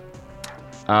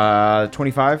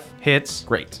 25. Hits.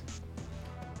 Great.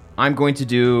 I'm going to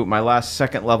do my last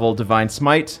 2nd level Divine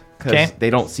Smite because 'Kay. they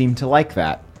don't seem to like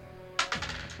that.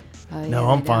 Oh, yeah, No,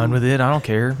 I'm they fine don't. with it. I don't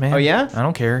care, man. Oh, yeah? I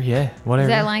don't care. Yeah, whatever.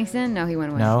 Is that Langston? No, he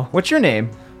went away. No. What's your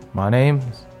name? My name's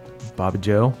Bobby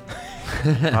Joe.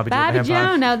 Bobby Bobby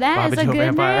Joe, now that is a good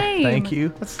name. Thank you.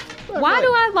 Why do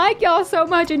I like y'all so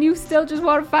much and you still just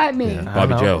want to fight me?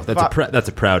 Bobby know. Joe. That's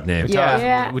a proud name. Yeah.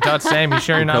 Yeah. We taught Sam. You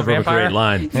sure you're not a Come from a vampire? great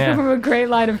line. Yeah. From a great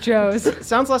line of Joes.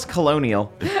 Sounds less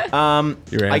colonial. Your I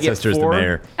get ancestor's the 4.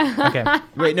 mayor. Okay.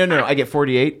 Wait, no. I get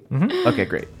 48. Okay,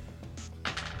 great.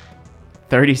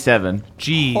 37.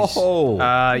 Jeez.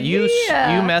 Oh. You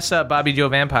Yeah. mess up Bobby Joe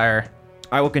Vampire.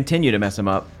 I will continue to mess him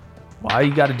up. Why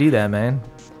you got to do that, man?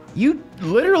 You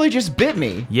literally just bit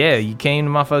me. Yeah, you came to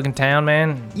my fucking town,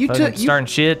 man. You Fucking took- you- starting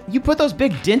shit. You put those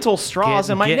big dental straws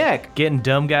in my neck. Getting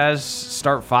dumb guys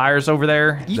start fires over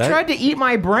there. You tried to eat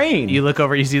my brain. You look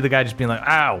over, you see the guy just being like,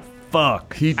 "Ow,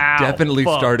 fuck. He Ow, definitely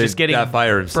fuck. started Just getting that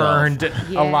fire himself. burned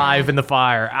alive in the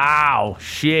fire. Ow,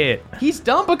 shit. He's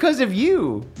dumb because of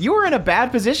you. You were in a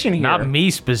bad position here. Not me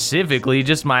specifically,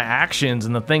 just my actions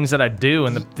and the things that I do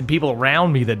and the people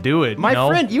around me that do it. My you know?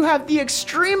 friend, you have the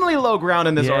extremely low ground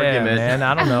in this Yeah, argument. man,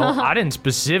 I don't know. I didn't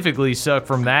specifically suck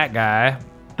from that guy,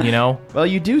 you know? Well,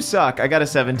 you do suck. I got a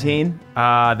 17.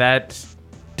 That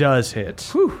does hit.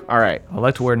 Whew. All right. I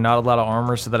like to wear not a lot of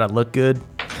armor so that I look good.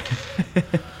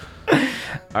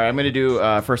 All right, I'm going to do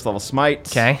first level smite.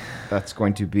 Okay. That's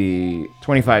going to be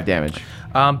 25 damage.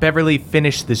 Beverly,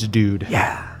 finish this dude.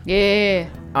 Yeah.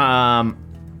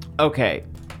 Okay.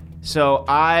 So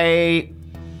I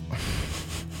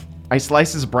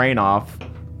slice his brain off.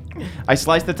 I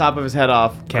slice the top of his head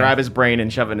off, grab his brain,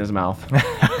 and shove it in his mouth.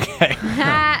 Okay.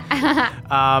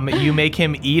 You make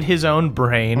him eat his own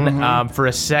brain. For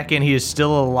a second, he is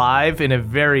still alive in a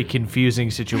very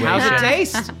confusing situation. How's it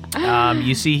taste?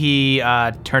 You see he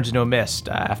turns into a mist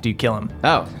after you kill him.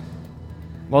 Oh.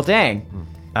 Well, dang. Is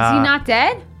he not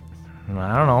dead?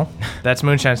 I don't know. That's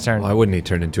Moonshine's turn. Why wouldn't he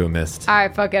turn into a mist? All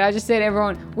right, fuck it. I just say to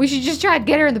everyone, we should just try to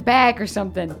get her in the back or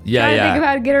something. Yeah, try to yeah. think of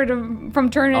how to get her from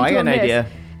turning I into got a an mist. idea.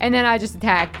 And then I just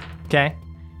attack. Okay.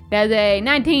 That's a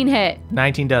 19 hit.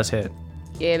 19 does hit.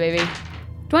 Yeah, baby.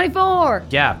 24.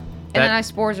 Yeah. And then I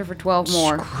spores her for 12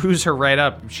 more. Screws her right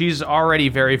up. She's already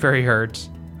very, very hurt.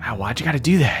 Wow, why'd you gotta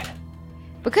do that?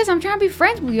 Because I'm trying to be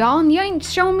friends with y'all, and you ain't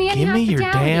showing me any Give me your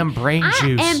hospitality. damn brain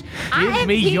juice. Give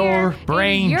me your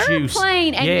brain you're juice.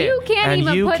 Playing, and you can't and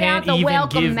even you put can't out the even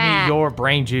welcome give mat. me your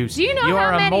brain juice. Do you know you how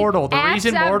are many immortal. The apps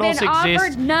reason I've mortals been exist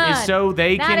offered? None. is so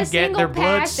they Not can a get single their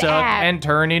blood passed sucked app. and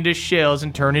turn into shells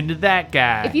and turn into that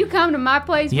guy. If you come to my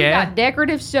place, Yeah? we got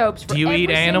decorative soaps for Do you every eat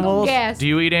animals? single guest. Do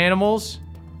you eat animals?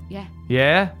 Yeah.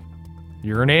 Yeah?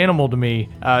 You're an animal to me.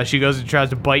 She goes and tries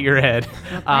to bite your head.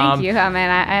 Thank you. I mean,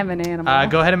 I am an animal.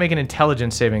 Go ahead and make an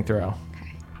intelligence saving throw.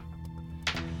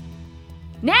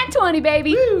 Nat 20,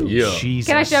 baby. Yeah. Jesus.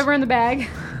 Can I shove her in the bag?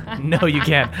 No, you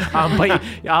can't. But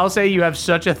I'll say you have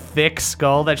such a thick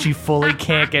skull that she fully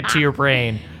can't get to your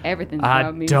brain. Everything's I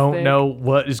about me. don't know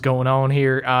what is going on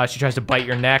here. She tries to bite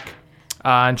your neck,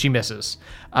 and she misses.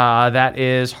 That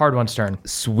is Hard One's turn.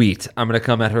 Sweet. I'm going to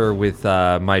come at her with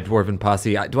my dwarven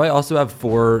posse. Do I also have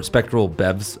 4 spectral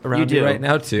bevs around You me do. right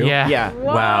now, too? Yeah. Yeah.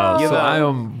 Wow. You So have a- I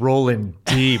am rolling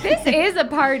deep. This is a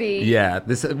party. Yeah,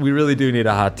 we really do need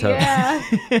a hot tub. Yeah.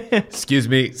 Excuse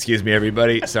me,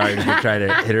 everybody. Sorry, I'm gonna try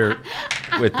to hit her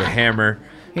with the hammer.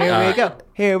 Here we go.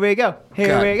 Here we go. Here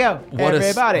God, we go. What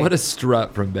Everybody. what a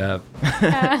strut from Bev.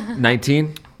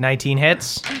 19? 19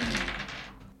 hits,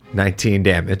 19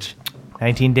 damage.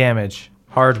 19 damage.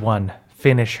 Hard One,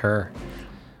 finish her.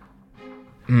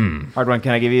 Hard One,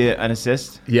 can I give you an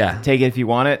assist? Yeah. Take it if you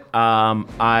want it.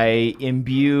 I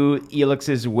imbue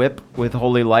Elix's whip with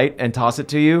holy light and toss it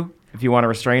to you if you want to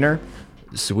restrain her.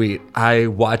 Sweet. I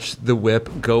watch the whip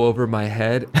go over my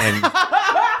head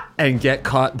and get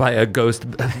caught by a ghost,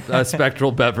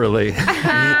 spectral Beverly.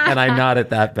 And I nod at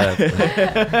that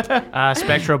Bev.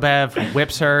 Spectral Bev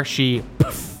whips her. She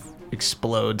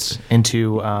explodes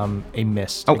into a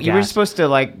mist. Oh, a you were gas. supposed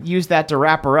to use that to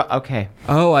wrap her up. Okay.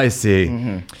 Oh, I see.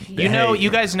 You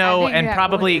guys know, I think and that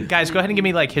probably, was- guys, go ahead and give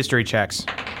me history checks.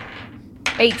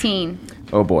 18.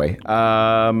 Oh boy.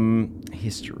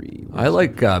 History. I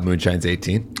like Moonshine's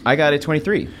 18. I got a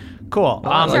 23. Cool.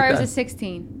 like Sorry, it was that. a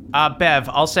 16. Bev,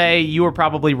 I'll say you were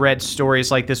probably read stories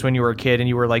like this when you were a kid and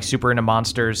you were super into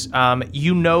monsters.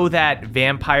 You know that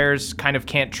vampires kind of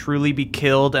can't truly be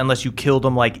killed unless you killed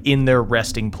them in their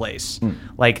resting place.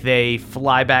 Like they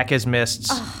fly back as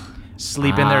mists,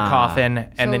 sleep in their coffin,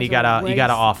 and then you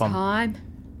gotta off them. Time.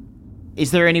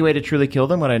 Is there any way to truly kill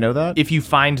them? Would I know that? If you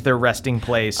find their resting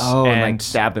place and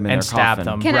stab them in and their stab coffin.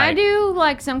 them. Can I right.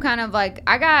 do some kind of I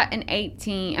got an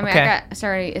 18. I mean, Okay. I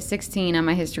got a 16 on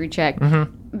my history check.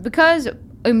 Because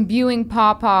imbuing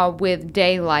Pawpaw with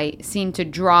daylight seemed to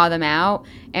draw them out,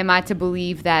 am I to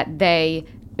believe that they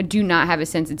do not have a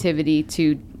sensitivity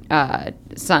to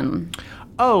sun?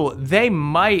 Oh, they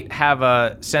might have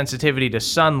a sensitivity to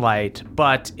sunlight,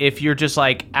 but if you're just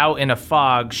out in a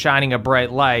fog shining a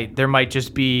bright light, there might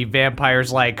just be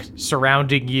vampires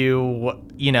surrounding you,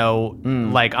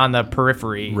 on the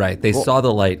periphery. Right. They saw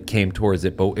the light, came towards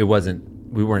it, but we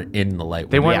weren't in the light.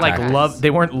 They when weren't attacked.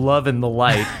 they weren't loving the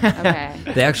light. Okay.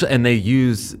 They actually, and they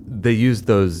use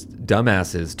those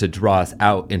dumbasses to draw us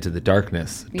out into the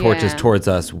darkness. Torches Yeah. towards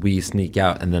us, we sneak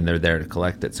out, and then they're there to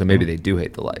collect it. So maybe they do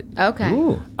hate the light.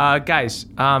 Okay. Guys,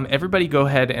 everybody go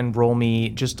ahead and roll me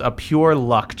just a pure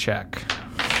luck check.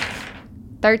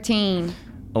 13.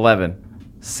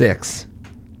 11. 6.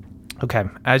 Okay.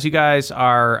 As you guys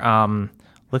are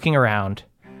looking around,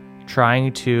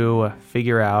 trying to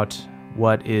figure out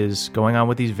what is going on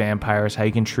with these vampires, how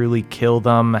you can truly kill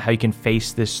them, how you can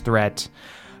face this threat.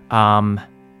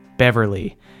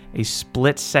 Beverly, a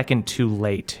split second too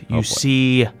late, you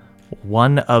see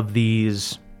one of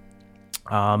these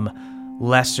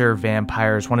lesser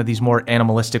vampires, one of these more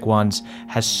animalistic ones,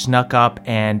 has snuck up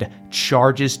and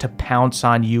charges to pounce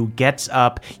on you, gets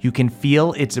up. You can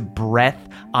feel its breath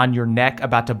on your neck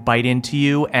about to bite into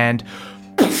you, and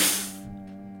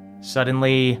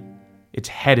suddenly its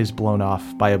head is blown off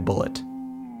by a bullet.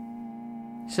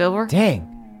 Silver? Dang.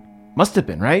 Must have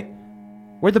been, right?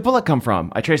 Where'd the bullet come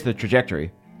from? I traced the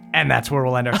trajectory. And that's where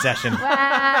we'll end our session.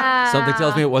 Something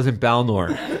tells me it wasn't Balnor.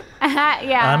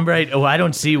 Yeah. I'm right. Oh, I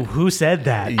don't see who said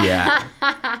that. Yeah.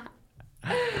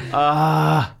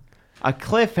 A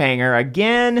cliffhanger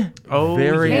again. Oh,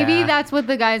 Very- yeah. Maybe that's what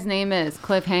the guy's name is.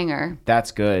 Cliffhanger.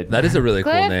 That's good. That is a really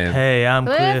cool Cliff? name. Hey, I'm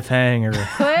Cliff? Cliffhanger.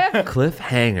 Cliff?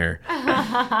 Cliffhanger.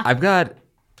 I've got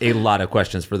a lot of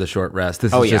questions for the short rest.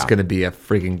 This Oh, is just yeah. going to be a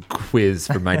freaking quiz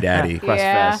for my daddy. Quest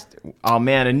Yeah. Fest. Oh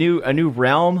man, a new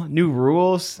realm, new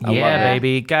rules. I love Yeah, it.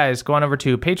 baby. Guys, go on over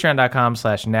to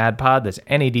patreon.com/nadpod. That's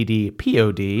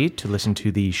NADDPOD to listen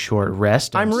to the short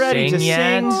rest. I'm and ready to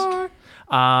yet. sing.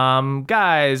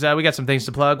 Guys, we got some things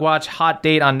to plug. Watch Hot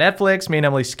Date on Netflix, me and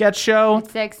Emily's sketch show.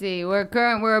 Sexy. We're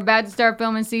about to start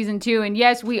filming season 2, and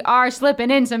yes, we are slipping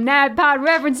in some NADPOD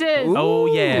references. Oh,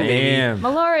 yeah, baby. Damn.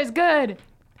 Melora is good.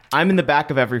 I'm in the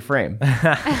back of every frame.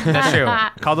 That's true.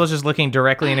 Caldo's just looking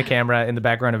directly in a camera in the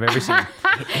background of every scene.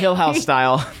 Hill House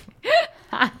style.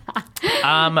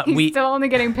 He's still only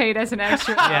getting paid as an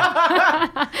extra.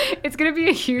 Yeah, It's going to be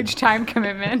a huge time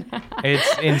commitment.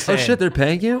 it's insane. Oh shit, they're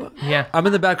paying you? Yeah. I'm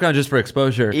in the background just for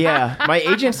exposure. Yeah, my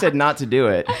agent said not to do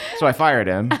it, so I fired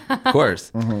him. Of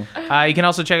course. You can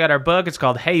also check out our book. It's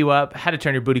called Hey You Up, How to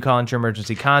Turn Your Booty Call into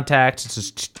Emergency Contact.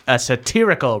 It's a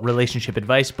satirical relationship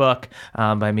advice book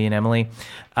by me and Emily.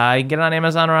 You can get it on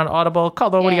Amazon or on Audible.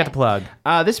 Caldo, what do you got to plug?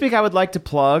 This week I would like to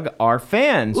plug our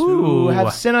fans who Ooh.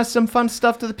 have sent us some fun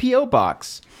stuff to the P.O.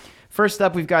 Box. First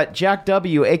up, we've got Jack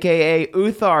W., a.k.a.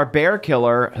 Uthar Bear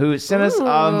Killer, who sent us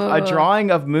a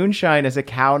drawing of Moonshine as a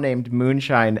cow named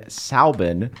Moonshine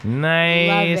Salbin. Nice.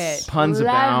 Love it. Puns Love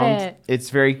abound. it. It's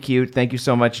very cute. Thank you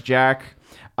so much, Jack.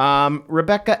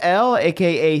 Rebecca L.,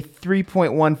 a.k.a.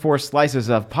 3.14 Slices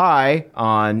of Pie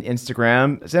on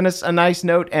Instagram, sent us a nice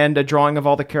note and a drawing of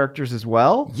all the characters as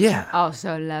well. Yeah.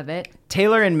 Also love it.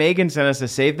 Taylor and Megan sent us a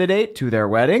save the date to their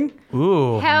wedding.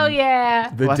 Ooh. Hell yeah.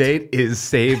 The date is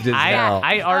saved as hell.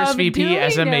 I RSVP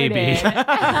as a maybe.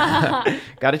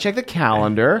 Got to check the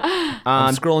calendar.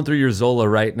 I'm scrolling through your Zola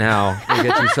right now to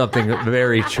get you something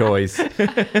very choice.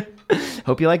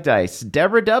 Hope you like dice.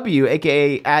 Deborah W.,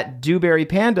 a.k.a. at Dewberry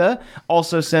Panda,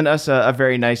 also sent us a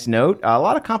very nice note. A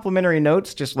lot of complimentary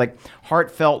notes, just like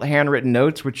heartfelt handwritten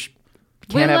notes, which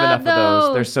can't have love enough of those.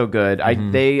 those. They're so good.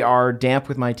 They are damp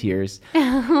with my tears.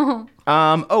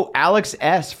 Alex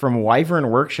S. from Wyvern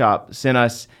Workshop sent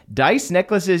us dice,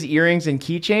 necklaces, earrings, and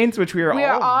keychains, which we are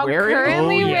all wearing.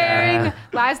 currently Oh, yeah. wearing.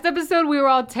 Last episode, we were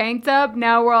all tanked up.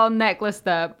 Now we're all necklaced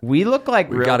up. We look like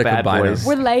real gotta bad combine boys.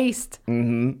 We're laced.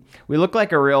 We look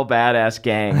like a real badass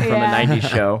gang from Yeah. a 90s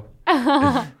show.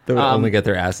 They would only get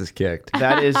their asses kicked.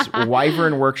 That is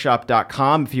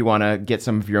wyvernworkshop.com if you want to get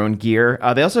some of your own gear.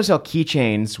 They also sell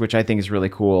keychains, which I think is really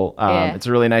cool. Yeah. It's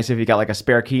really nice if you got like a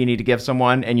spare key you need to give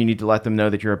someone and you need to let them know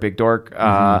that you're a big dork. They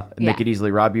Yeah. could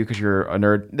easily rob you because you're a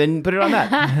nerd. Then put it on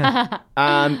that.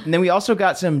 And then we also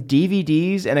got some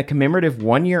DVDs and a commemorative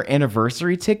 1-year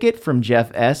anniversary ticket from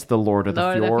Jeff S., the Lord of the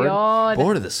Lord of the Fjord. Fjord.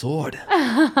 Board of the Sword.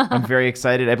 I'm very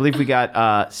excited. I believe we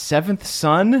got Seventh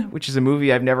Son, which is a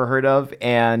movie I've never heard of,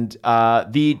 and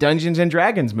the Dungeons and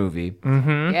Dragons movie.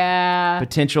 Yeah.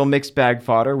 Potential mixed bag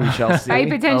fodder. We shall see. I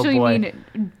potentially boy.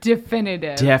 mean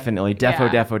definitive. Definitely.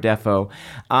 Defo.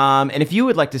 And if you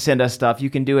would like to send us stuff, you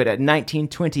can do it at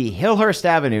 1920 Hillhurst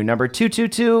Avenue, number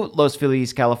 222, Los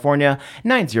Feliz, California,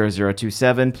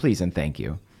 90027. Please and thank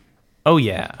you. Oh,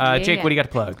 yeah. Jake, what do you got to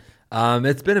plug?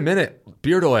 It's been a minute.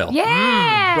 Beard oil.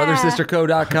 Yeah.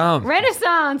 BrotherSisterCo.com.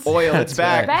 Renaissance. Oil, it's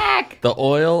back. Back. The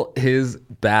oil is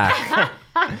back.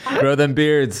 Grow them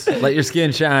beards. Let your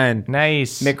skin shine.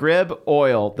 Nice. McRib,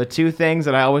 oil, the two things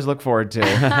that I always look forward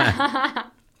to.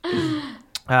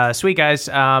 Sweet guys.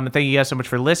 Thank you guys so much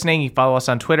for listening. You can follow us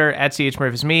on Twitter at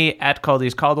CHMurph is me, at Caldy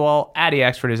is Caldwell, at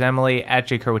EXford is Emily, at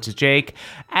Jake Hurwitz is Jake,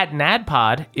 at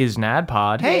NADPod is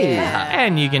NADPod. Hey.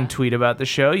 And you can tweet about the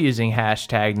show using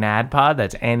hashtag NADPod.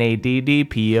 That's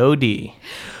NADDPOD.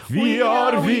 We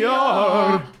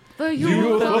are. The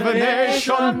Youth of a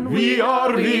nation. We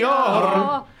are.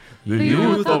 The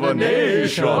youth of a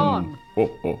nation.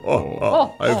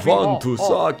 I want to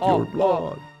suck your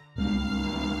blood.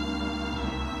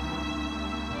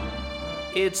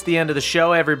 It's the end of the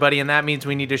show, everybody, and that means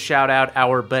we need to shout out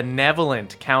our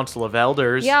benevolent Council of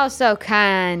Elders. Y'all so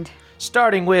kind.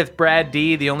 Starting with Brad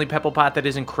D., the only Pepplepot that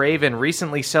isn't Craven,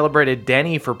 recently celebrated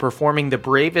Denny for performing the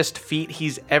bravest feat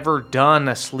he's ever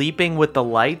done, sleeping with the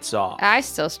lights off. I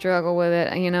still struggle with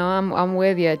it. You know, I'm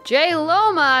with you. J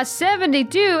Loma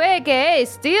 72, aka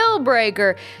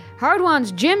Steelbreaker.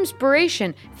 Hardwan's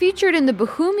Gymspiration, featured in the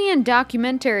Bohemian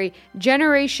documentary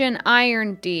Generation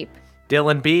Iron Deep.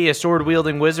 Dylan B., a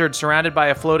sword-wielding wizard surrounded by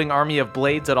a floating army of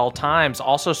blades at all times,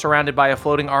 also surrounded by a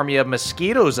floating army of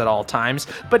mosquitoes at all times,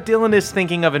 but Dylan is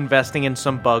thinking of investing in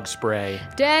some bug spray.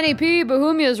 Danny P.,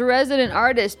 Bohemia's resident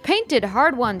artist, painted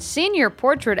Hardwan's senior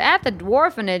portrait at the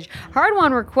dwarfenage.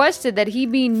 Hardwan requested that he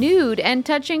be nude and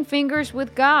touching fingers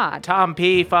with God. Tom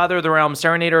P., Father of the Realm,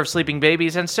 Serenader of Sleeping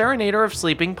Babies, and Serenader of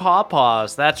Sleeping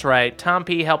Pawpaws. That's right, Tom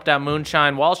P. helped out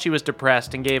Moonshine while she was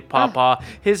depressed and gave Pawpaw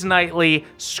his nightly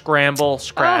scramble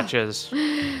scratches.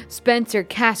 Spencer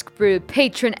Caskbrew,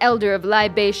 patron elder of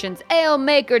libations, ale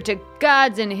maker to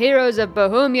gods and heroes of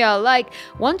Bohemia alike,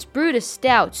 once brewed a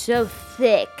stout so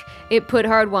thick it put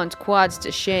Hardwan's quads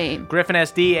to shame. Griffin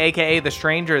SD, a.k.a. The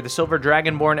Stranger, the Silver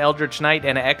Dragonborn Eldritch Knight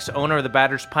and ex-owner of the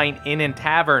Badger's Pint Inn and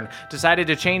Tavern, decided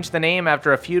to change the name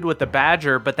after a feud with the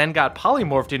Badger, but then got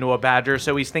polymorphed into a badger,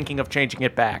 so he's thinking of changing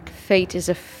it back. Fate is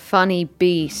a funny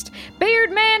beast.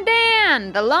 Beardman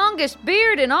Dan, the longest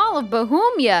beard in all of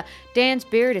Bohemia. Dan's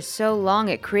beard is so long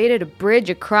it created a bridge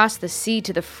across the sea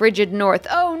to the frigid north.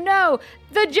 Oh no!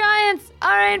 The giants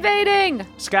are invading!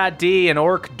 Scott D., an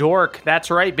orc dork.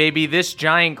 That's right, baby. This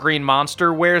giant green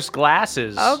monster wears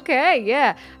glasses. Okay,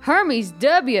 yeah. Hermes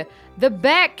W., the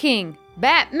Bat King.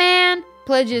 Batman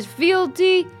pledges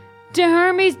fealty to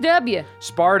Hermes W.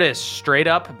 Spartus, straight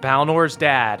up Balnor's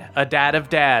dad. A dad of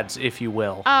dads, if you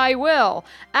will. I will.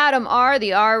 Adam R.,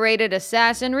 the R-rated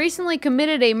assassin, recently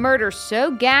committed a murder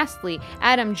so ghastly,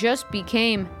 Adam just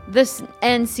became the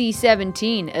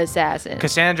NC-17 assassin.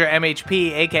 Cassandra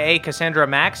MHP, aka Cassandra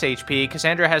Max HP.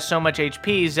 Cassandra has so much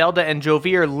HP, Zelda and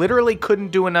Jovier literally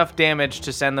couldn't do enough damage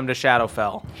to send them to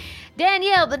Shadowfell.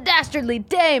 Danielle, the dastardly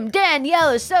dame. Danielle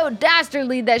is so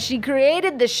dastardly that she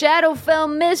created the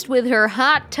Shadowfell mist with her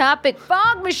Hot Topic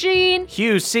fog machine.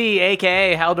 Hugh C.,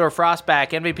 a.k.a. Haldor Frostback,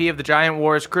 MVP of the Giant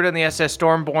Wars, crewed on the SS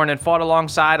Stormborn and fought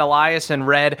alongside Elias and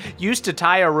Red, used to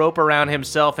tie a rope around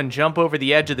himself and jump over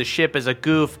the edge of the ship as a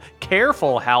goof.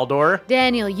 Careful, Haldor.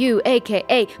 Daniel Yu,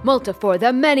 a.k.a. Multifor,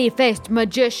 the many-faced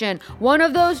magician. One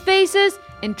of those faces?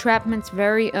 Entrapment's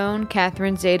very own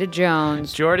Catherine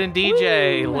Zeta-Jones. Jordan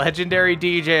DJ, legendary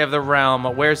DJ of the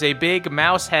realm, wears a big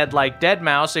mouse head like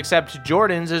Deadmau5, except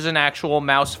Jordan's is an actual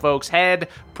mouse folk's head.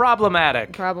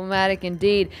 Problematic. Problematic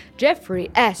indeed.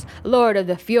 Jeffrey S., Lord of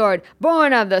the Fjord,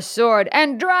 born of the sword,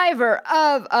 and driver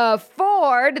of a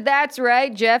Ford. That's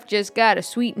right, Jeff just got a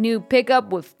sweet new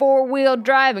pickup with four-wheel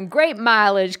drive and great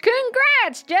mileage.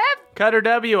 Congrats, Jeff! Cutter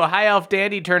W., a high elf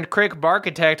dandy turned crick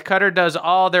barchitect. Cutter does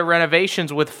all their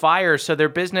renovations with fire, so their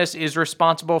business is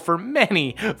responsible for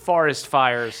many forest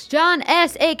fires. John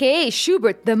S., a.k.a.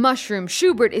 Schubert, the mushroom.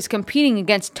 Schubert is competing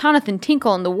against Tonathan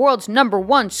Tinkle in the world's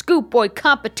 #1 Scoop Boy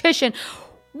competition.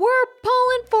 We're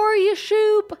pulling for you,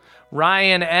 Shub.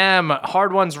 Ryan M.,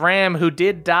 Hard One's Ram, who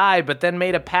did die, but then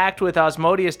made a pact with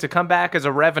Osmodius to come back as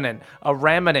a revenant, a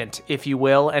remnant, if you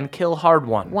will, and kill Hard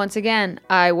One. Once again,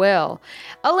 I will.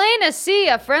 Elena C.,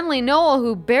 a friendly Noel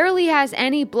who barely has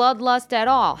any bloodlust at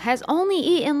all, has only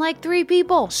eaten like 3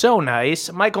 people. So nice.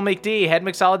 Michael McD., head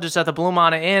mixologist at the Blue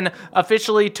Mana Inn,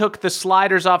 officially took the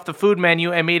sliders off the food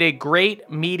menu and made a great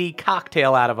meaty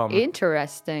cocktail out of them.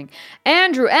 Interesting.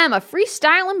 Andrew M., a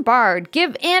freestyling bard.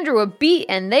 Give Andrew a beat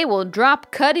and they will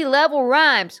drop Cuddy level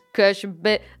rhymes. Cush a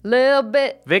bit, little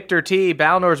bit. Victor T.,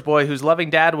 Balnor's boy, whose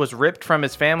loving dad was ripped from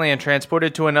his family and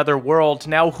transported to another world.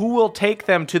 Now who will take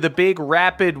them to the big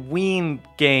rapid ween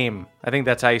game? I think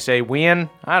that's how you say ween.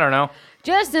 I don't know.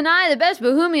 Justin I., the best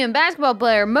Bohemian basketball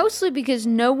player, mostly because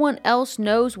no one else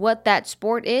knows what that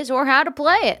sport is or how to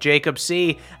play it. Jacob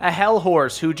C., a hell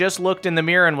horse who just looked in the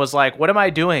mirror and was like, what am I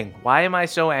doing? Why am I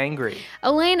so angry?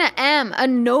 Elena M., a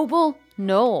noble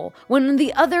Knoll. When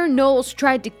the other Knolls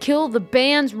tried to kill the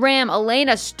band's ram,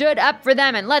 Elena stood up for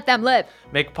them and let them live.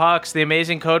 McPucks, the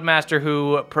amazing codemaster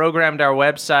who programmed our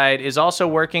website, is also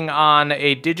working on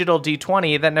a digital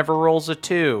D20 that never rolls a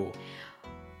 2.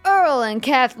 Earl and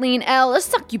Kathleen L., a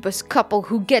succubus couple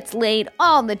who gets laid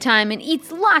all the time and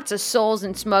eats lots of souls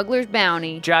in Smuggler's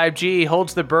Bounty. Jibe G.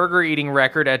 holds the burger eating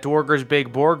record at Dwarger's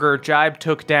Big Burger. Jibe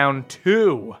took down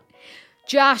 2.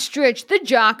 Jostrich, the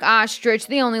jock ostrich,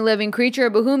 the only living creature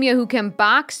of Bohemia who can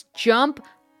box, jump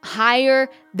higher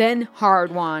than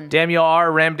Hardwan. Damiel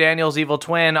R., Ram Daniel's evil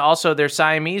twin. Also, they're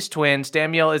Siamese twins.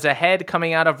 Damiel is a head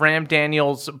coming out of Ram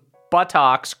Daniel's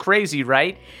buttocks. Crazy,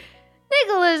 right?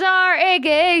 Nicholas R.,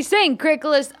 aka St.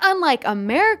 Cricolas. Unlike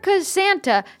America's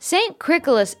Santa, St.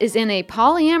 Cricolas is in a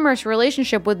polyamorous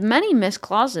relationship with many missed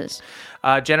clauses.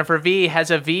 Jennifer V.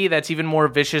 has a V that's even more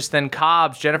vicious than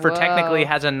Cobb's. Jennifer Whoa. technically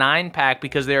has a 9-pack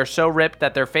because they are so ripped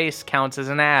that their face counts as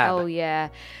an ab. Oh, yeah.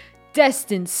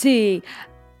 Destin C.,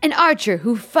 an archer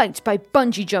who fights by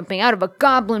bungee jumping out of a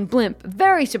goblin blimp.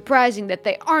 Very surprising that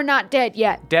they are not dead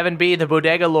yet. Devin B., the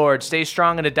bodega lord, stays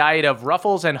strong in a diet of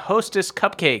Ruffles and Hostess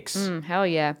cupcakes. Hell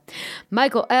yeah.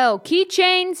 Michael L.,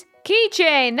 keychains.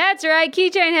 Keychain, that's right.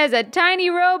 Keychain has a tiny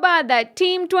robot that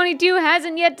Team 22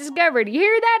 hasn't yet discovered. You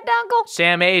hear that, Dunkel?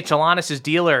 Sam H., Alanis'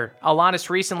 dealer. Alanis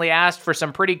recently asked for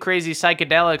some pretty crazy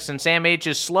psychedelics, and Sam H.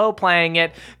 is slow playing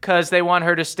it because they want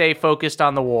her to stay focused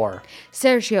on the war.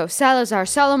 Sergio Salazar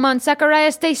Salomon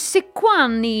Zacharias de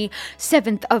Siquani,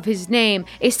 7th of his name,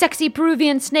 a sexy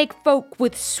Peruvian snake folk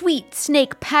with sweet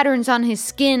snake patterns on his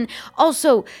skin,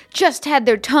 also just had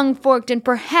their tongue forked and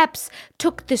perhaps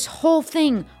took this whole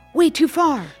thing way too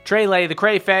far. Treyley, the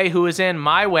Crayfay, who is in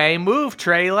My Way. Move,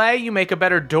 Treyley. You make a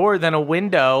better door than a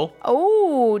window.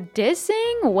 Oh,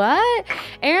 dissing? What?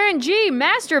 Aaron G.,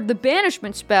 master of the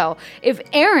banishment spell. If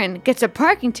Aaron gets a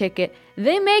parking ticket,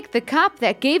 they make the cop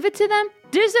that gave it to them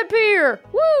disappear.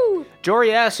 Woo!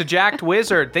 Jory S., a jacked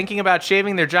wizard, thinking about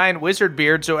shaving their giant wizard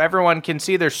beard so everyone can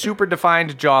see their super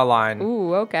defined jawline.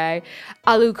 Ooh, okay.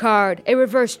 Alucard, a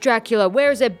reverse Dracula,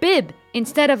 wears a bib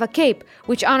instead of a cape,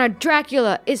 which on a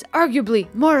Dracula is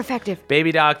arguably more effective.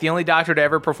 Baby Doc, the only doctor to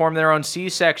ever perform their own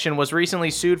C-section, was recently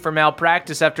sued for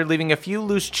malpractice after leaving a few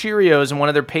loose Cheerios in one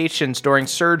of their patients during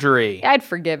surgery. I'd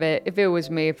forgive it if it was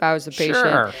me, if I was the patient.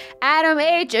 Sure. Adam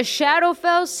H., a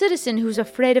Shadowfell citizen who's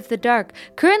afraid of the dark,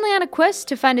 currently on a quest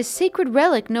to find a sacred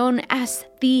relic known as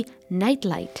the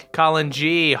Nightlight. Colin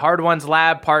G., Hard One's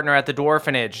lab partner at the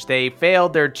Dwarfenage. They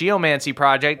failed their geomancy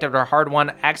project after Hard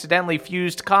One accidentally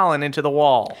fused Colin into the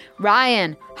wall.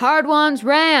 Ryan, Hard One's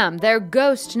ram. Their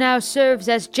ghost now serves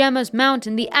as Gemma's mount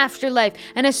in the afterlife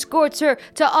and escorts her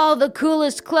to all the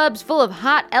coolest clubs full of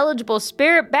hot, eligible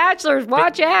spirit bachelors.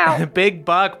 Watch out. Big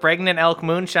Buck, pregnant elk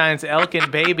moonshine's elk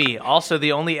and baby. Also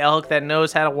the only elk that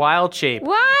knows how to wild shape.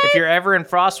 What? If you're ever in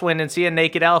Frostwind and see a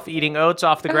naked elf eating oats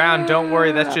off the ground, don't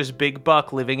worry, that's just Big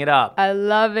Buck living it up. I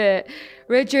love it.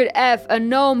 Richard F., a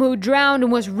gnome who drowned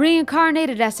and was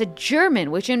reincarnated as a German,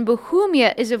 which in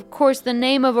Bohemia is, of course, the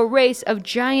name of a race of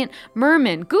giant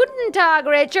mermen. Guten Tag,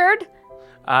 Richard.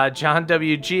 John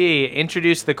W.G.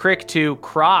 introduced the crick to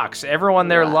Crocs. Everyone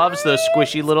there loves those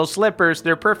squishy little slippers.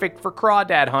 They're perfect for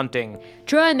crawdad hunting.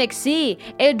 Troy McSee,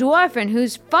 a dwarfen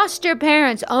whose foster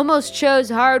parents almost chose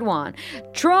Hardwan.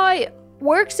 Troy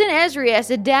works in Esri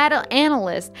as a data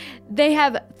analyst. They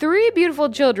have 3 beautiful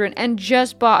children and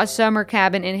just bought a summer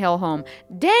cabin in Hillhome.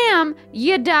 Damn,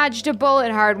 you dodged a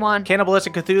bullet, Hardwan.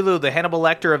 Cannibalistic Cthulhu, the Hannibal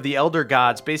Lecter of the Elder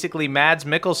Gods, basically Mads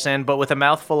Mikkelsen, but with a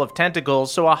mouthful of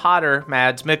tentacles, so a hotter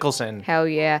Mads Mikkelsen. Hell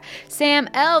yeah. Sam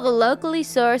L., the locally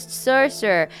sourced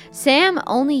sorcerer. Sam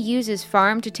only uses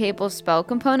farm-to-table spell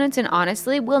components and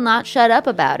honestly will not shut up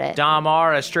about it. Dom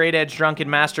R., a straight-edge drunken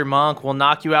master monk, will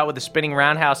knock you out with a spinning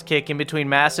roundhouse kick in between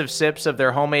massive sips of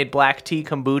their homemade black tea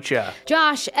kombucha.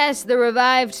 Josh S., the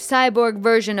revived cyborg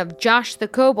version of Josh the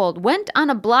Kobold, went on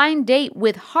a blind date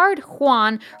with Hard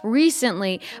Juan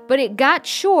recently, but it got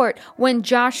short when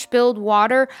Josh spilled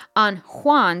water on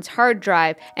Juan's hard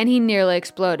drive and he nearly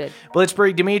exploded.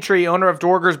 Blitzkrieg Dimitri, owner of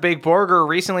Dorger's Big Burger,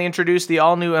 recently introduced the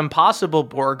all-new Impossible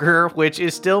Burger, which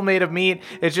is still made of meat.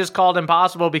 It's just called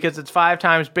Impossible because it's 5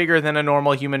 times bigger than a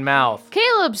normal human mouth.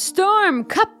 Caleb Storm,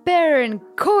 cupbearer in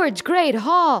Cord's Great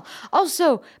Hall.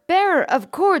 Also, bearer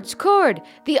of Cord's Cord,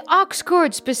 the ox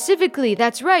cord specifically.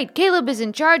 That's right, Caleb is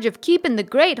in charge of keeping the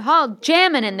Great Hall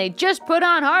jamming, and they just put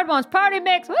on Hard One's party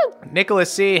mix. Woo!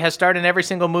 Nicholas C. has starred in every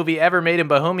single movie ever made in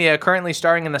Bohemia, currently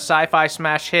starring in the sci-fi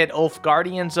smash hit Ulf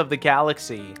Guardians of the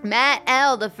Galaxy. Matt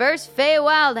L., the first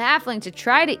Feywild halfling to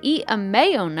try to eat a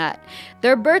mayo nut.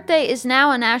 Their birthday is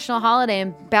now a national holiday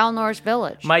in Balnor's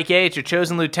village. Mike H., a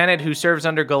chosen lieutenant who serves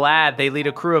under Galad. They lead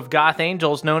a crew of goth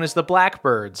angels known as the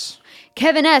Blackbirds.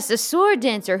 Kevin S., a sword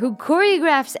dancer who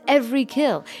choreographs every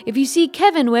kill. If you see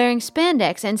Kevin wearing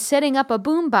spandex and setting up a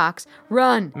boombox,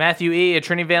 run. Matthew E., a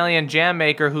Trinivalian jam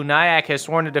maker who Nyack has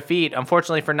sworn to defeat.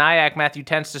 Unfortunately for Nyack, Matthew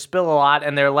tends to spill a lot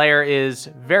and their lair is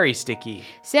very sticky.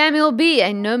 Samuel B.,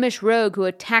 a gnomish rogue who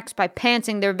attacks by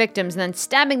pantsing their victims and then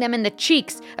stabbing them in the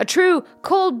cheeks. A true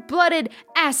cold-blooded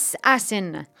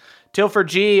assassin. Tilford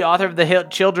G., author of the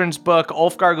children's book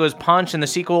Ulfgar Goes Punch and the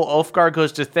sequel Ulfgar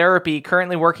Goes to Therapy,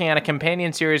 currently working on a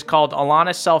companion series called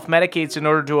Alana Self-Medicates in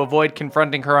order to avoid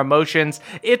confronting her emotions.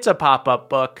 It's a pop-up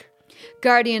book.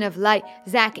 Guardian of Light,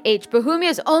 Zach H.,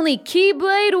 Bohemia's only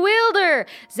Keyblade wielder.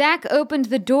 Zach opened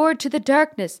the door to the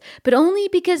darkness, but only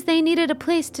because they needed a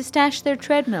place to stash their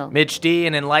treadmill. Mitch D.,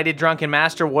 an enlightened drunken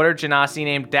master water genasi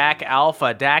named Dak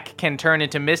Alpha. Dak can turn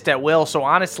into mist at will, so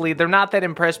honestly, they're not that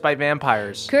impressed by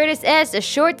vampires. Curtis S., a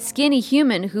short, skinny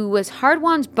human who was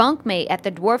Hardwan's bunkmate at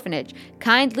the Dwarfenage,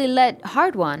 kindly let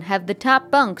Hardwan have the top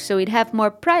bunk so he'd have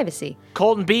more privacy.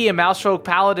 Colton B., a mousefolk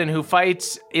paladin who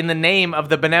fights in the name of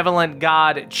the benevolent god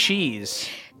Cheese.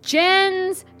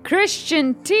 Jens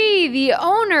Christian T., the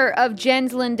owner of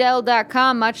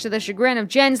JensLindell.com, much to the chagrin of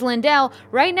Jens Lindell,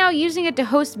 right now using it to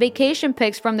host vacation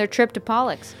pics from their trip to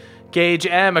Pollux. Gage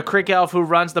M., a crick elf who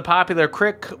runs the popular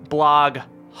crick blog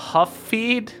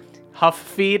Huffeed?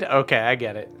 Okay, I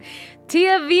get it.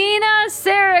 Tiavina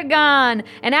Saragon,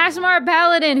 an Asmar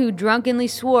paladin who drunkenly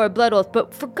swore a blood oath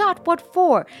but forgot what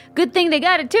for. Good thing they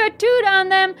got a tattooed on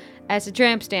them as a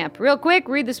tramp stamp. Real quick,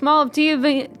 read the small of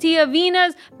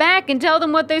Tiavina's back and tell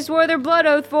them what they swore their blood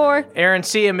oath for. Aaron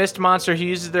C., a mist monster who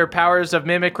uses their powers of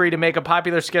mimicry to make a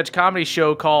popular sketch comedy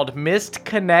show called Mist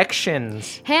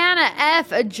Connections. Hannah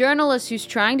F., a journalist who's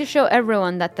trying to show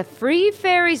everyone that the free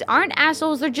fairies aren't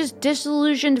assholes, they're just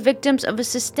disillusioned victims of a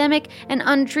systemic and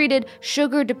untreated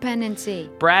sugar dependency.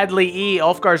 Bradley E.,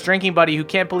 Ulfgar's drinking buddy who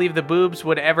can't believe the boobs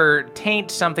would ever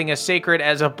taint something as sacred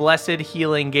as a blessed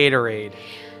healing Gatorade.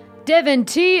 Devin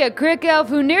T., a crick elf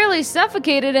who nearly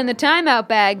suffocated in the timeout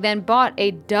bag, then bought a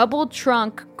double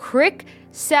trunk crick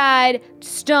side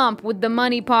stump with the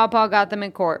money Pawpaw got them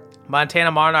in court. Montana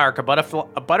Monarch,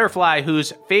 a butterfly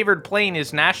whose favored plane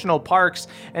is national parks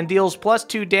and deals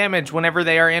 +2 damage whenever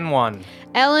they are in one.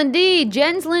 L&D,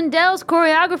 Jens Lindell's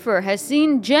choreographer, has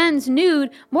seen Jens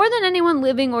nude more than anyone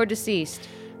living or deceased.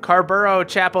 Carborough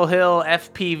Chapel Hill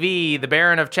FPV, the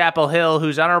Baron of Chapel Hill,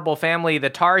 whose honorable family,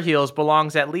 the Tar Heels,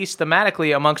 belongs at least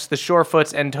thematically amongst the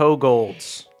Shorefoots and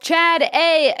Togolds. Chad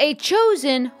A.,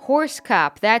 chosen horse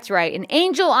cop. That's right, an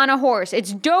angel on a horse.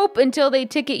 It's dope until they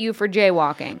ticket you for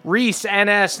jaywalking. Reese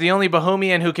NS, the only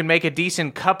Bohemian who can make a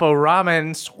decent cup of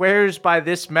ramen, swears by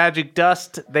this magic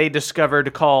dust they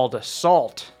discovered called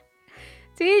salt.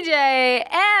 TJ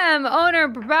M., owner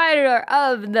and proprietor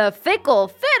of the Fickle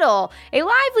Fiddle, a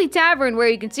lively tavern where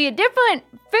you can see a different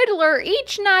fiddler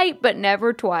each night, but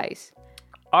never twice.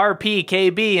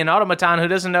 RPKB, an automaton who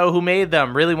doesn't know who made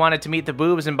them, really wanted to meet the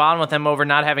boobs and bond with them over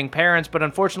not having parents, but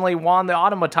unfortunately Juan the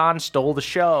automaton stole the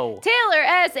show. Taylor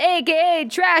S., a.k.a.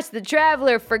 Trash the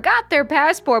Traveler, forgot their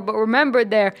passport but remembered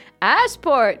their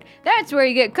assport. That's where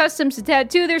you get customs to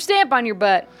tattoo their stamp on your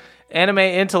butt. Anime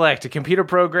Intellect, a computer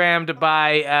programmed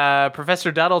by Professor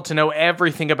Duddle to know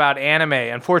everything about anime.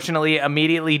 Unfortunately,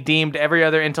 immediately deemed every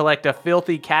other intellect a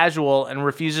filthy casual and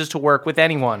refuses to work with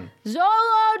anyone.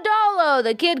 Zolo Dolo,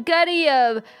 the Kid Cudi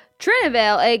of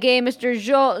Trinivale, a.k.a. Mr.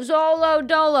 Zolo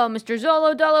Dolo. Mr.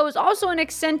 Zolo Dolo is also an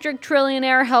eccentric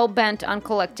trillionaire hell-bent on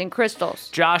collecting crystals.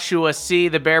 Joshua C.,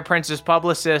 the Bear Princess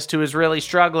publicist who is really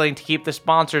struggling to keep the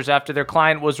sponsors after their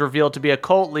client was revealed to be a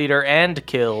cult leader and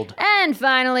killed. And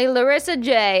finally, Larissa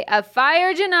J., a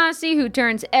fire genasi who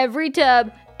turns every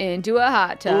tub into a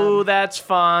hot tub. Ooh, that's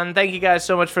fun. Thank you guys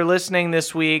so much for listening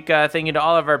this week. Thank you to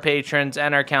all of our patrons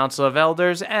and our Council of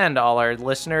Elders and all our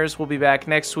listeners. We'll be back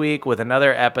next week with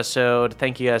another episode.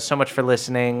 Thank you guys so much for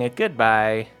listening.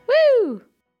 Goodbye. Woo!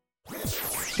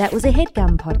 That was a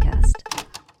HeadGum podcast.